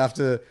I said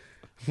after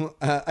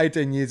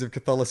 18 years of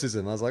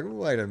Catholicism. I was like,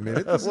 wait a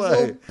minute. This is all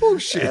Wait.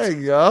 bullshit.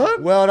 Hang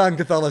on. Well done,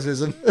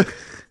 Catholicism.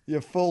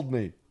 You fooled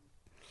me.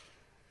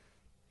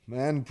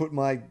 Man, put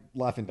my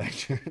life in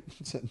danger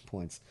at certain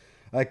points.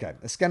 Okay,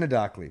 A Scanner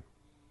Darkly.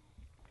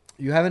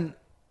 You haven't...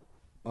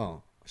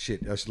 Oh,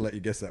 shit. I should let you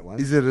guess that one.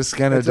 Is it a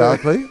Scanner It's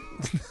Darkly?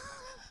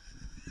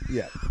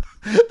 Yeah.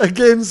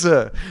 Again,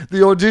 sir, the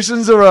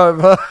auditions are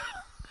over.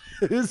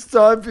 It's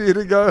time for you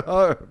to go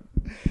home.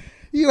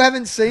 You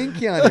haven't seen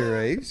Keanu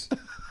Reeves.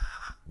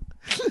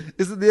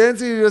 Is it the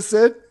answer you just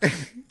said?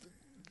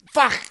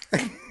 Fuck!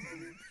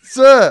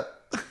 Sir!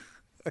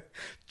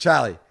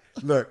 Charlie,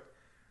 look,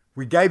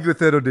 we gave you a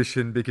third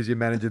audition because your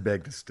manager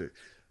begged us to.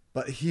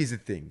 But here's the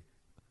thing.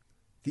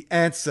 The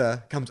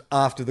answer comes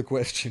after the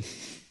question.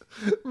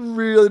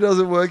 Really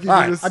doesn't work. If you All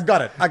right, just- I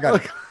got it.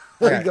 Okay,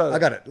 Okay, got it. I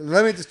got it.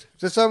 Let me just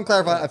so I'm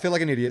clarified. I feel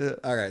like an idiot.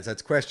 All right, so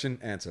it's question,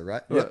 answer,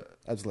 right? Right. Yep,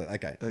 absolutely.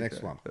 Okay,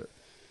 next one.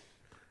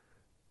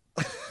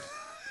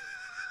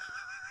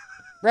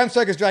 Bram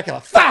Stoker's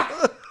Dracula.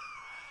 Fuck!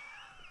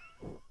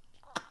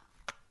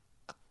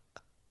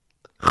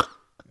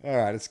 All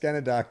right, A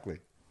Scanner Darkly.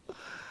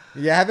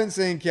 You haven't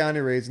seen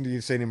Keanu Reeves until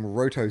you've seen him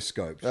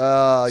rotoscoped.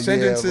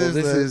 Sentences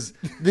Yeah, well, that-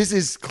 this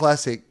is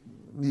classic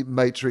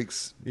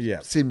Matrix Yeah.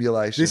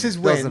 simulation. This is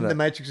when doesn't the it?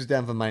 Matrix was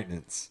down for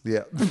maintenance.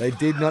 Yeah. They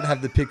did not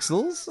have the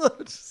pixels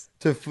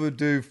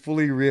to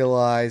fully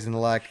realize and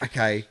like,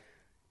 okay,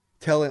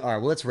 all right,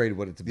 well, let's read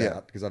what it's about Yeah.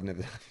 because I've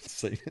never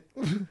seen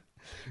it.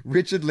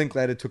 Richard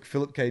Linklater took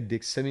Philip K.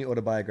 Dick's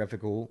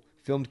semi-autobiographical,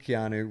 filmed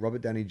Keanu,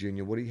 Robert Downey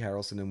Jr., Woody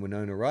Harrelson, and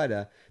Winona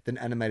Ryder, then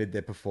animated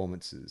their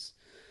performances.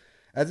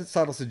 As its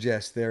title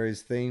suggests, there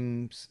is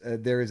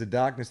a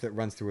darkness that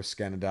runs through A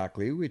Scanner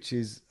Darkly, which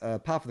is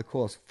par for the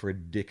course for a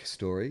Dick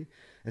story,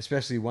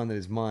 especially one that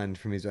is mined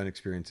from his own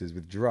experiences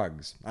with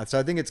drugs. So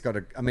I think it's got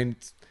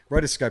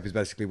rotoscope is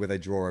basically where they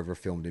draw over a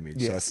filmed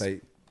image. So I Yes.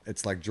 say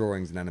it's like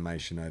drawings and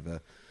animation over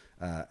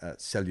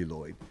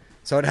celluloid.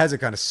 So it has a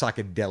kind of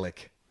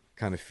psychedelic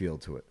kind of feel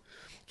to it.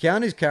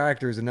 Keanu's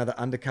character is another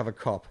undercover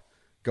cop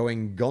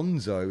going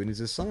gonzo in his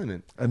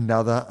assignment.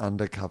 Another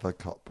undercover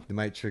cop. The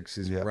Matrix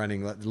is Yeah.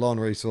 running like law and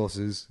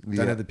resources. Don't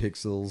Yeah. have the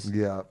pixels.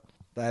 Yeah.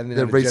 They haven't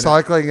They're had a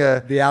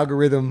recycling the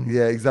algorithm.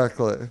 Yeah,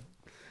 exactly.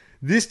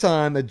 This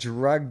time, in a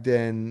drug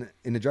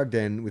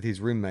den with his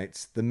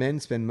roommates, the men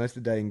spend most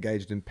of the day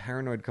engaged in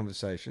paranoid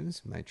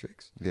conversations.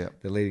 Matrix. Yeah.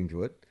 They're leading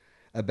to it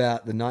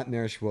about the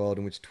nightmarish world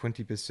in which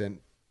 20%.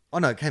 Oh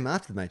no, it came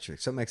after the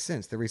Matrix, so it makes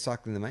sense. They're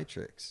recycling the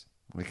Matrix.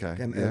 Okay.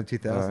 Came yeah. early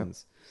 2000s. All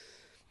right.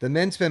 The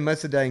men spend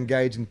most of the day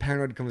engaged in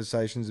paranoid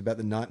conversations about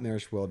the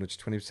nightmarish world in which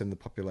 20% of the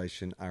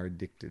population are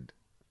addicted.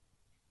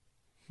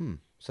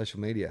 Social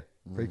media,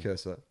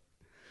 precursor.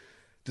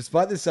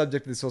 Despite the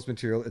subject of the source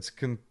material, it's a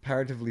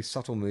comparatively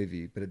subtle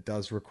movie, but it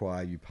does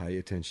require you pay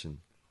attention.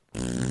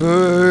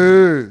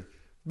 Boo!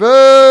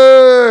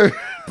 Boo!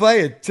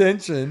 Pay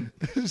attention?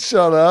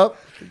 Shut up.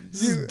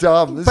 This is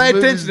dumb. This Pay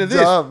movie's attention to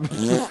this. dumb.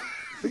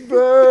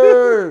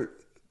 Boo!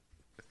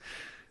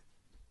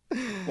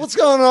 What's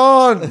going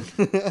on?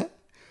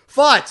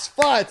 Fights!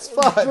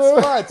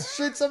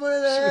 Shoot someone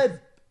in the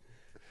head!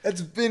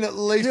 It's been at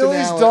least Kill an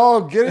his hour.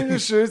 dog. Get him to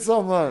shoot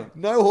someone.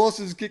 No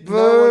horses kicked no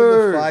one in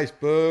the Boo. face.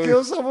 Boo.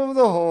 Kill someone with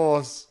a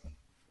horse.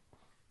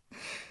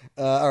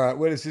 All right,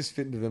 where does this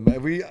fit into them? I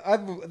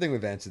think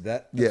we've answered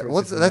that. Yeah,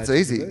 where it's just that's the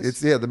Matrix easy. of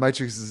this. It's the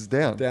Matrix is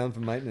down. down for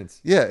maintenance.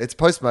 Yeah, it's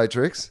post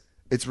Matrix.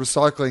 It's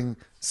recycling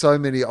so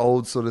many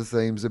old sort of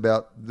themes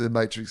about the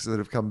Matrix that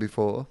have come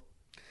before.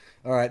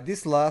 All right,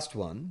 this last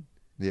one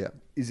Yeah,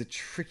 is a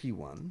tricky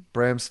one.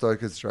 Bram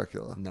Stoker's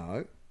Dracula.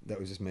 No, that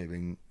was just me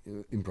being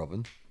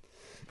improvising.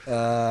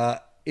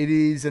 It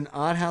is an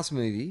art house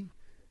movie.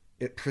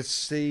 It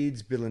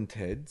precedes Bill and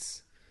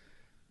Ted's,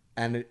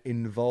 and it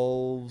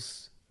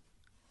involves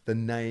the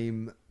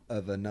name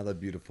of another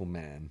beautiful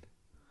man.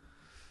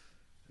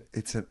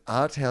 It's an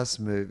art house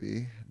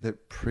movie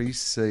that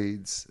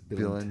precedes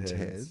Bill and Ted's.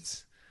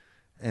 Ted's,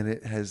 and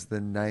it has the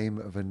name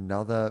of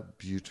another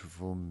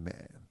beautiful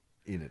man.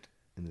 In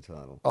the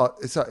title. Oh,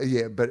 so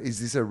yeah, but is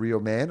this a real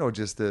man or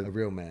just A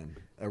real man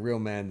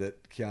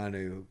that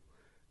Keanu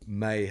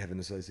may have an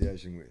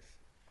association with.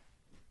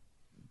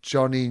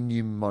 Johnny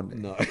Mnemonic?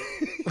 No.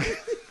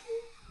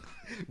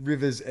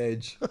 River's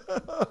Edge.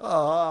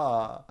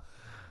 Ah,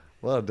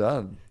 well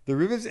done. The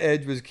River's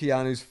Edge was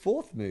Keanu's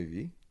fourth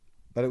movie,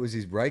 but it was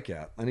his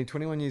breakout. Only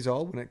 21 years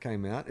old when it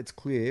came out. It's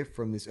clear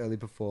from this early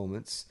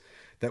performance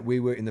that we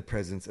were in the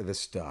presence of a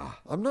star.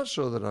 I'm not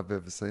sure that I've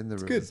ever seen The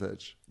River's good.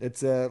 Edge.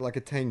 It's like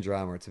a teen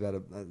drama. It's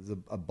about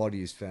a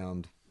body is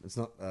found. It's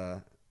not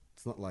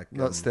like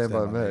Not Stand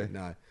By Me.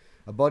 No,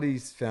 a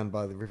body's found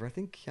by the river. I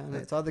think Keanu.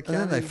 It's either Keanu. And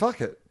then they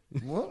fuck it.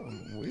 What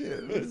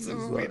weird. That's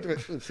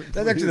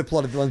actually the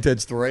plot of Bill and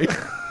Ted's 3.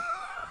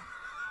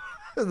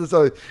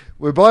 So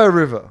we're by a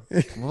river.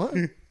 What?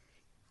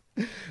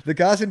 The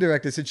casting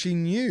director said she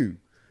knew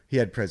he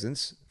had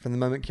presence from the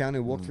moment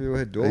Keanu walked through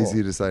her door.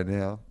 Easier to say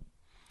now.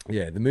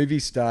 Yeah, the movie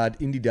starred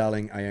indie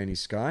darling Ione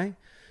Skye,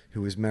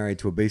 who was married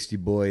to a Beastie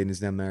Boy and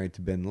is now married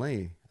to Ben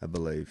Lee, I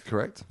believe.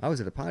 Correct. I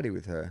was at a party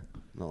with her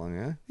not long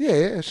ago.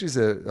 Yeah.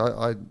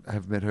 I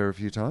have met her a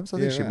few times. I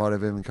think Yeah, she right. might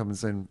have even come and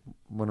seen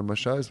one of my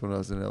shows when I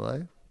was in LA.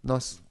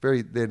 Nice,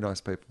 they're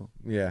nice people.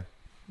 Yeah.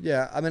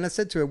 Yeah, I mean, I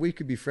said to her, we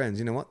could be friends.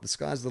 You know what? The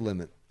sky's the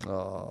limit.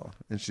 Oh,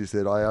 and she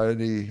said, I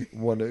only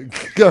want to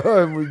go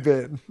home with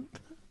Ben.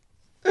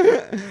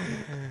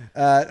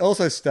 It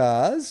also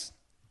stars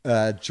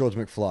George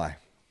McFly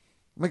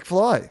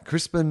McFly,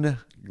 Crispin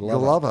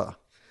Glover.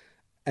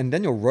 and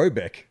Daniel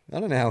Roebuck. I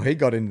don't know how he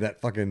got into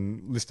that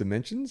fucking list of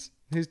mentions.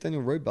 Who's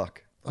Daniel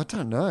Roebuck? I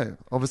don't know.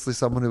 Obviously,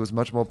 someone who was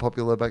much more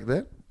popular back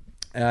then.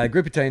 A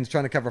group of teens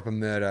trying to cover up a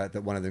murder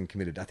that one of them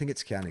committed. I think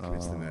it's Keanu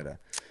commits the murder.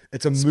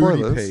 It's a moody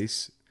Spoilers.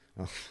 piece.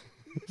 Oh,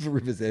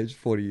 River's Edge,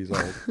 40 years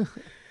old.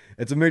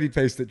 It's a moody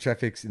piece that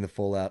traffics in the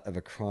fallout of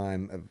a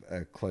crime of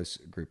a close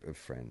group of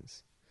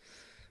friends.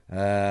 So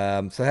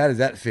how does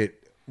that fit?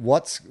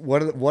 What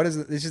is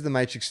it? This is the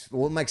Matrix.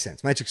 Well, it makes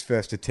sense. Matrix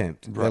first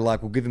attempt. They're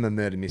like, we'll give him a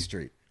murder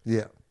mystery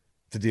Yeah.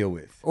 to deal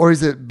with. Or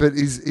is it, but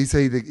is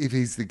he if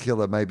he's the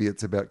killer, maybe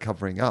it's about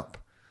covering up.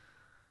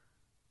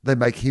 They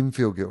make him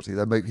feel guilty.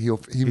 They make him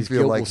His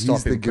feel guilt like will he's stop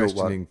the him guilt one.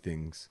 questioning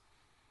things.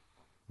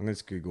 I'm going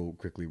to Google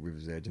quickly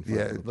River's Edge and find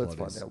Yeah, out what the let's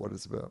plot find is. out what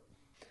it's about.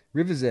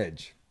 River's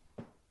Edge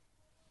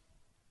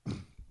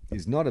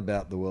is not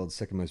about the world's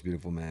second most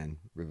beautiful man,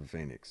 River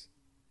Phoenix.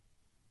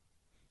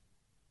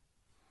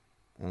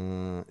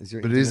 Is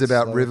your But it is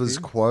internet about slow Rivers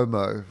here?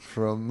 Cuomo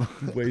from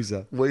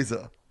Weezer.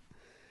 Weezer.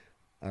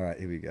 All right,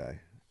 here we go.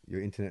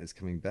 Your internet is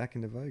coming back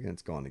into vogue and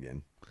it's gone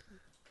again.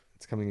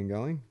 It's coming and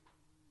going.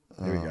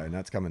 There we go. Now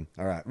it's coming.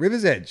 All right,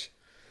 River's Edge.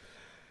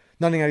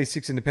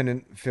 1986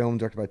 independent film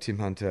directed by Tim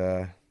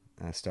Hunter,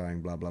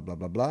 starring blah, blah, blah,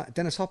 blah, blah.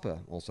 Dennis Hopper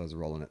also has a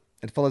role in it.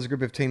 It follows a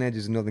group of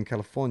teenagers in Northern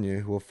California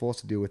who are forced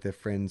to deal with their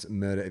friend's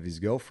murder of his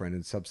girlfriend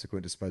and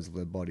subsequent disposal of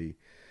her body.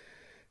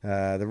 The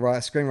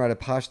screenwriter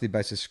partially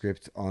based the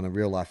script on a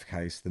real-life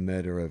case, the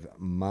murder of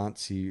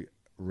Marcy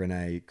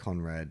Renee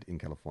Conrad in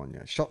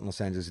California. Shot in Los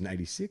Angeles in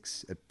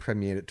 86. It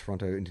premiered at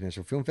Toronto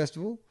International Film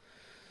Festival.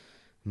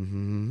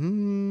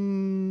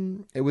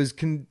 It was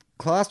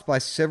classed by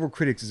several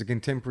critics as a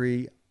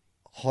contemporary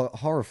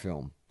horror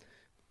film.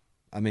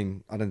 I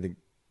mean, I don't think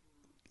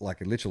like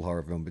a literal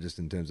horror film, but just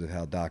in terms of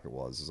how dark it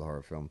was as a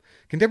horror film.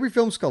 Contemporary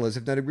film scholars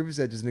have noted River's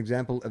Edge as an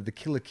example of the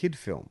Killer Kid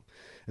film,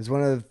 as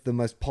one of the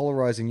most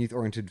polarizing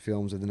youth-oriented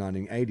films of the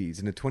 1980s.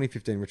 In a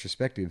 2015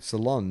 retrospective,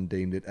 Salon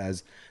deemed it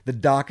as the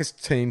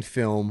darkest teen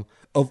film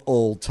of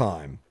all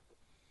time.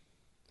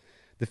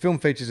 The film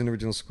features an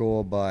original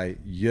score by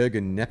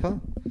Jürgen Nepper,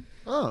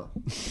 Oh,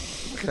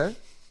 okay.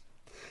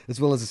 as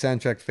well as a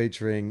soundtrack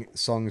featuring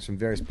songs from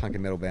various punk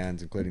and metal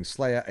bands, including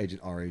Slayer,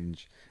 Agent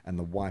Orange, and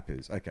The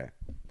Wipers. Okay.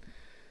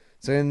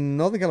 So in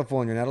Northern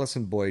California, an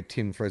adolescent boy,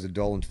 Tim, throws a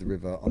doll into the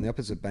river. On the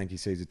opposite bank, he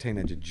sees a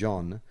teenager,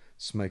 John,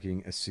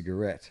 smoking a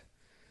cigarette.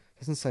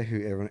 Doesn't say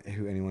who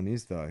anyone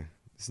is, though.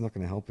 This is not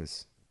going to help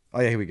us.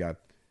 Oh, yeah, here we go.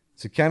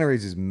 So Keanu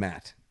Reeves is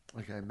Matt.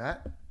 Okay,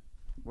 Matt.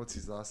 What's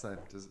his last name?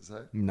 Does it say?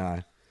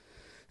 No.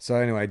 So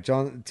anyway,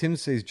 Tim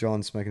sees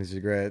John smoking a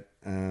cigarette.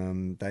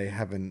 Tim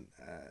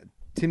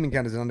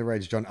encounters an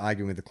underage John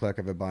arguing with the clerk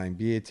over buying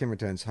beer. Tim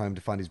returns home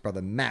to find his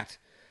brother Matt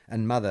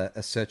and mother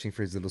are searching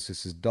for his little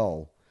sister's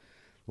doll.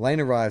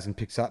 Lane arrives and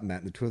picks up Matt,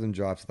 and the two of them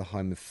drive to the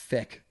home of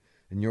Feck,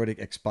 a neurotic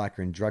ex-biker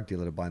and drug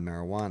dealer to buy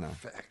marijuana.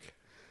 Feck.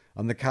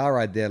 On the car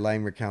ride there,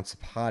 Lane recounts a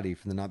party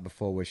from the night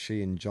before where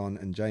she and John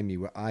and Jamie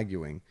were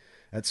arguing.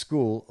 At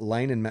school,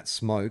 Lane and Matt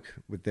smoke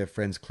with their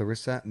friends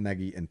Clarissa,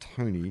 Maggie, and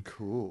Tony.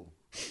 Cool.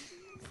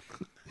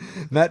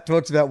 Matt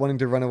talks about wanting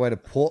to run away to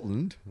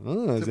Portland.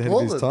 Oh, he's ahead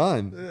of his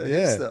time. Yeah.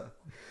 hipster.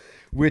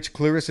 Which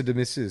Clarissa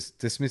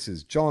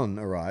dismisses. John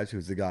arrives, who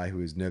is the guy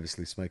who is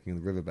nervously smoking on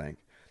the riverbank,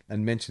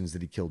 and mentions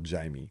that he killed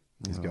Jamie,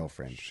 his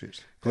girlfriend.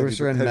 Shit.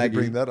 Clarissa and How'd you Maggie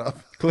bring that up?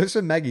 Clarissa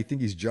and Maggie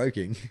think he's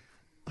joking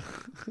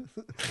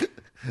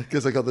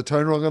Because I got the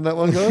tone wrong on that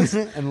one, guys.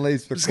 and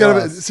leaves for Just gotta,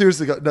 class.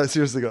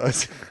 seriously,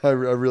 guys. I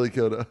really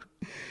killed her.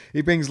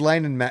 He brings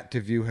Lane and Matt to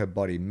view her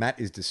body. Matt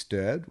is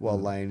disturbed, while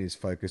Lane is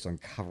focused on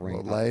covering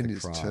Well, up Lane the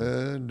is crime.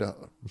 turned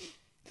on.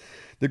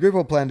 The group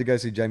all plan to go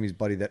see Jamie's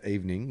body that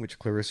evening, which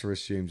Clarissa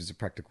assumes is a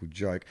practical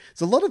joke.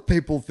 There's a lot of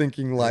people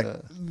thinking like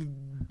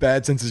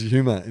bad sense of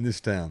humor in this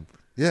town.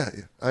 Yeah,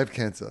 I have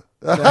cancer.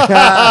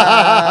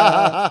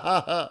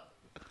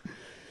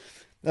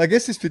 I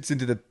guess this fits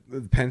into the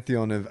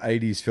pantheon of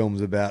 80s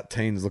films about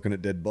teens looking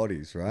at dead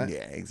bodies, right?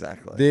 Yeah,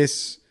 exactly.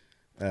 This,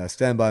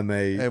 Stand By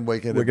Me, and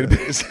Weekend We're at Gonna Be-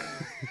 Bernie's.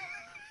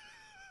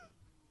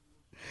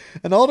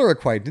 An older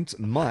acquaintance,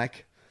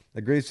 Mike,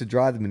 agrees to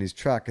drive them in his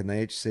truck, and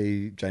they each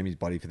see Jamie's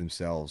body for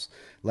themselves.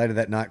 Later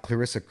that night,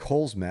 Clarissa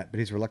calls Matt, but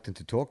he's reluctant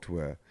to talk to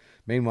her.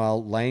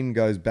 Meanwhile, Lane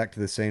goes back to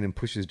the scene and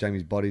pushes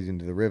Jamie's bodies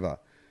into the river.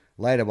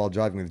 Later, while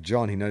driving with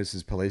John, he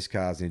notices police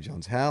cars near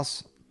John's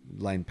house.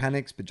 Lane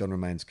panics, but John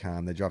remains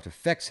calm. They drive to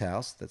Feck's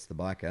house, that's the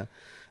biker,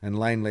 and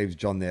Lane leaves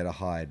John there to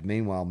hide.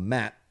 Meanwhile,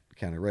 Matt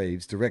Keanu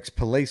Reeves, directs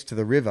police to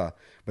the river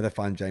where they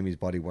find Jamie's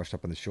body washed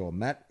up on the shore.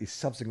 Matt is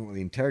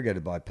subsequently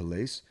interrogated by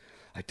police.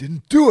 I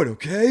didn't do it,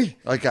 okay?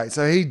 Okay,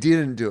 so he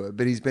didn't do it,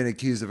 but he's been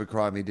accused of a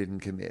crime he didn't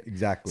commit.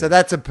 Exactly. So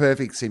that's a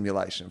perfect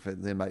simulation for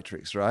the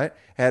Matrix, right?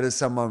 How does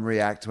someone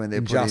react when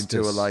they're put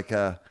into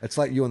a It's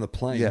like you on the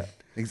plane. Yeah,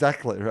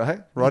 exactly, right?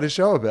 Write a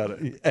show about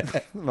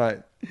it.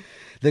 Right.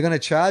 They're going to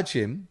charge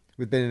him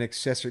with being an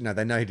accessory. No,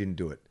 they know he didn't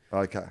do it.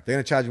 Okay. They're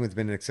going to charge him with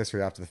being an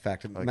accessory after the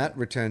fact. Matt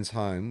returns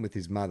home with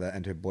his mother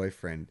and her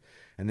boyfriend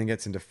and then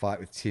gets into a fight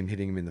with Tim,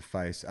 hitting him in the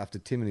face. After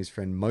Tim and his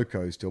friend he's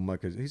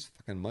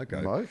fucking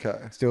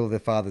Moko. Steal their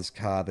father's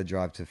car, they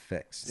drive to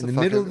Fex. In the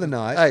middle of the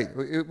night. Hey,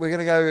 we're going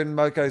to go in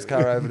Moko's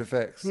car over to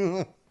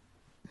Fex.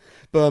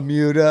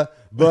 Bermuda,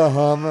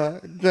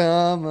 Bahama,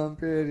 come on,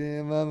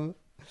 pretty mama.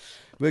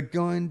 We're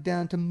going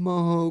down to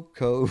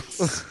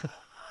Moko's.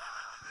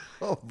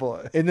 Oh,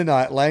 boy. In the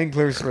night, Lane,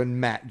 Clarissa,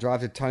 and Matt drive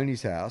to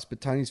Tony's house,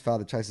 but Tony's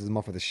father chases them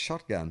off with a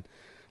shotgun.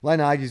 Lane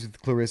argues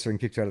with Clarissa and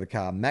kicks her out of the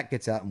car. Matt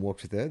gets out and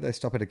walks with her. They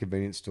stop at a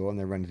convenience store and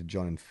they run into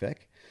John and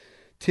Feck.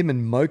 Tim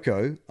and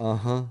Moko,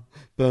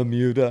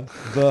 Bermuda,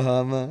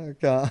 Bahama,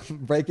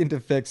 break into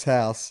Feck's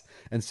house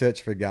and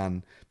search for a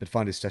gun, but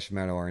find his stash of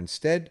marijuana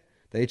instead.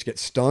 They each get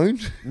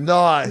stoned.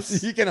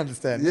 Nice. You can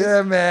understand this.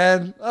 Yeah,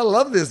 man. I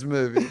love this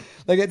movie.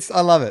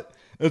 I love it.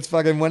 It's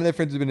fucking one of their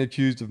friends has been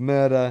accused of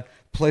murder.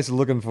 Police are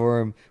looking for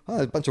him. Oh,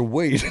 there's a bunch of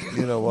weed.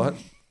 You know what?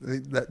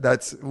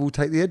 We'll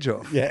take the edge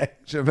off. Yeah.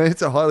 Do you know what I mean?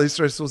 It's a highly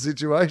stressful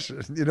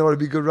situation. You know what would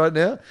be good right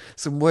now?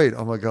 Some weed.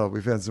 Oh my God,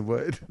 we found some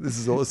weed. This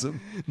is awesome.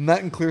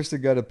 Matt and Clarissa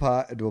go to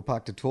a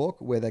park to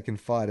talk where they can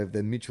fight over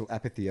their mutual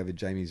apathy over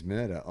Jamie's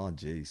murder. Oh,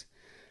 geez.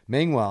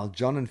 Meanwhile,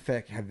 John and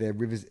Feck have their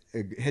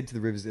head to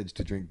the river's edge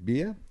to drink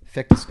beer.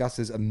 Feck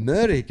discusses a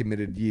murder he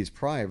committed years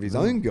prior of his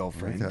own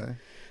girlfriend. Okay.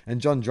 And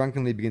John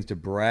drunkenly begins to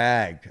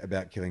brag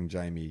about killing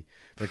Jamie,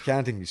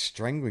 recounting he's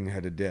strangling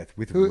her to death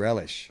with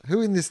relish.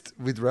 Who in this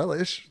with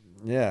relish?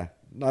 Yeah.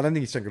 No, I don't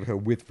think he strangled her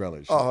with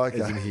relish. Oh,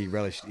 okay. As in he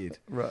relished it.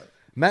 Right.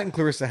 Matt and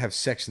Clarissa have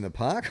sex in the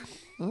park.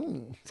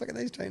 It's like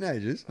these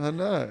teenagers. I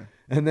know.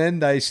 And then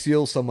they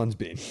steal someone's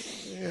bin.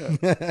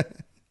 Yeah.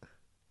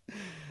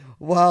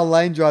 While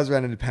Lane drives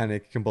around in a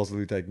panic,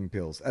 compulsively taking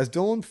pills. As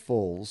dawn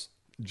falls,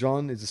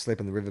 John is asleep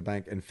on the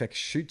riverbank and Feck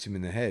shoots him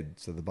in the head.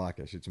 So the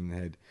biker shoots him in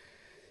the head.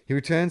 He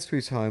returns to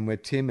his home where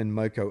Tim and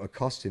Moko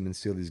accost him and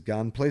steal his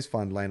gun. Police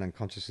find Lane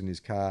unconscious in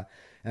his car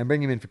and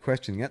bring him in for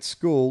questioning. At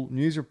school,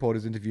 news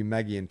reporters interview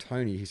Maggie and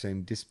Tony, who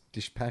seem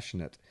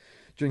dispassionate.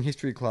 During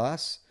history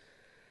class,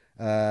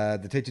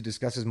 the teacher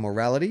discusses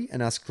morality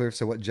and asks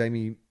Clarissa what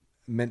Jamie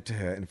meant to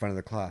her in front of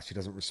the class. She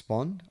doesn't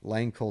respond.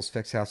 Lane calls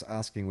Feck's house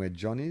asking where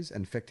John is,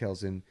 and Feck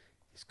tells him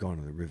he's gone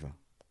to the river.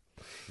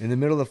 In the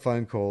middle of the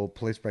phone call,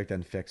 police break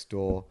down Feck's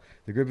door.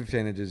 The group of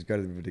teenagers go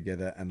to the river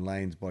together, and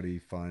Lane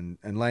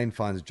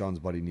finds John's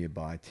body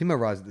nearby. Tim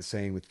arrives at the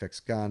scene with Feck's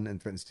gun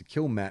and threatens to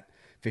kill Matt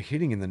for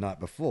hitting him the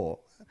night before.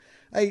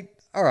 Hey,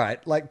 all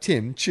right, like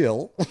Tim,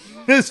 chill.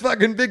 There's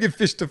fucking bigger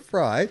fish to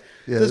fry.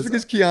 Yeah, just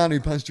because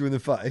Keanu punched you in the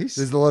face.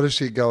 There's a lot of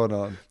shit going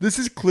on. This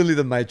is clearly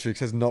the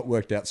Matrix has not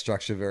worked out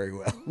structure very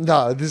well.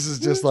 No, this is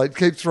just like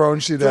keep throwing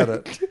shit at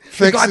it.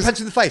 The guy punched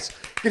in the face.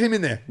 Get him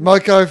in there.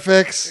 Moko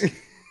Fex.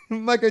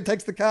 Moko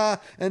takes the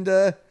car and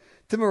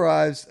Tim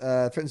arrives,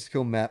 threatens to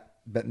kill Matt,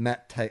 but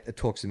Matt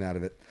talks him out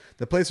of it.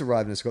 The police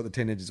arrive and escort the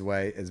teenagers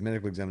away as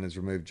medical examiners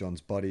remove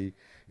John's body.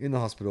 In the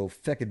hospital,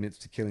 Feck admits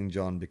to killing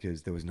John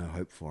because there was no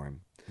hope for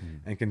him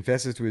and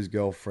confesses to his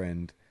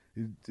girlfriend's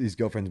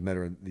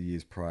murder the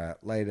years prior.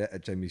 Later,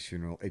 at Jamie's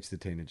funeral, each of the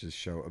teenagers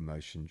show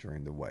emotion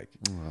during the wake.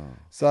 Wow.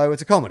 So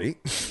it's a comedy.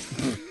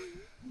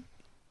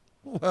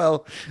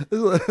 Well,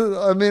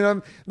 I mean,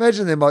 I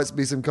imagine there might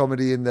be some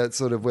comedy in that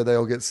sort of where they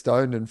all get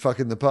stoned and fuck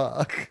in the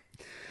park.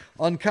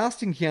 On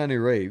casting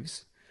Keanu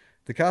Reeves,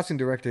 the casting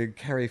director,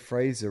 Carrie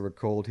Fraser,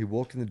 recalled he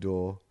walked in the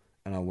door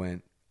and I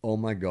went, oh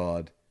my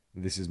God,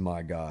 this is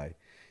my guy.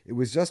 It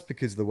was just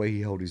because of the way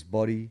he held his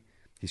body,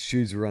 his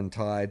shoes were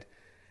untied,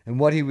 and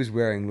what he was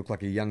wearing looked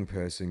like a young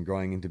person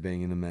growing into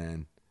being a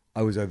man.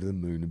 I was over the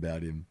moon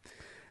about him.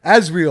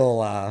 As we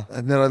all are.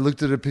 And then I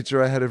looked at a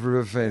picture I had of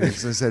River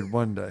Phoenix and I said,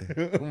 one day.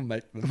 We'll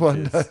make them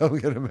one kiss. day I'm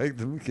going to make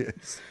them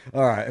kiss.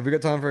 All right. Have we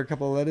got time for a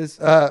couple of letters?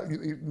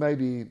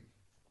 Maybe.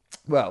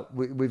 Well,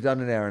 we've done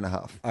an hour and a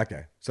half.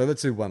 Okay. So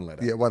let's do one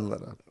letter. Yeah, one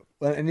letter.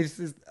 Well, and this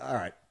is, all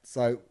right.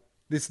 So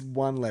this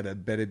one letter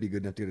better be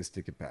good enough to get a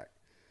sticker pack.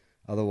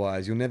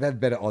 Otherwise, you'll never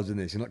have better odds than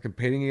this. You're not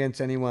competing against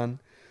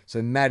anyone.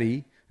 So,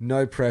 Maddie,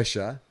 no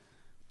pressure,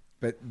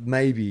 but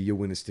maybe you'll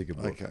win a sticker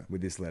book with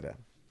this letter.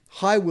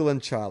 Hi, Will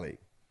and Charlie.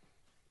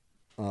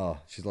 Oh,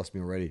 she's lost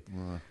me already.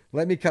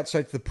 Let me cut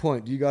straight to the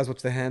point. Do you guys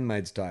watch The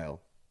Handmaid's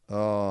Tale?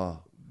 Oh.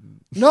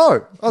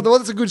 No. Oh, well,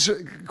 that's a good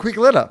quick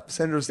letter.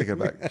 Send her a sticker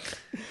back.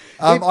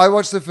 I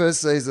watched the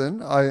first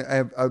season.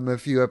 I'm a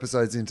few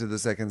episodes into the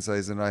second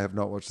season. I have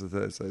not watched the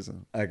third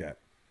season. Okay.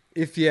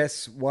 If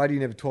yes, why do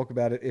you never talk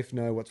about it? If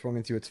no, what's wrong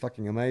with you? It's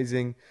fucking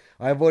amazing.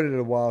 I avoided it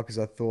a while because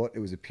I thought it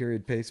was a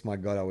period piece. My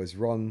God, I was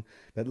wrong.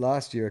 But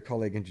last year, a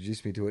colleague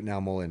introduced me to it. Now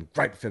I'm all in.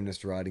 Great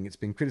feminist writing. It's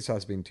been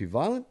criticised for being too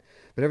violent,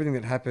 but everything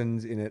that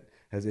happens in it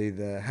has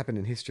either happened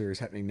in history or is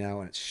happening now,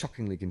 and it's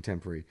shockingly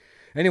contemporary.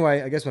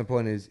 Anyway, I guess my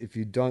point is, if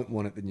you don't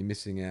want it, then you're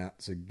missing out.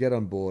 So get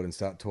on board and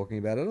start talking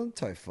about it on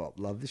TOEFOP.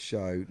 Love the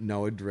show.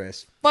 No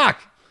address.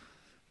 Fuck!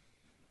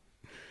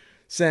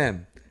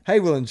 Sam. Hey,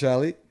 Will and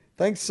Charlie.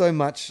 Thanks so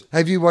much.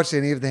 Have you watched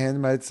any of The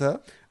Handmaid's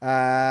Tale?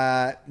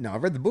 No, I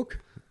read the book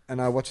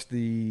and I watched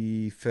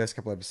the first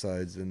couple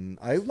episodes and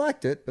I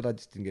liked it, but I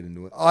just didn't get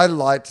into it. I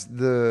liked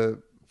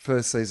the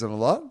first season a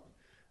lot.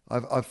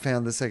 I've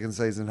found the second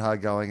season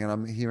hard going, and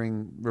I'm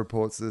hearing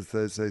reports that the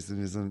third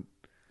season isn't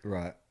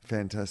Right.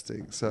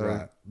 fantastic. So,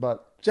 Right.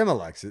 but Gemma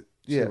likes it.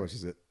 She Yeah.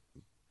 watches it.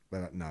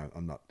 But no,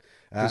 I'm not.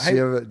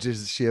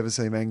 does she ever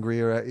seem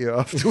angrier at you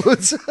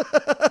afterwards?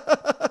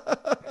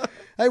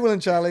 Hey, Will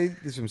and Charlie,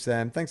 this is from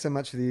Sam. Thanks so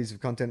much for the use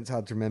of content. It's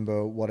hard to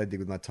remember what I did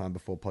with my time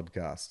before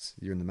podcasts.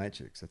 You're in the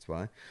Matrix, that's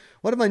why.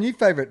 One of my new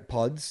favourite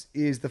pods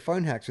is the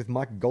Phone Hacks with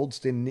Mike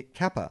Goldstein and Nick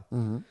Kappa.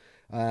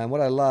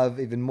 What I love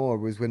even more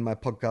was when my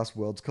podcast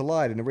worlds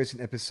collide. In a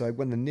recent episode,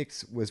 when the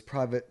Knicks was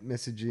private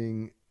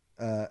messaging,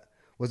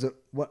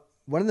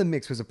 one of the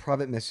mix was a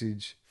private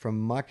message from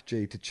Mike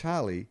G to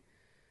Charlie,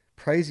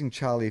 praising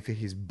Charlie for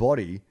his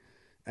body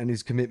and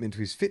his commitment to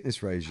his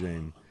fitness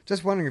regime.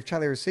 Just wondering if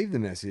Charlie received the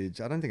message.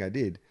 I don't think I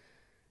did.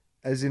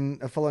 As in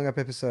a following up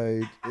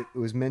episode, it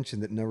was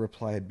mentioned that no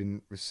reply had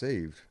been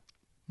received.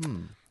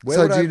 Where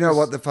So would do I you know res-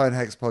 what the Phone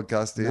Hacks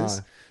podcast is?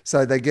 No.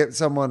 So they get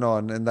someone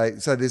on, and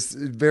there's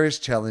various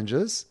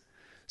challenges.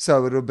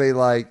 So it'll be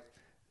like,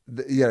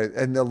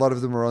 and a lot of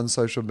them are on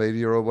social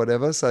media or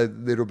whatever. So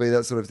it'll be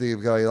that sort of thing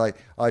of going like,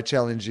 I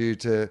challenge you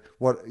to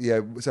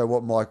so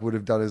what Mike would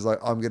have done is like,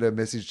 I'm going to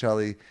message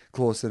Charlie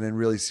Clausen and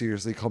really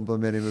seriously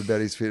compliment him about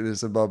his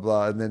fitness and blah,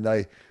 blah. And then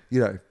they,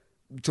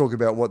 talk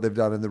about what they've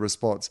done in the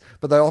response.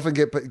 But they often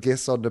get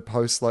guests on to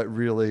post like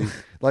really,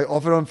 like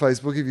often on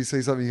Facebook, if you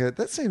see something, you go,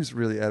 that seems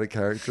really out of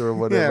character or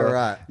whatever. Yeah,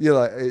 right. You're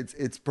like,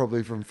 it's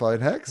probably from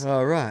Phone Hacks.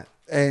 Oh, right.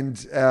 And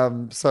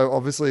so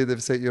obviously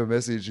they've sent you a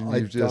message and I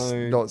you've just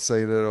don't- not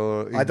seen it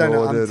or ignored I don't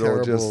know. I'm it terrible.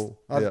 or just.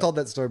 I've yeah. told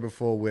that story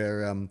before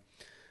where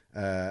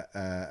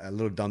a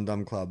little Dum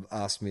Dum Club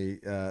asked me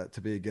to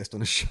be a guest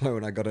on a show,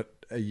 and I got it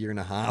a year and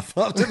a half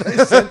after they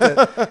sent it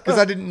because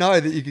I didn't know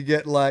that you could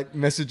get like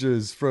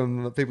messages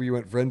from people you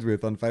weren't friends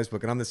with on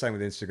Facebook, and I'm the same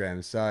with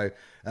Instagram. So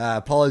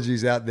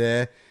apologies out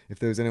there if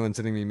there was anyone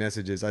sending me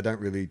messages. I don't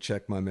really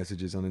check my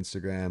messages on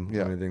Instagram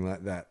Yeah. or anything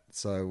like that.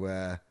 So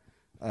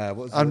what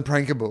was it?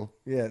 Unprankable.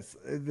 Yes,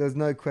 there's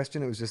no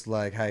question. It was just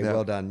like, hey, Yeah.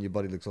 well done. Your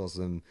body looks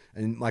awesome.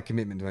 And my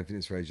commitment to my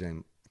fitness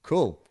regime.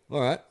 Cool.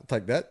 All right. I'll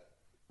take that.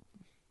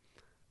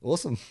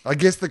 Awesome. I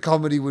guess the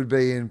comedy would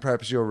be in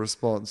perhaps your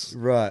response.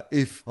 Right. Do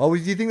you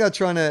think they're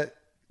trying to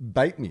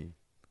bait me?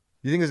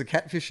 Do you think it was a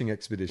catfishing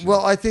expedition?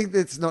 Well, I think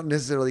that's not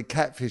necessarily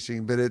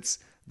catfishing, but it's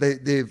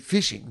they're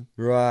fishing.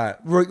 right.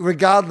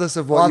 Regardless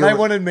of what Well, they you're...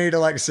 wanted me to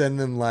like send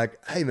them like,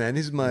 hey man,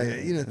 here's my,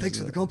 thanks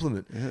for the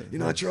compliment.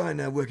 I try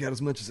and work out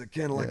as much as I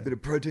can. I like a bit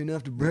of protein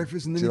after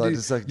breakfast, and then Do you you like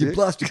to suck you dick?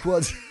 blast your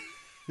quads.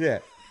 Yeah.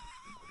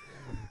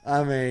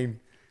 I mean,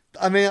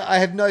 I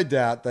have no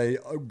doubt they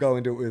go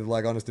into it with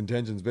like honest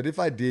intentions, but if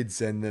I did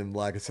send them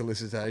like a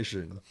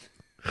solicitation,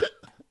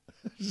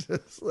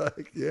 Just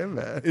like, yeah,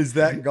 man. is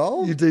that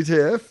gold? You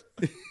DTF?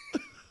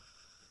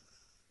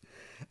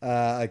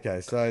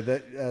 Okay, so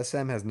that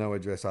Sam has no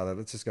address either.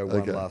 Let's just go one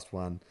Okay. last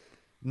one.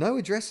 No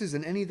addresses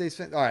in any of these.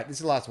 All right, this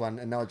is the last one,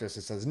 and no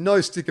addresses. Says no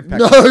sticker pack.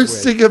 No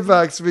this week. sticker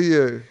packs for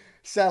you.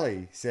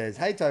 Sally says,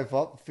 hey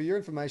Tofop, for your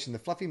information, the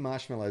fluffy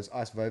marshmallows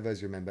Ice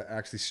Vovos, remember, are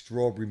actually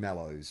strawberry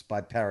mallows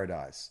by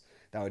Paradise.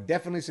 They were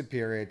definitely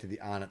superior to the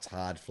Arnott's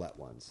hard flat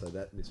ones. So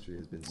that mystery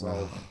has been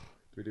solved. Do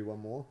we do one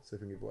more? See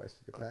if we can give away a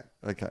sticker pack.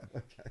 Okay.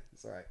 Okay,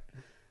 it's all right.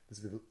 This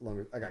is a bit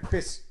longer. Okay,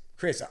 Chris.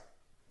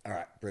 All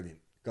right, brilliant.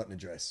 Got an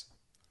address.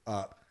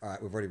 All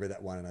right, we've already read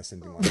that one and I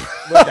sent him one.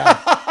 We're done.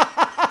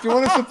 If you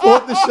want to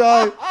support the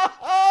show,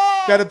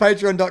 go to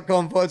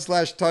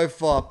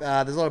patreon.com/Tofop.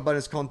 There's a lot of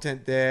bonus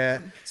content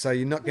there. So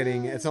you're not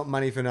getting, it's not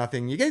money for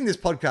nothing. You're getting this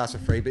podcast for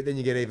free, but then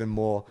you get even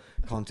more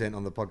content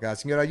on the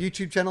podcast. You can go to our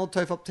YouTube channel,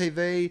 Tofop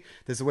TV.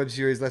 There's a web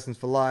series, Lessons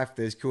for Life.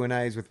 There's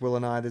Q&As with Will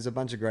and I. There's a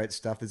bunch of great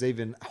stuff. There's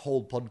even a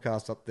whole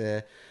podcast up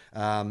there.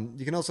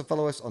 You can also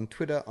follow us on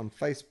Twitter, on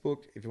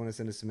Facebook. If you want to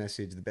send us a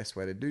message, the best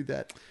way to do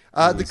that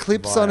The is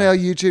clips via- on our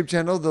YouTube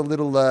channel, the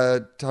little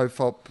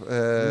Tofop.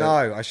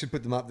 No, I should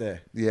put them up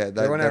there. Yeah,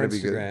 they're on our that'd be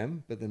good.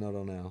 Instagram, but they're not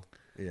on our.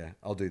 Yeah,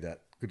 I'll do that.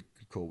 Good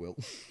call, Will.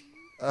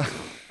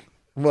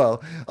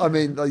 Well, I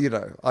mean,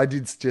 I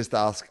did just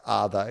ask,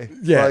 are they?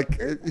 Yeah. Like,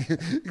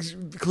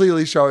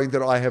 clearly showing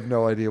that I have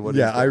no idea what.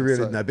 Yeah, is I there, really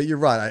so- know. But you're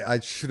right. I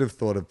should have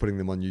thought of putting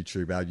them on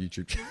YouTube, our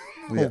YouTube channel.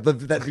 Yeah.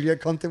 That video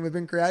content we've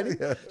been creating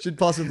should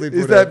possibly put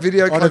Is that it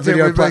video on a content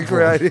video we've been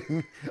platform.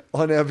 creating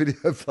on our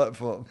video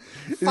platform?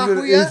 Fuck,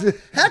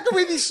 how can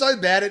we be so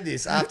bad at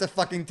this after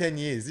fucking 10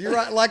 years? You're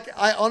right. Like,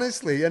 I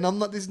honestly, and I'm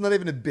not, this is not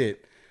even a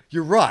bit.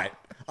 You're right.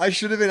 I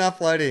should have been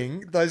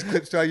uploading those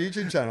clips to our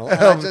YouTube channel, and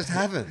I just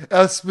haven't.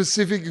 Our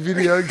specific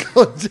video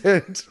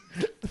content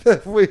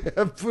that we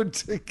have put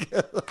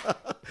together.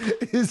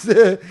 Is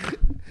there...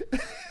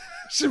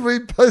 Should we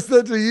post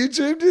that to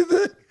YouTube, do you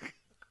think?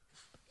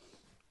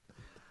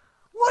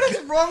 What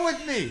is wrong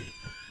with me?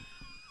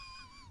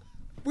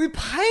 We're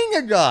paying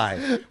a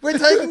guy. We're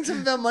taking some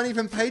of our money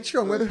from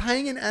Patreon. We're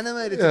paying an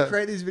animator to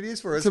create these videos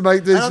for us. To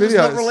make these and I'm just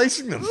not videos.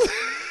 releasing them.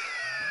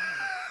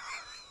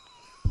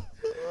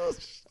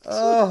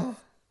 Oh,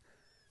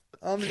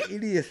 I'm an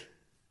idiot.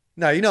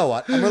 No, you know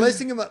what? I'm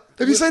releasing them.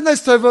 Have you seen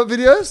those Tofop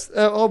videos?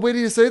 Or where do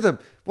you see them?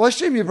 Well, I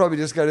assume you probably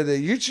just go to their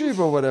YouTube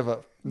or whatever.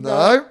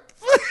 No.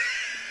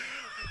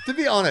 To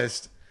be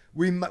honest,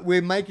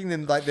 we're making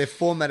them like they're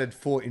formatted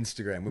for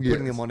Instagram. We're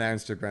putting them on our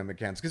Instagram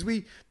accounts because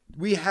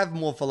we have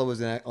more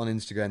followers on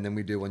Instagram than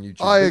we do on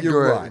YouTube. I But agree.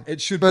 You're right.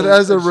 It should, but be,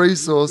 as a it should-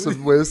 resource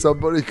of where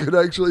somebody could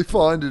actually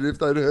find it if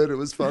they'd heard it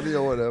was funny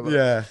or whatever.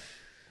 Yeah,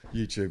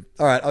 YouTube.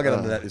 All right, I'll get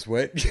onto that this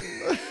week.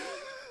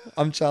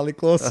 I'm Charlie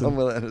Clausen. I'm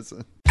Will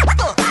Anderson.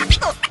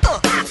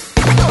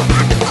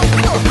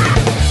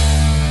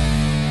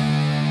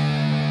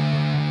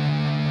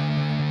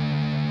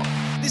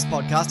 This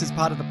podcast is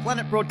part of the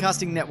Planet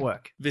Broadcasting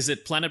Network.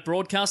 Visit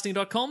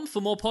planetbroadcasting.com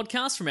for more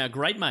podcasts from our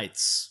great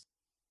mates.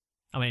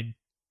 I mean,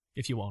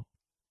 if you want.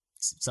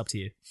 It's up to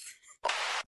you.